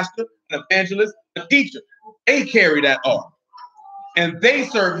 a pastor, an evangelist, a teacher. They carry that ark. And they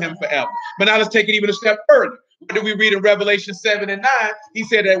serve him forever. But now let's take it even a step further. What did we read in Revelation 7 and 9? He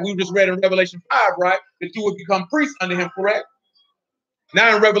said that we just read in Revelation 5, right? That you would become priests under him, correct?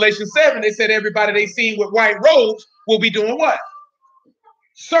 Now in Revelation 7, they said everybody they seen with white robes will be doing what?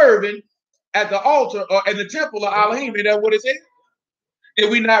 Serving at the altar or in the temple of Alahym. Is that what it said? Did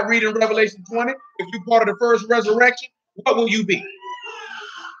we not read in Revelation 20? If you're part of the first resurrection, what will you be?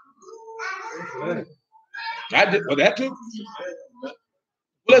 I did, well, that too. Well,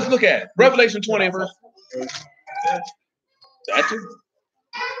 let's look at it. Revelation 20 verse. That too.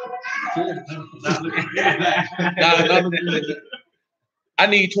 I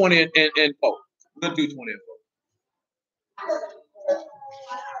need 20 and 4. We'll do 20 and 4.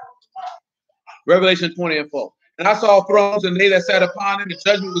 Revelation 20 and 4. And I saw thrones, and they that sat upon them, and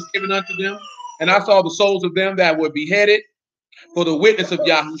judgment was given unto them. And I saw the souls of them that were beheaded for the witness of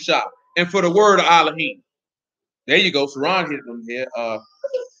Yahushua and for the word of Alahym. There you go. Saran hit them here.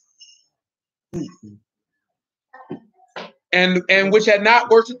 And which had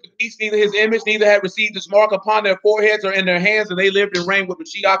not worshipped the beast, neither his image, neither had received his mark upon their foreheads or in their hands, and they lived and reigned with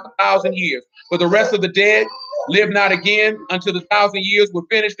Mashiach 1,000 years. But the rest of the dead live not again until the 1,000 years were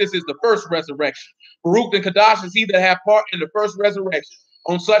finished. This is the first resurrection. Baruch and Kadash is he that have part in the first resurrection.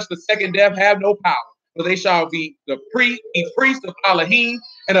 On such the second death have no power, for they shall be priests of Alahym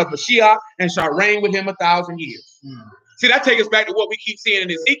and of Mashiach, and shall reign with him 1,000 years. See, that takes us back to what we keep seeing in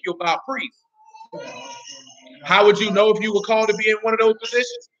Ezekiel about priests. How would you know if you were called to be in one of those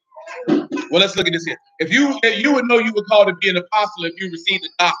positions? Well, let's look at this here. If you would know you were called to be an apostle if you received the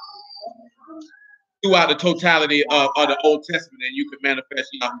gospel throughout the totality of the Old Testament, and you could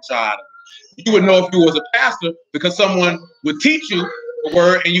manifest Yahushua out of it. You would know if you was a pastor because someone would teach you the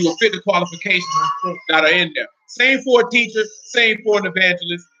word and you would fit the qualifications that are in there. Same for a teacher, same for an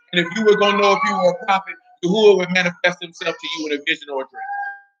evangelist. And if you were going to know if you were a prophet, Yahuwah would manifest himself to you in a vision or a dream.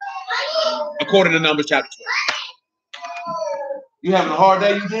 According to Numbers chapter 12. You having a hard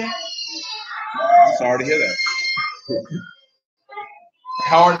day, Eugene? Sorry to hear that.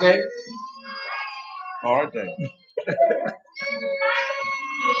 Hard day? Hard day.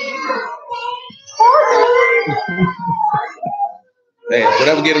 Hey,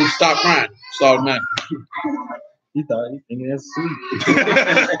 whatever get him to stop crying. It's automatic. He thought he thinking that's sweet.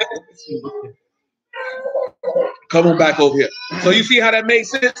 Come on back over here. So you see how that makes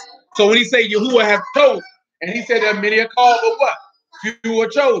sense? So when he say Yahuwah have chosen, and he said there are many are called, but what? Few are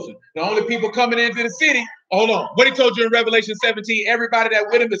chosen. The only people coming into the city, hold on. What he told you in Revelation 17, everybody that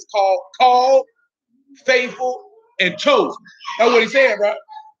with him is called, faithful, and chosen. That's what he said, right?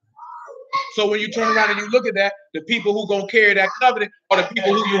 So when you turn around and you look at that, the people who gonna carry that covenant are the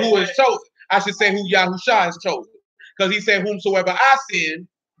people who Yahuwah is chosen. I should say who Yahushua is chosen. Because he said, whomsoever I send,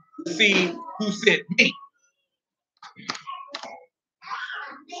 see who sent me.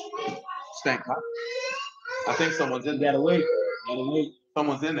 Stank, huh? I think someone's in there. Gotta wait.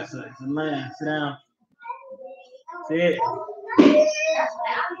 Someone's in there. It's a man. Sit down. Sit.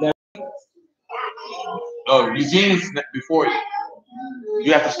 Oh, Eugene's before you.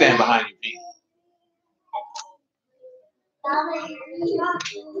 You have to stand behind Eugene.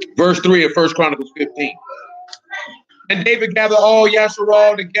 Verse 3 of 1 Chronicles 15. And David gathered all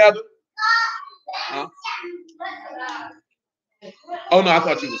Yasharal together. Huh? Oh, no, I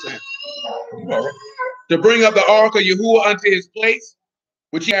thought you were saying. To bring up the ark of Yahuwah unto his place,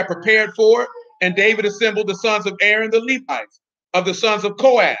 which he had prepared for it. And David assembled the sons of Aaron, the Levites, of the sons of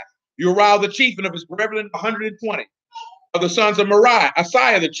Kohath, Uriah the chief, and of his brethren 120. Of the sons of Merari,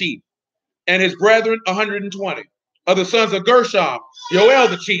 Asaiah the chief, and his brethren 120. Of the sons of Gershom, Joel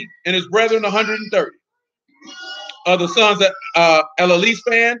the chief, and his brethren 130. Of the sons of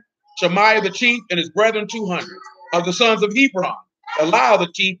Elalisaphan, Shemaiah the chief, and his brethren 200. Of the sons of Hebron, Eliah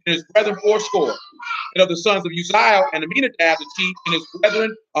the chief, and his brethren 80. And of the sons of Uzziah and Aminadab the chief, and his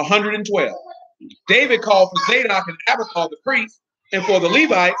brethren 112. David called for Zadok and Abiathar the priests, and for the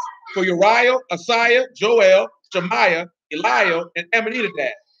Levites, for Uriah, Asaiah, Joel, Shemaiah, Eliah, and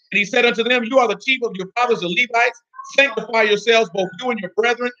Aminadab. And he said unto them, you are the chief of your fathers, the Levites. Sanctify yourselves, both you and your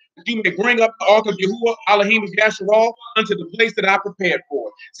brethren, that you may bring up the ark of Yahuwah, Alahym of Yasharal, unto the place that I prepared for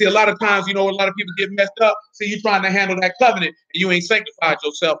it. See, a lot of times, a lot of people get messed up. See, you're trying to handle that covenant, and you ain't sanctified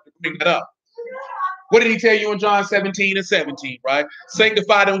yourself to bring that up. What did he tell you in John 17 and 17, right?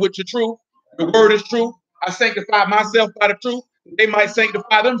 Sanctify them with your truth. The word is truth. I sanctify myself by the truth. They might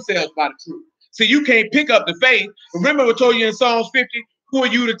sanctify themselves by the truth. See, you can't pick up the faith. Remember what I told you in Psalms 50, who are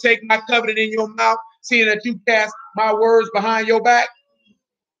you to take my covenant in your mouth, seeing that you cast my words behind your back?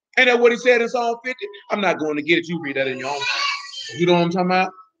 Ain't that what he said in Psalm 50? I'm not going to get it. You read that in your own time. You know what I'm talking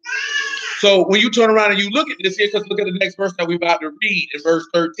about? So when you turn around and you look at this here, because look at the next verse that we're about to read in verse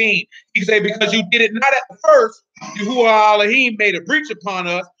 13. He say, because you did it not at the first, Yahuwah Alahym made a breach upon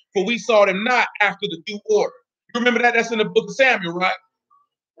us, for we saw them not after the due order. You remember that? That's in the book of Samuel, right?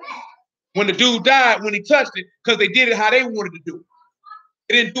 When the dude died, when he touched it, because they did it how they wanted to do it.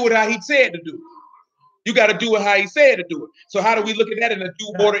 They didn't do it how he said to do it. You got to do it how he said to do it. So how do we look at that in the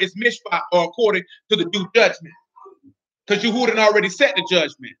due order? It's mishpat, or according to the due judgment. Because Yahuwah had already set the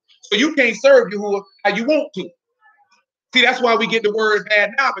judgment. So you can't serve Yahuwah how you want to. See, that's why we get the word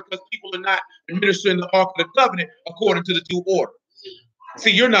bad now, because people are not administering the ark of the covenant according to the due order.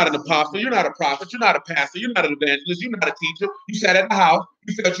 See, you're not an apostle, you're not a prophet, you're not a pastor, you're not an evangelist, you're not a teacher. You sat at the house,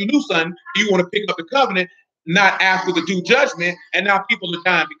 you felt you knew something, you want to pick up the covenant, not after the due judgment, and now people are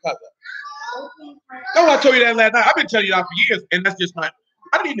dying because of it. That's why I told you that last night. I've been telling you that for years, and that's just my.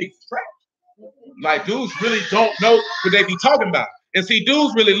 I need niggas trash. Like dudes really don't know what they be talking about, and see,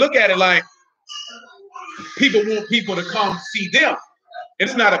 dudes really look at it like people want people to come see them.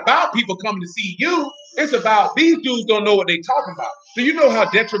 It's not about people coming to see you. It's about these dudes don't know what they talking about. Do you know how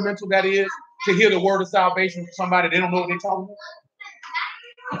detrimental that is to hear the word of salvation from somebody they don't know what they talking about?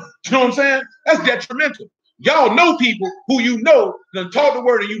 You know what I'm saying? That's detrimental. Y'all know people who you know done talk the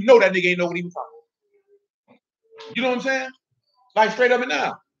word and you know that nigga ain't know what he was talking about. You know what I'm saying? Like straight up and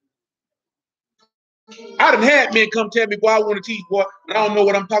down. I done had men come tell me, boy, I want to teach, boy, but I don't know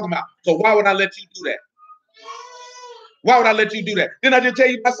what I'm talking about. So why would I let you do that? Why would I let you do that? Didn't I just tell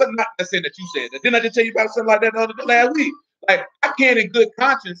you about something? Not saying that you said that. Didn't I just tell you about something like that last week? Like, I can't in good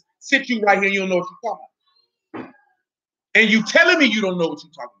conscience sit you right here and you don't know what you're talking about. And you telling me you don't know what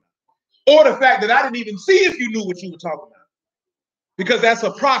you're talking about. Or the fact that I didn't even see if you knew what you were talking about. Because that's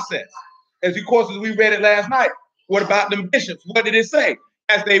a process. As we read it last night. What about them bishops? What did it say?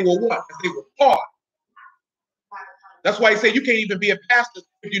 As they were what? As they were taught. That's why he said you can't even be a pastor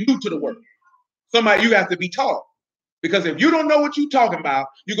if you're new to the word. Somebody, you have to be taught. Because if you don't know what you're talking about,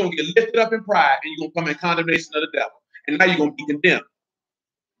 you're going to get lifted up in pride and you're going to come in condemnation of the devil. And now you're going to be condemned.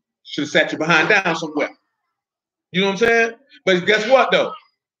 Should have sat you behind down somewhere. You know what I'm saying? But guess what, though?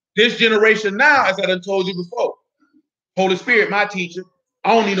 This generation now, as I done told you before, Holy Spirit, my teacher,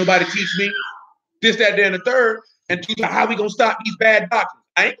 I don't need nobody to teach me this, that, there, and the third. And how we going to stop these bad doctrines?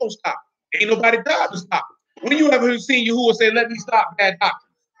 I ain't going to stop. Ain't nobody died to stop it. When you ever seen Yahuwah say, let me stop bad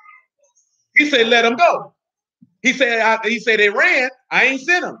doctrines? He said, let them go. He said they ran. I ain't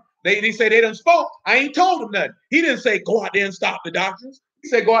sent them. They say they done spoke. I ain't told them nothing. He didn't say go out there and stop the doctrines. He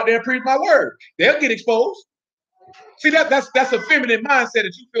said go out there and preach my word. They'll get exposed. See, that's a feminine mindset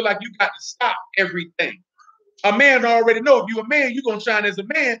that you feel like you got to stop everything. A man already know if you're a man, you're gonna shine as a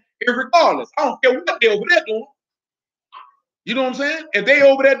man irregardless. I don't care what they're over there doing. You know what I'm saying? If they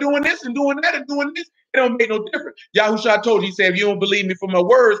over there doing this and doing that and doing this, it don't make no difference. Yahushua told you, he said, if you don't believe me for my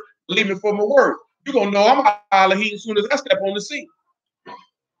words, believe me for my words. You're going to know I'm Alahym as soon as I step on the scene.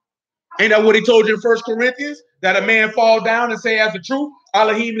 Ain't that what he told you in 1 Corinthians? That a man fall down and say as the truth,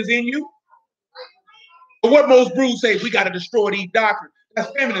 Alahym is in you? But what most brews say, we got to destroy these doctrines.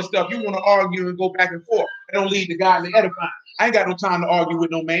 That's feminine stuff. You want to argue and go back and forth. It don't lead to godly edifying. I ain't got no time to argue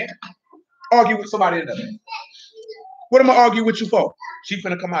with no man. Argue with somebody in there. What am I arguing with you for? She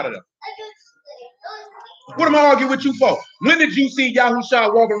finna come out of there. What am I arguing with you for? When did you see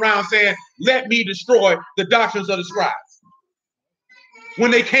Yahushua walk around saying, let me destroy the doctrines of the scribes?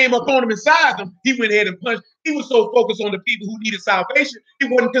 When they came up on him inside them, he went ahead and punched. He was so focused on the people who needed salvation, he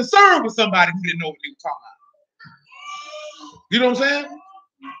wasn't concerned with somebody who didn't know what they were talking about. You know what I'm saying?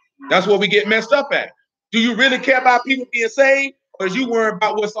 That's what we get messed up at. Do you really care about people being saved, or is you worried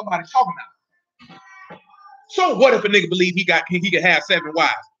about what somebody's talking about? So what if a nigga believe he could have 7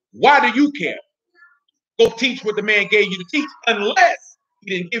 wives? Why do you care? Go teach what the man gave you to teach, unless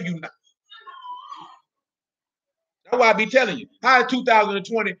he didn't give you nothing. That's why I be telling you. How is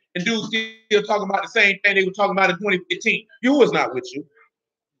 2020 and dudes still talking about the same thing they were talking about in 2015? You was not with you.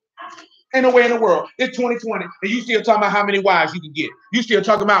 Ain't no way in the world. It's 2020 and you still talking about how many wives you can get. You still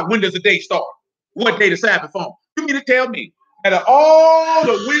talking about when does the day start? What day the Sabbath on? You mean to tell me that all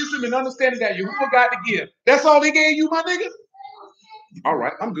the wisdom and understanding that Yahuwah got to give, that's all they gave you, my nigga? All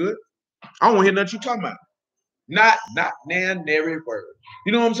right, I'm good. I don't want to hear nothing you talking about. Not nary word.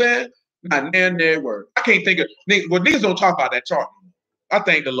 You know what I'm saying? Not nary word. I can't think of niggas. Well, niggas don't talk about that chart. I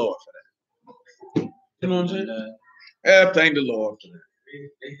thank the Lord for that. You know what I'm saying? I thank the Lord for that.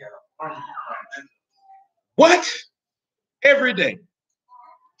 What? Every day.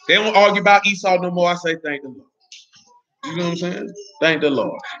 They don't argue about Esau no more. I say thank the Lord. You know what I'm saying? Thank the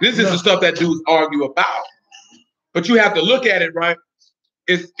Lord. This is the stuff that dudes argue about. But you have to look at it, right?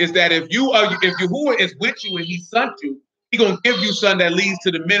 Is that if Yahuwah is with you and he sent you, he's going to give you something that leads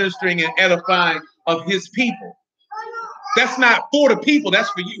to the ministering and edifying of his people. That's not for the people. That's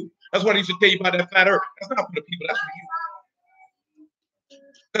for you. That's what he should tell you about that flat earth. That's not for the people. That's for you.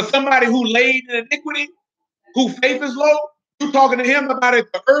 Because somebody who laid in iniquity, whose faith is low, you talking to him about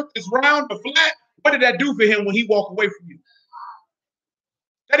if the earth is round or flat, what did that do for him when he walked away from you?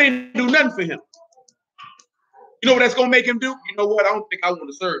 That didn't do nothing for him. You know what that's going to make him do? You know what? I don't think I want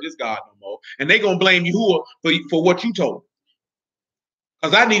to serve this God no more. And they're going to blame Yahuwah for what you told me.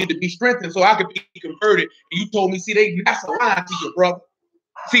 Because I needed to be strengthened so I could be converted. And you told me, see, that's a lie to your brother.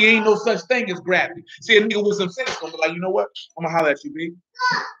 See, ain't no such thing as gravity. See, a nigga with some sense going to be like, you know what? I'm going to holler at you, B.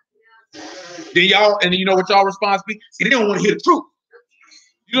 Then y'all, and you know what y'all response be? See, they don't want to hear the truth.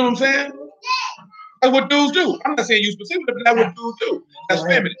 You know what I'm saying? That's what dudes do. I'm not saying you specifically, but that's what dudes do. That's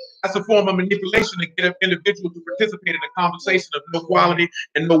feminine. That's a form of manipulation to get an individual to participate in a conversation of no quality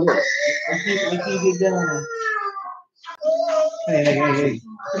and no worth. Hey.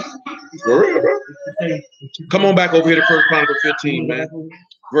 For real, bro. Come on back over here to 1 Chronicles 15, man.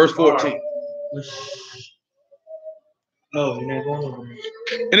 Verse 14. No, you're not going over there.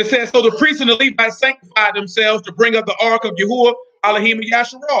 And it says, so the priests and the Levites sanctified themselves to bring up the ark of Yahuwah, Alahym, and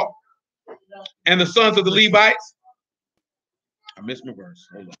Yasharal. And the sons of the Levites, I missed my verse.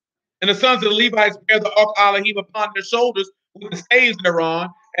 Hold on. And the sons of the Levites bear the ark of Alahym upon their shoulders with the staves thereon,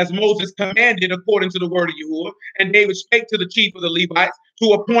 as Moses commanded according to the word of Yahuwah. And David spake to the chief of the Levites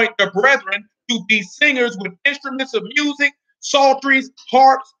to appoint their brethren to be singers with instruments of music, psalteries,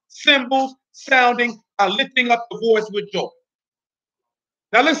 harps, cymbals, sounding, lifting up the voice with joy.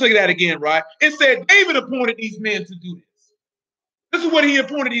 Now let's look at that again, right? It said David appointed these men to do this. This is what he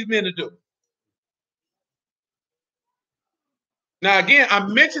appointed these men to do. Now again,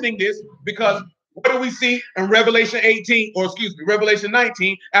 I'm mentioning this because what do we see in Revelation 18, or excuse me, Revelation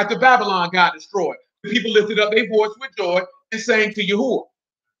 19, after Babylon got destroyed? The people lifted up their voice with joy and sang to Yahuwah.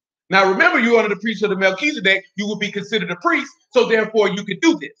 Now remember, you under the priesthood of Melchizedek, you will be considered a priest, so therefore you could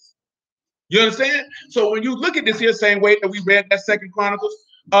do this. You understand? So when you look at this here, same way that we read that 2 Chronicles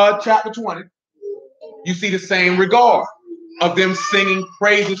chapter 20, you see the same regard of them singing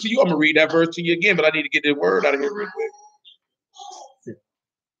praises to you. I'm going to read that verse to you again, but I need to get the word out of here real quick.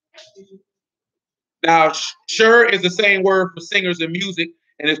 Now, sure is the same word for singers and music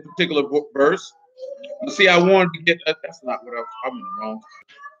in this particular verse. You see, I wanted to get that's not what I'm in the wrong.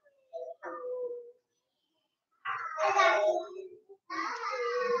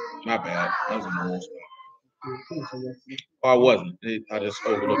 My bad. That was in the wrong spot. Oh, I wasn't. I just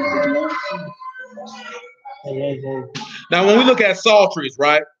overlooked it. Now, when we look at psalteries,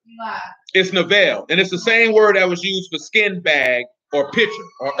 right, it's navel, and it's the same word that was used for skin bag or pitcher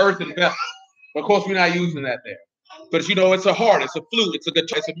or earthen vessel. But of course, we're not using that there. But you know, it's a harp, it's a flute, it's a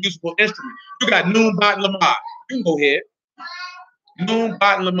musical instrument. You got noon, bot, and lamad. You can go ahead. Noon,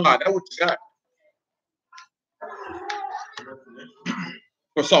 bot, and lamad. That's what you got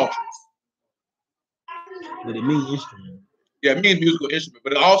for psalteries. But it means instrument. Yeah, it means musical instrument,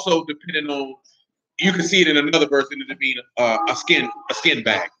 but it also depending on. You can see it in another verse, and it being a skin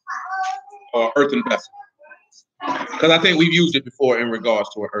bag or earthen vessel. Because I think we've used it before in regards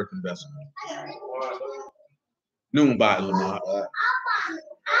to an earthen vessel. Noon, bot, and lamad.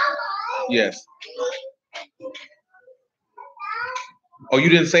 Yes. Oh, you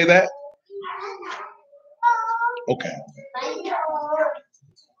didn't say that? Okay.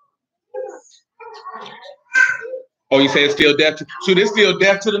 Oh, you say it's still deaf to, so it's still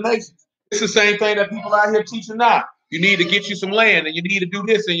deaf to the nations. It's the same thing that people out here teaching now. You need to get you some land, and you need to do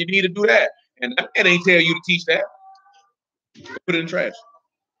this, and you need to do that. And that man ain't tell you to teach that. Put it in trash.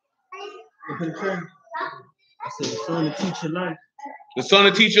 Put it in trash. I said the son to teach your life. The son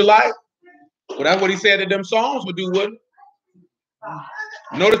to teach your life? Well, that's what he said that them songs would do, wouldn't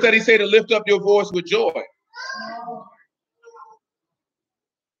it? Notice that he said to lift up your voice with joy.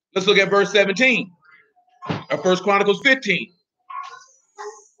 Let's look at verse 17 of 1 Chronicles 15.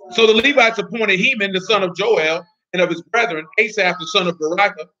 So the Levites appointed Heman, the son of Joel, and of his brethren, Asaph, the son of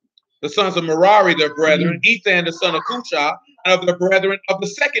Berekah, the sons of Merari, their brethren, Ethan, the son of Cushah, and of their brethren of the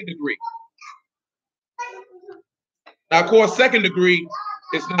second degree. Now, of course, second degree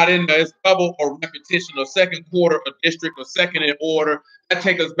is not in there. It's double or repetition, or second quarter, or district, or second in order. That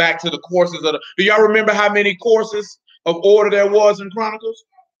takes us back to the courses of the. Do y'all remember how many courses of order there was in Chronicles?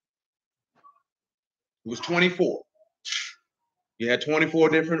 It was 24. You had 24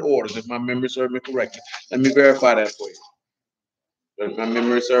 different orders, if my memory serves me correctly. Let me verify that for you. If my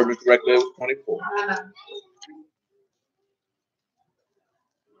memory serves me correctly, it was 24.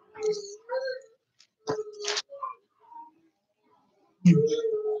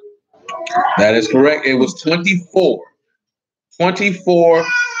 That is correct. It was 24. 24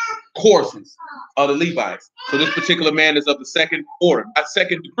 courses of the Levites. So this particular man is of the second order, not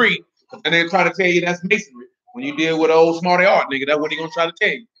second degree. And they try to tell you that's masonry. When you deal with old smarty art, nigga, that's what he gonna try to tell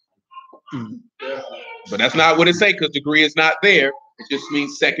you. But that's not what it say, because degree is not there. It just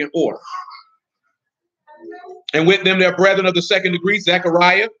means second order. And with them, their brethren of the second degree,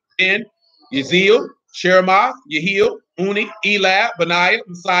 Zechariah, Ben, Yeziel, Sheremoth, Yehiel, Uni, Elab, Benaiah,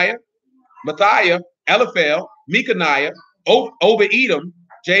 Messiah, Matthiah, Eliphel, Mechaniah, Obed-Edom,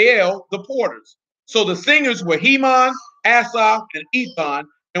 Jael, the porters. So the singers were Heman, Asaph, and Ethan,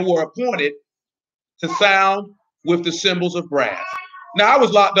 and were appointed to sound with the cymbals of brass. Now, I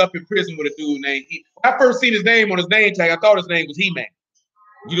was locked up in prison with a dude named, when I first seen his name on his name tag, I thought his name was He-Man.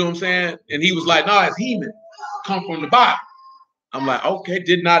 You know what I'm saying? And he was like, no, it's Heman. Come from the Bible. I'm like, okay,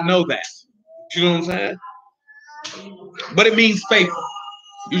 did not know that. You know what I'm saying? But it means faithful.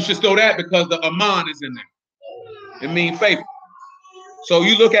 You should know that because the Aman is in there. It means faithful. So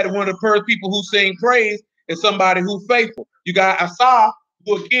you look at one of the first people who sing praise is somebody who's faithful. You got Asah,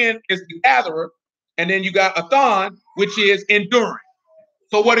 who again is the gatherer, and then you got Athan, which is enduring.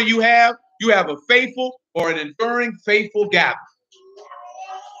 So what do you have? You have a faithful or an enduring faithful gatherer.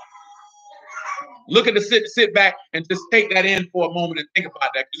 Look at the sit back and just take that in for a moment and think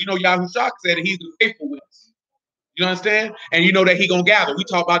about that. Because you know Yahushua said that he's the faithful witness. You understand? And you know that he's gonna gather. We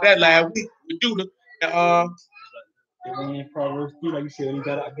talked about that last week with Judah. Proverbs 3, like you said, you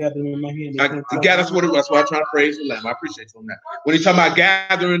got gather them in my hand. That's what it was. That's why I'm trying to praise the Lamb. I appreciate you on that. When he's talking about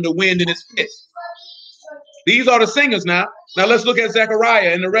gathering the wind in his fist. These are the singers now. Now let's look at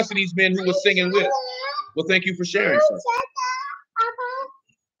Zechariah and the rest of these men who were singing with. Well, thank you for sharing, sir.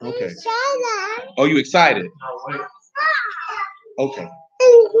 Okay. Oh, you excited? Okay.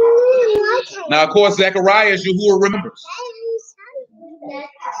 Now, of course, Zechariah is Yahuwah remembers.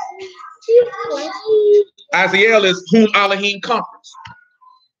 Aziel is whom Alahym comforts.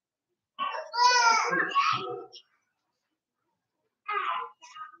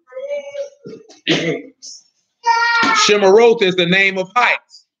 Shemaroth is the name of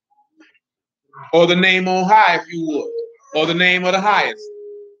heights, or the name on high, if you would, or the name of the highest.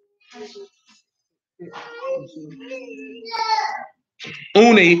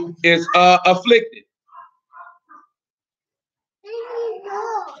 Uni is afflicted.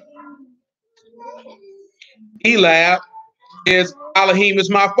 Elab is Alahym is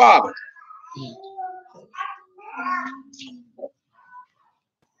my father.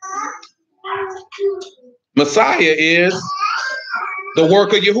 Messiah is the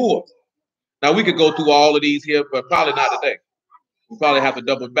work of Yahuwah. Now we could go through all of these here, but probably not today. We probably have to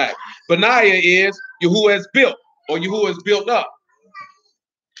double back. Benaiah is Yahuwah is built, or Yahuwah is built up.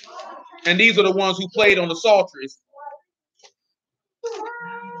 And these are the ones who played on the psalteries,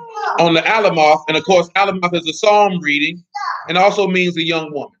 on the Alamoth. And of course, Alamoth is a psalm reading and also means a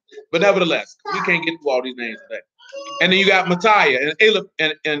young woman. But nevertheless, we can't get through all these names today. And then you got Mattiah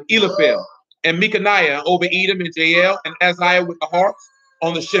and Eliphel and Mechaniah and Obed-Edom and Jael and Azariah with the harps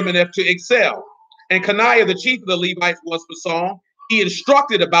on the Sheminith to excel. And Caniah, the chief of the Levites, was for song. He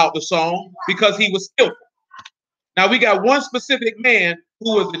instructed about the song because he was skillful. Now we got one specific man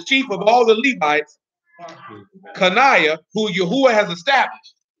who was the chief of all the Levites, Caniah, who Yahuwah has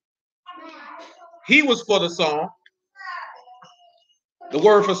established. He was for the song. The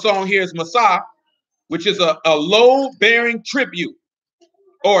word for song here is Masah, which is a load-bearing tribute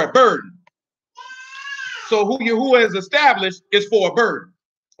or a burden. So who Yahuwah has established is for a burden.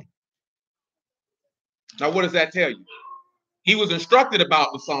 Now what does that tell you? He was instructed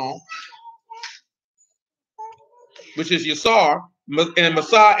about the song, which is Yasar, and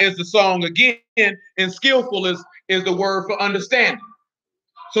Masah is the song again, and skillful is the word for understanding.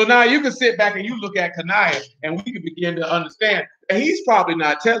 So now you can sit back and you look at Caniah, and we can begin to understand that he's probably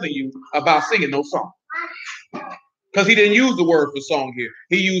not telling you about singing no song. Because he didn't use the word for song here.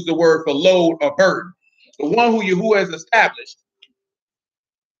 He used the word for load or burden. The one who Yahuwah has established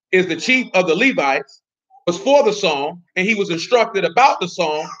is the chief of the Levites, was for the song, and he was instructed about the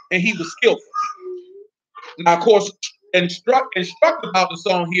song, and he was skillful. Now, of course, instruct about the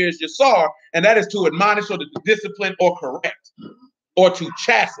song here is Yasar, and that is to admonish or to discipline or correct or to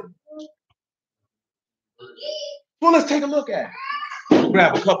chasten. Well, let's take a look at it.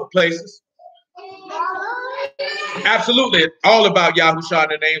 Grab a couple places. Absolutely, all about Yahushua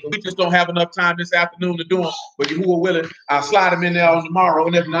and the names. We just don't have enough time this afternoon to do them. But Yahuwah willing, I'll slide them in there on tomorrow,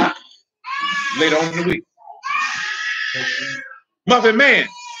 and if not, later on in the week. Muffin Man,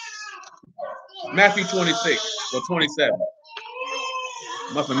 Matthew 26 or 27.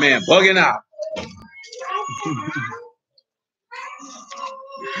 Muffin Man bugging out.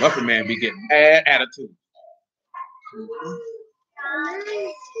 Muffin Man be getting bad attitude.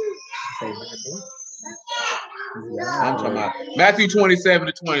 I'm talking about Matthew 27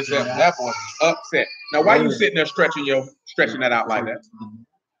 to 27. That boy is upset. Now, why are you sitting there stretching that out like that?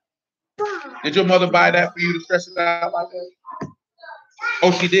 Did your mother buy that for you to stretch it out like that?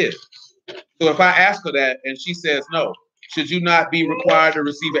 Oh, she did. So if I ask her that and she says no, should you not be required to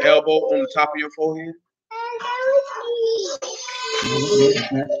receive an elbow on the top of your forehead?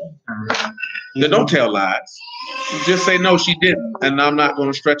 Then don't tell lies. Just say no, she didn't, and I'm not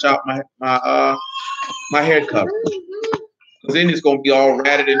going to stretch out my head cover. Because then it's going to be all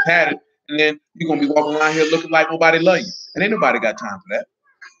ratted and padded, and then you're going to be walking around here looking like nobody love you, and ain't nobody got time for that.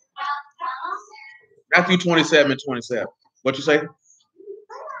 Matthew 27 and 27. What you say?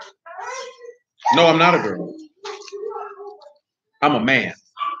 No, I'm not a girl. I'm a man.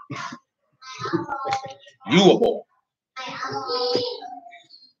 You a boy.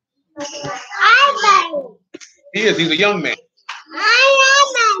 He is. He's a young man.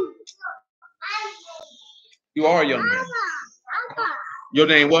 You are a young man. Your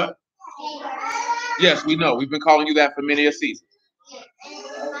name what? Yes, we know. We've been calling you that for many a season.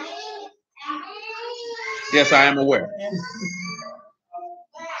 Yes, I am aware.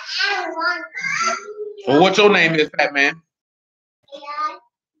 Well, what your name is, fat man?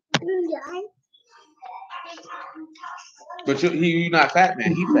 But you're not fat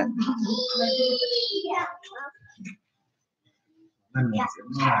man. He's fat man.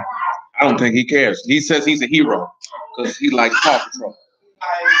 I don't think he cares. He says he's a hero because he likes Paw Patrol.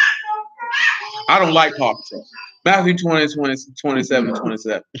 I don't like Paw Patrol. Matthew 20, 27,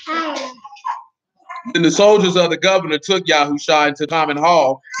 27. Then the soldiers of the governor took Yahushua into the common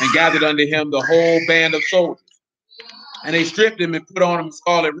hall and gathered unto him the whole band of soldiers. And they stripped him and put on him a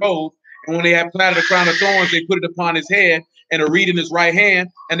scarlet robe. And when they had planted a crown of thorns, they put it upon his head and a reed in his right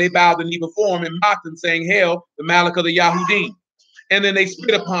hand. And they bowed the knee before him and mocked him, saying, Hail, the Malach of the Yahudim. And then they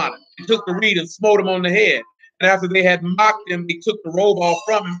spit upon him and took the reed and smote him on the head. And after they had mocked him, they took the robe off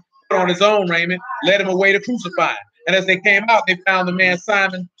from him, put on his own raiment, led him away to crucify him. And as they came out, they found the man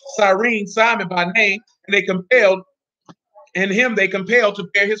Simon by name, and they compelled to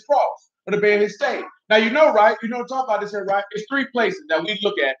bear his cross, or to bear his stave. Now, you know, right? You know, talk about this here, right? There's three places that we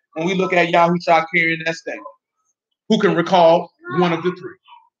look at when we look at Yahushua carrying that stave. Who can recall one of the three?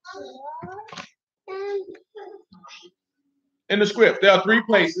 In the script, there are three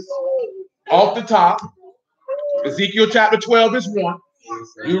places. Off the top, Ezekiel chapter 12 is one.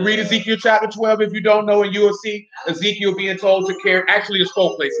 You read Ezekiel chapter 12 if you don't know, and you will see Ezekiel being told to carry, actually there's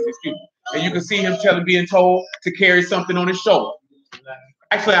 4 places, excuse me. And you can see him being told to carry something on his shoulder.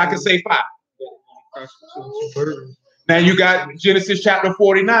 Actually, I can say 5. Now you got Genesis chapter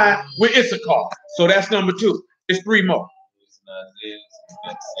 49 with Issachar. So that's number 2. There's 3 more.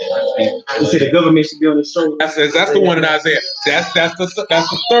 You see, the government should be on the shoulder. That's the one in Isaiah. That's the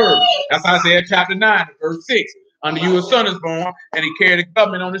 3rd. That's Isaiah chapter 9, verse 6. Unto you a son is born, and he carried the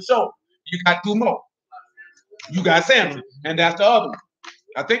government on his shoulder. You got 2 more. You got Samuel, and that's the other one.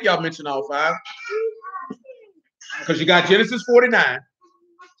 I think y'all mentioned all 5. Because you got Genesis 49.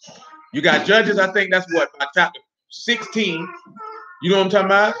 You got Judges, I think that's what, by chapter 16. You know what I'm talking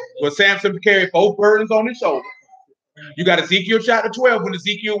about? Where Samson carried both burdens on his shoulder. You got Ezekiel chapter 12 when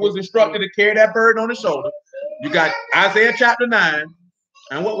Ezekiel was instructed to carry that burden on his shoulder. You got Isaiah chapter 9.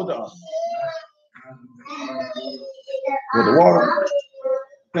 And what was the other? With the water?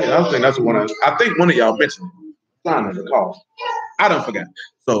 I don't think that's the one. I think one of y'all mentioned it. I'm trying to recall. I don't forget.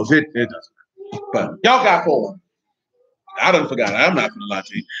 So it doesn't matter. But y'all got 4. I don't forgot. I'm not gonna lie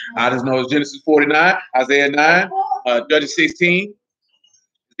to you. I just know it's Genesis 49, Isaiah 9, Judges 16,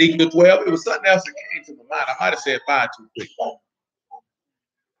 Ezekiel 12. It was something else that came to my mind. I might have said 5 too quick.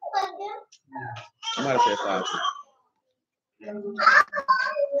 I might have said 5 too.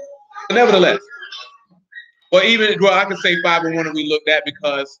 But nevertheless, I can say 5 and 1 that we looked at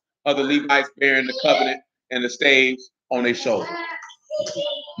because of the Levites bearing the covenant and the staves on their shoulder.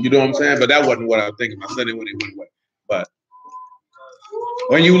 You know what I'm saying? But that wasn't what I was thinking. I said it when it went away. But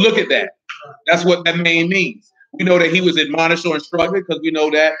when you look at that, that's what that name means. We know that he was admonished or instructed because we know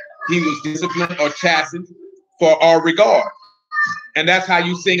that he was disciplined or chastened for our regard. And that's how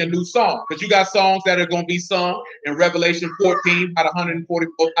you sing a new song. Because you got songs that are going to be sung in Revelation 14, about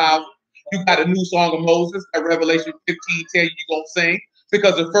 144,000. You got a new song of Moses at Revelation 15 tell you you're going to sing.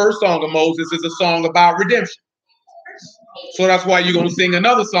 Because the first song of Moses is a song about redemption. So that's why you're going to sing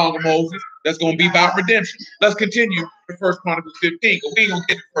another song of Moses that's going to be about redemption. Let's continue to 1 Chronicles 15. Because we ain't going to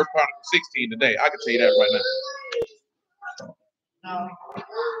get to 1 Chronicles 16 today. I can tell you that right now.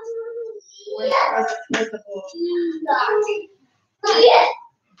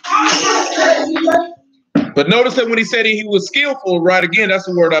 But notice that when he said he was skillful, right, again, that's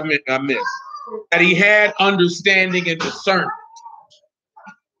the word I missed. That he had understanding and discernment.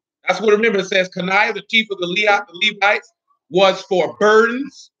 That's what, remember, it says, Caniah, the chief of the Levites, was for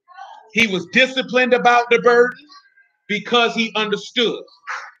burdens. He was disciplined about the burden because he understood.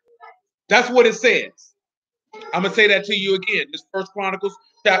 That's what it says. I'm going to say that to you again. This 1 Chronicles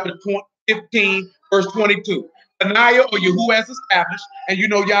chapter 15, verse 22. Caniah, or Yahuwah, has established, and you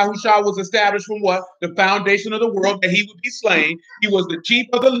know Yahushua was established from what? The foundation of the world, that he would be slain. He was the chief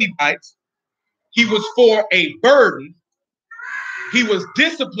of the Levites. He was for a burden. He was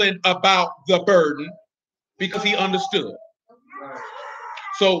disciplined about the burden because he understood.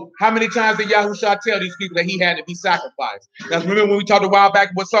 So how many times did Yahushua tell these people that he had to be sacrificed? That's remember when we talked a while back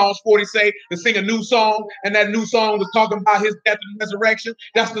what Psalms 40 say, to sing a new song, and that new song was talking about his death and resurrection.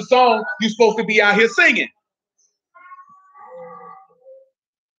 That's the song you're supposed to be out here singing.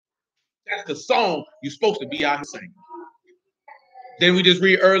 That's the song you're supposed to be out here singing. Then we just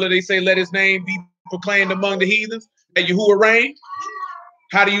read earlier, they say, let his name be proclaimed among the heathens, that Yahuwah reign.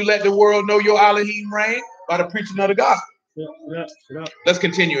 How do you let the world know your Alahym reign? By the preaching of the gospel. Let's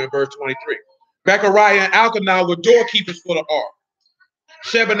continue in verse 23. Zechariah and Elkanah were doorkeepers for the ark.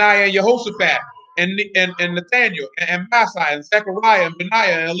 Shebaniah and Jehoshaphat and Nathaniel and Masai and Zechariah and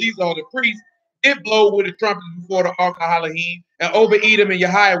Benaiah and Eleazar the priest did blow with the trumpets before the ark of Alahym, and Obed-Edom and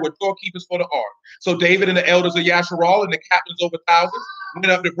Yahiah were doorkeepers for the ark. So David and the elders of Yasharal and the captains over thousands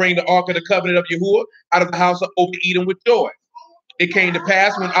went up to bring the ark of the covenant of Yahuwah out of the house of Obed-Edom with joy. It came to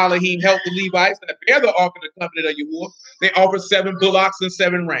pass when Alahym helped the Levites that bear the ark of the covenant of Yahuwah, they offered 7 bullocks and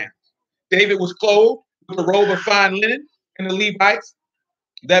 7 rams. David was clothed with a robe of fine linen, and the Levites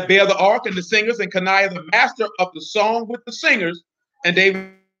that bear the ark and the singers, and Caniah the master of the song with the singers, and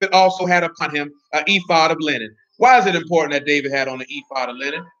David also had upon him an ephod of linen. Why is it important that David had on an ephod of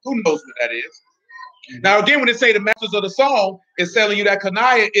linen? Who knows what that is? Now again, when they say the masters of the song, it's telling you that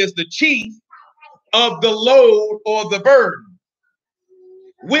Caniah is the chief of the load or the burden,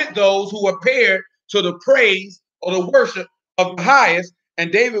 with those who are paired to the praise or the worship of the highest,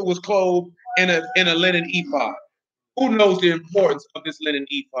 and David was clothed in a linen ephod. Who knows the importance of this linen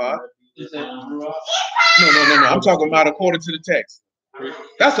ephod? No. I'm talking about according to the text.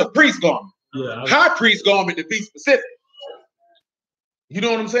 That's a priest garment. Yeah, high priest garment, to be specific. You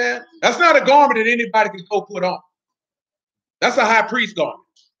know what I'm saying? That's not a garment that anybody can go put on. That's a high priest garment.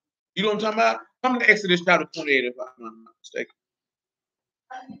 You know what I'm talking about? Come to Exodus chapter 28 if I'm not mistaken.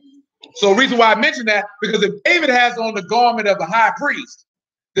 So the reason why I mention that, because if David has on the garment of a high priest,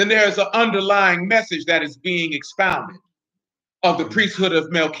 then there's an underlying message that is being expounded of the priesthood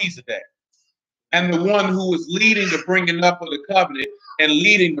of Melchizedek. And the one who is leading the bringing up of the covenant and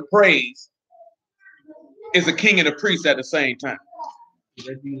leading the praise is a king and a priest at the same time.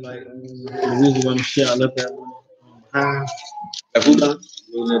 That'd be like the reason why Mashal left that one.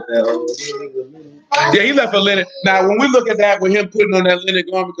 Yeah, he left a linen. Now, when we look at that with him putting on that linen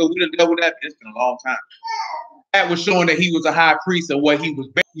garment, because we didn't deal with that, it's been a long time. That was showing that he was a high priest and what he was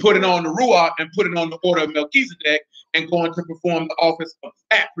putting on the Ruach and putting on the order of Melchizedek and going to perform the office of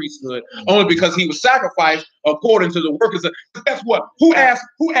that priesthood, only because he was sacrificed according to the workers. Guess what? Who asked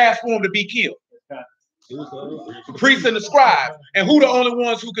for him to be killed? The priests and the scribes. And who the only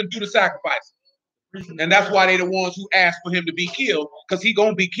ones who can do the sacrifice? And that's why they the ones who asked for him to be killed, because he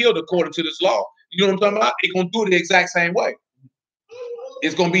gonna be killed according to this law. You know what I'm talking about? They're gonna do it the exact same way.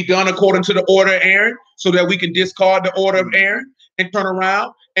 It's gonna be done according to the order of Aaron, so that we can discard the order of Aaron and turn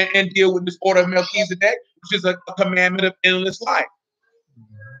around and deal with this order of Melchizedek, which is a commandment of endless life.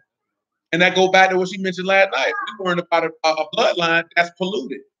 And that go back to what she mentioned last night. We learned about a bloodline that's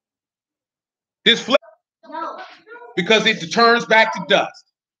polluted. This flesh, because it returns back to dust.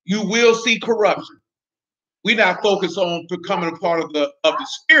 You will see corruption. We're not focused on becoming a part of the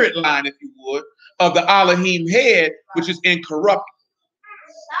spirit line, if you would, of the Alahym head, which is incorruptible.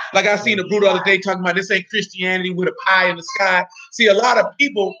 Like I seen a brother the other day talking about this ain't Christianity with a pie in the sky. See, a lot of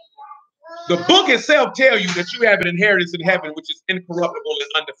people, the book itself tell you that you have an inheritance in heaven, which is incorruptible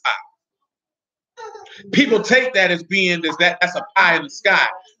and undefiled. People take that as being that's a pie in the sky,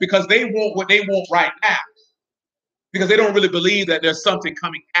 because they want what they want right now, because they don't really believe that there's something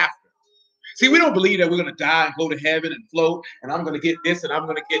coming after. See, we don't believe that we're going to die and go to heaven and float, and I'm going to get this and I'm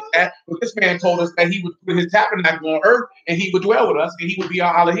going to get that. But this man told us that he would put his tabernacle on earth and he would dwell with us and he would be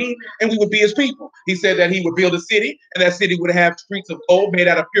our Alahym and we would be his people. He said that he would build a city, and that city would have streets of gold made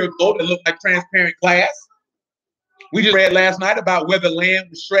out of pure gold that looked like transparent glass. We just read last night about where the land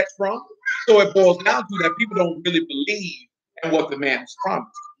was stretched from. So it boils down to that people don't really believe in what the man has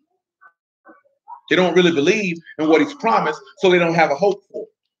promised. They don't really believe in what he's promised, so they don't have a hope for it.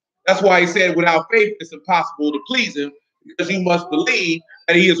 That's why he said, without faith, it's impossible to please him, because you must believe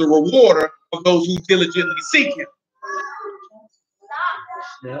that he is a rewarder of those who diligently seek him.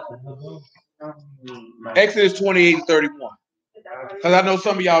 Exodus 28:31. Because I know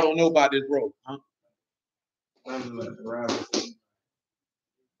some of y'all don't know about this road. Huh?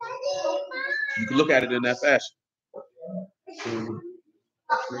 You can look at it in that fashion.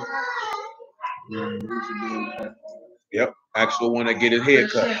 Yep, actual one that get his hair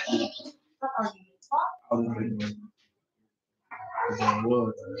cut.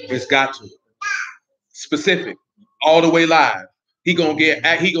 It's got to. Specific, all the way live. He gonna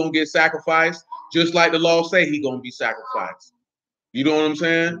get sacrificed, just like the law say he gonna be sacrificed. You know what I'm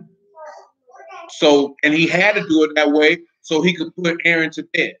saying? So, and he had to do it that way so he could put Aaron to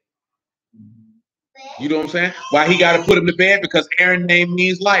bed. You know what I'm saying? Why he got to put him to bed? Because Aaron's name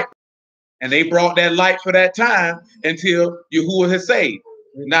means light. And they brought that light for that time until Yahuwah has saved.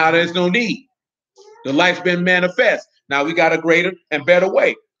 Now there's no need. The light's been manifest. Now we got a greater and better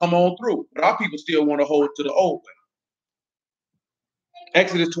way. Come on through. But our people still want to hold to the old way.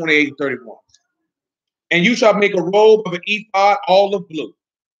 Exodus 28 and 31. And you shall make a robe of an ephod, all of blue.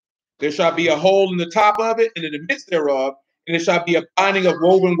 There shall be a hole in the top of it and in the midst thereof, and it shall be a binding of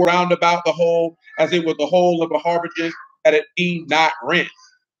woven round about the hole, as it was the hole of a harbinger, that it be not rent.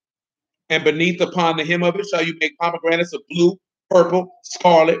 And beneath upon the hem of it shall you make pomegranates of blue, purple,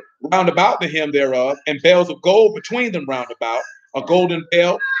 scarlet, round about the hem thereof, and bells of gold between them round about, a golden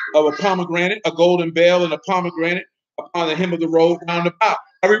bell of a pomegranate, a golden bell and a pomegranate upon the hem of the robe round about.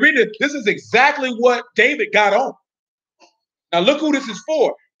 Now we read it. This is exactly what David got on. Now look who this is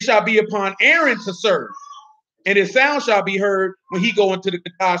for. It shall be upon Aaron to serve, and his sound shall be heard when he go into the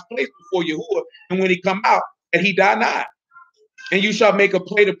Kadash place before Yahuwah, and when he come out, that he die not. And you shall make a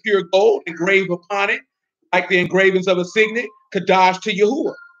plate of pure gold, engrave upon it, like the engravings of a signet, Kadash to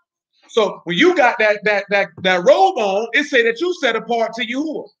Yahuwah. So when you got that robe on, it say that you set apart to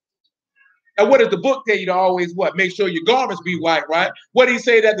Yahuwah. And what does the book tell you to always what? Make sure your garments be white, right? What do he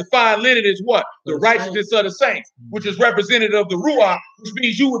say that the fine linen is what? The righteousness of the saints, which is representative of the Ruach, which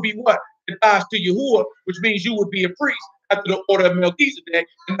means you would be what? Kadash to Yahuwah, which means you would be a priest after the order of Melchizedek,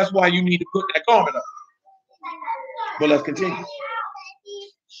 and that's why you need to put that garment up. But let's continue.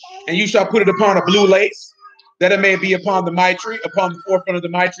 And you shall put it upon a blue lace, that it may be upon the mitre, upon the forefront of the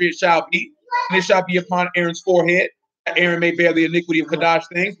mitre it shall be, and it shall be upon Aaron's forehead, that Aaron may bear the iniquity of Kadash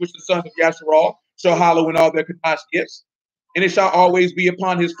things, which the sons of Yasharal shall hallow in all their Kadash gifts. And it shall always be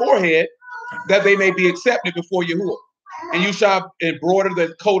upon his forehead, that they may be accepted before Yahuwah. And you shall embroider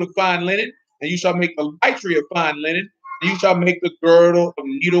the coat of fine linen, and you shall make the mitre of fine linen, and you shall make the girdle of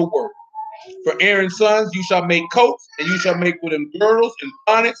needlework. For Aaron's sons you shall make coats, and you shall make with them girdles and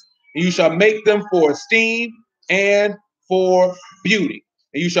bonnets, and you shall make them for esteem and for beauty.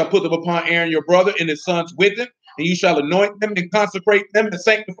 And you shall put them upon Aaron your brother and his sons with him, and you shall anoint them and consecrate them and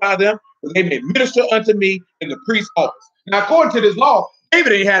sanctify them, that they may minister unto me in the priest's office. Now, according to this law,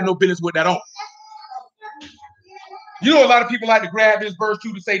 David ain't had no business with that on. You know, a lot of people like to grab this verse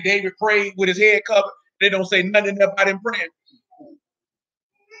too to say David prayed with his head covered. They don't say nothing about him praying.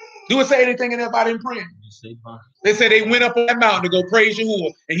 Do it say anything in there about him praying? They say they went up on that mountain to go praise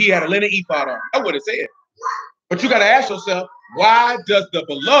Yahuwah, and he had a linen ephod on. That's what it said. But you got to ask yourself, why does the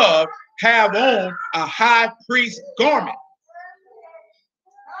beloved have on a high priest garment?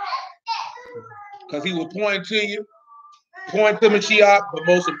 Because he was pointing to you, pointing to Mashiach, but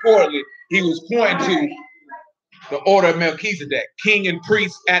most importantly, he was pointing to the order of Melchizedek, king and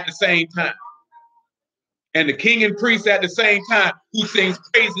priest at the same time. And the king and priest at the same time who sings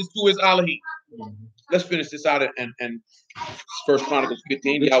praises to his Alahym. Let's finish this out and 1 Chronicles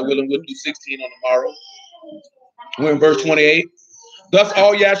 15. Y'all willing, we'll do 16 on tomorrow. We're in verse 28. Thus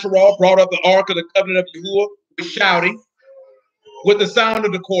all Yasharal brought up the ark of the covenant of Yahuwah with shouting, with the sound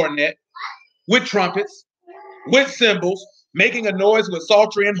of the cornet, with trumpets, with cymbals, making a noise with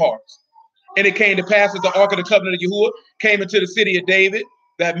psaltery and harps. And it came to pass as the ark of the covenant of Yahuwah came into the city of David,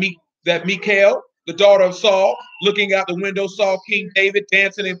 that Michal, the daughter of Saul, looking out the window, saw King David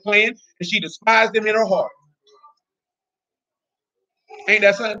dancing and playing, and she despised him in her heart. Ain't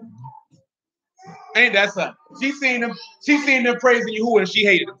that something? Ain't that something? She seen them praising Yahuwah, and she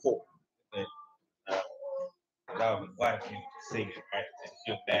hated him for it.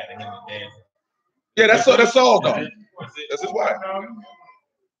 Yeah, that's Saul though. That's his wife.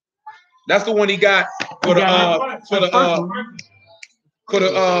 That's the one he got for the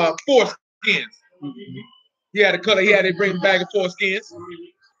foreskins. He had to cut it. He had to bring him back in foreskins.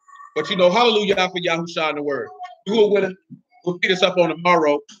 But you know, hallelujah for Yahushua in the word. You will with him. We'll pick this up on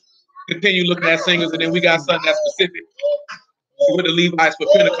tomorrow. Continue looking at singers, and then we got something that's specific with the Levites for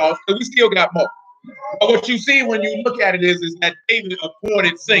Pentecost. But we still got more. But what you see when you look at it is that David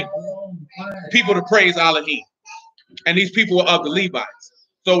appointed singers, people to praise Alahym. And these people are of the Levites.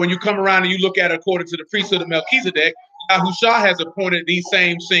 So when you come around and you look at it according to the priesthood of Melchizedek, Yahushua has appointed these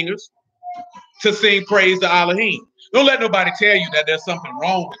same singers to sing praise to Alahym. Don't let nobody tell you that there's something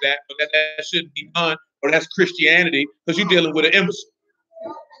wrong with that, or that shouldn't be done, or that's Christianity, because you're dealing with an embassy.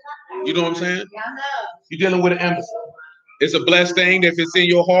 You know what I'm saying? You're dealing with an embassy. It's a blessed thing if it's in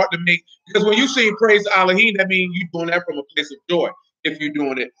your heart to make, because when you sing praise to Alahym, that means you're doing that from a place of joy, if you're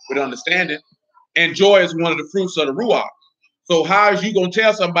doing it with understanding. And joy is one of the fruits of the Ruach. So how is you gonna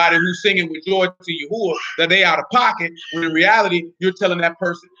tell somebody who's singing with joy to Yahuwah that they out of pocket when in reality you're telling that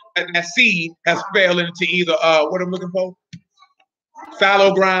person that that seed has fell into either what I'm looking for,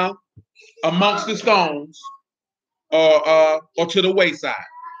 fallow ground, amongst the stones, or to the wayside.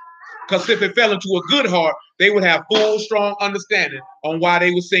 Because if it fell into a good heart, they would have full, strong understanding on why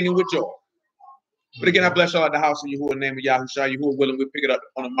they were singing with joy. But again, I bless y'all at the house in Yahuwah, name of Yahushua. Yahuwah willing, we'll pick it up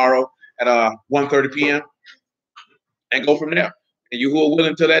on tomorrow at 1:30 p.m. and go from there. And Yahuwah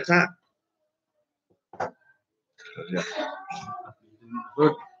willing till that time.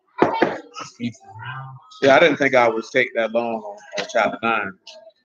 Yeah, I didn't think I would take that long on chapter 9.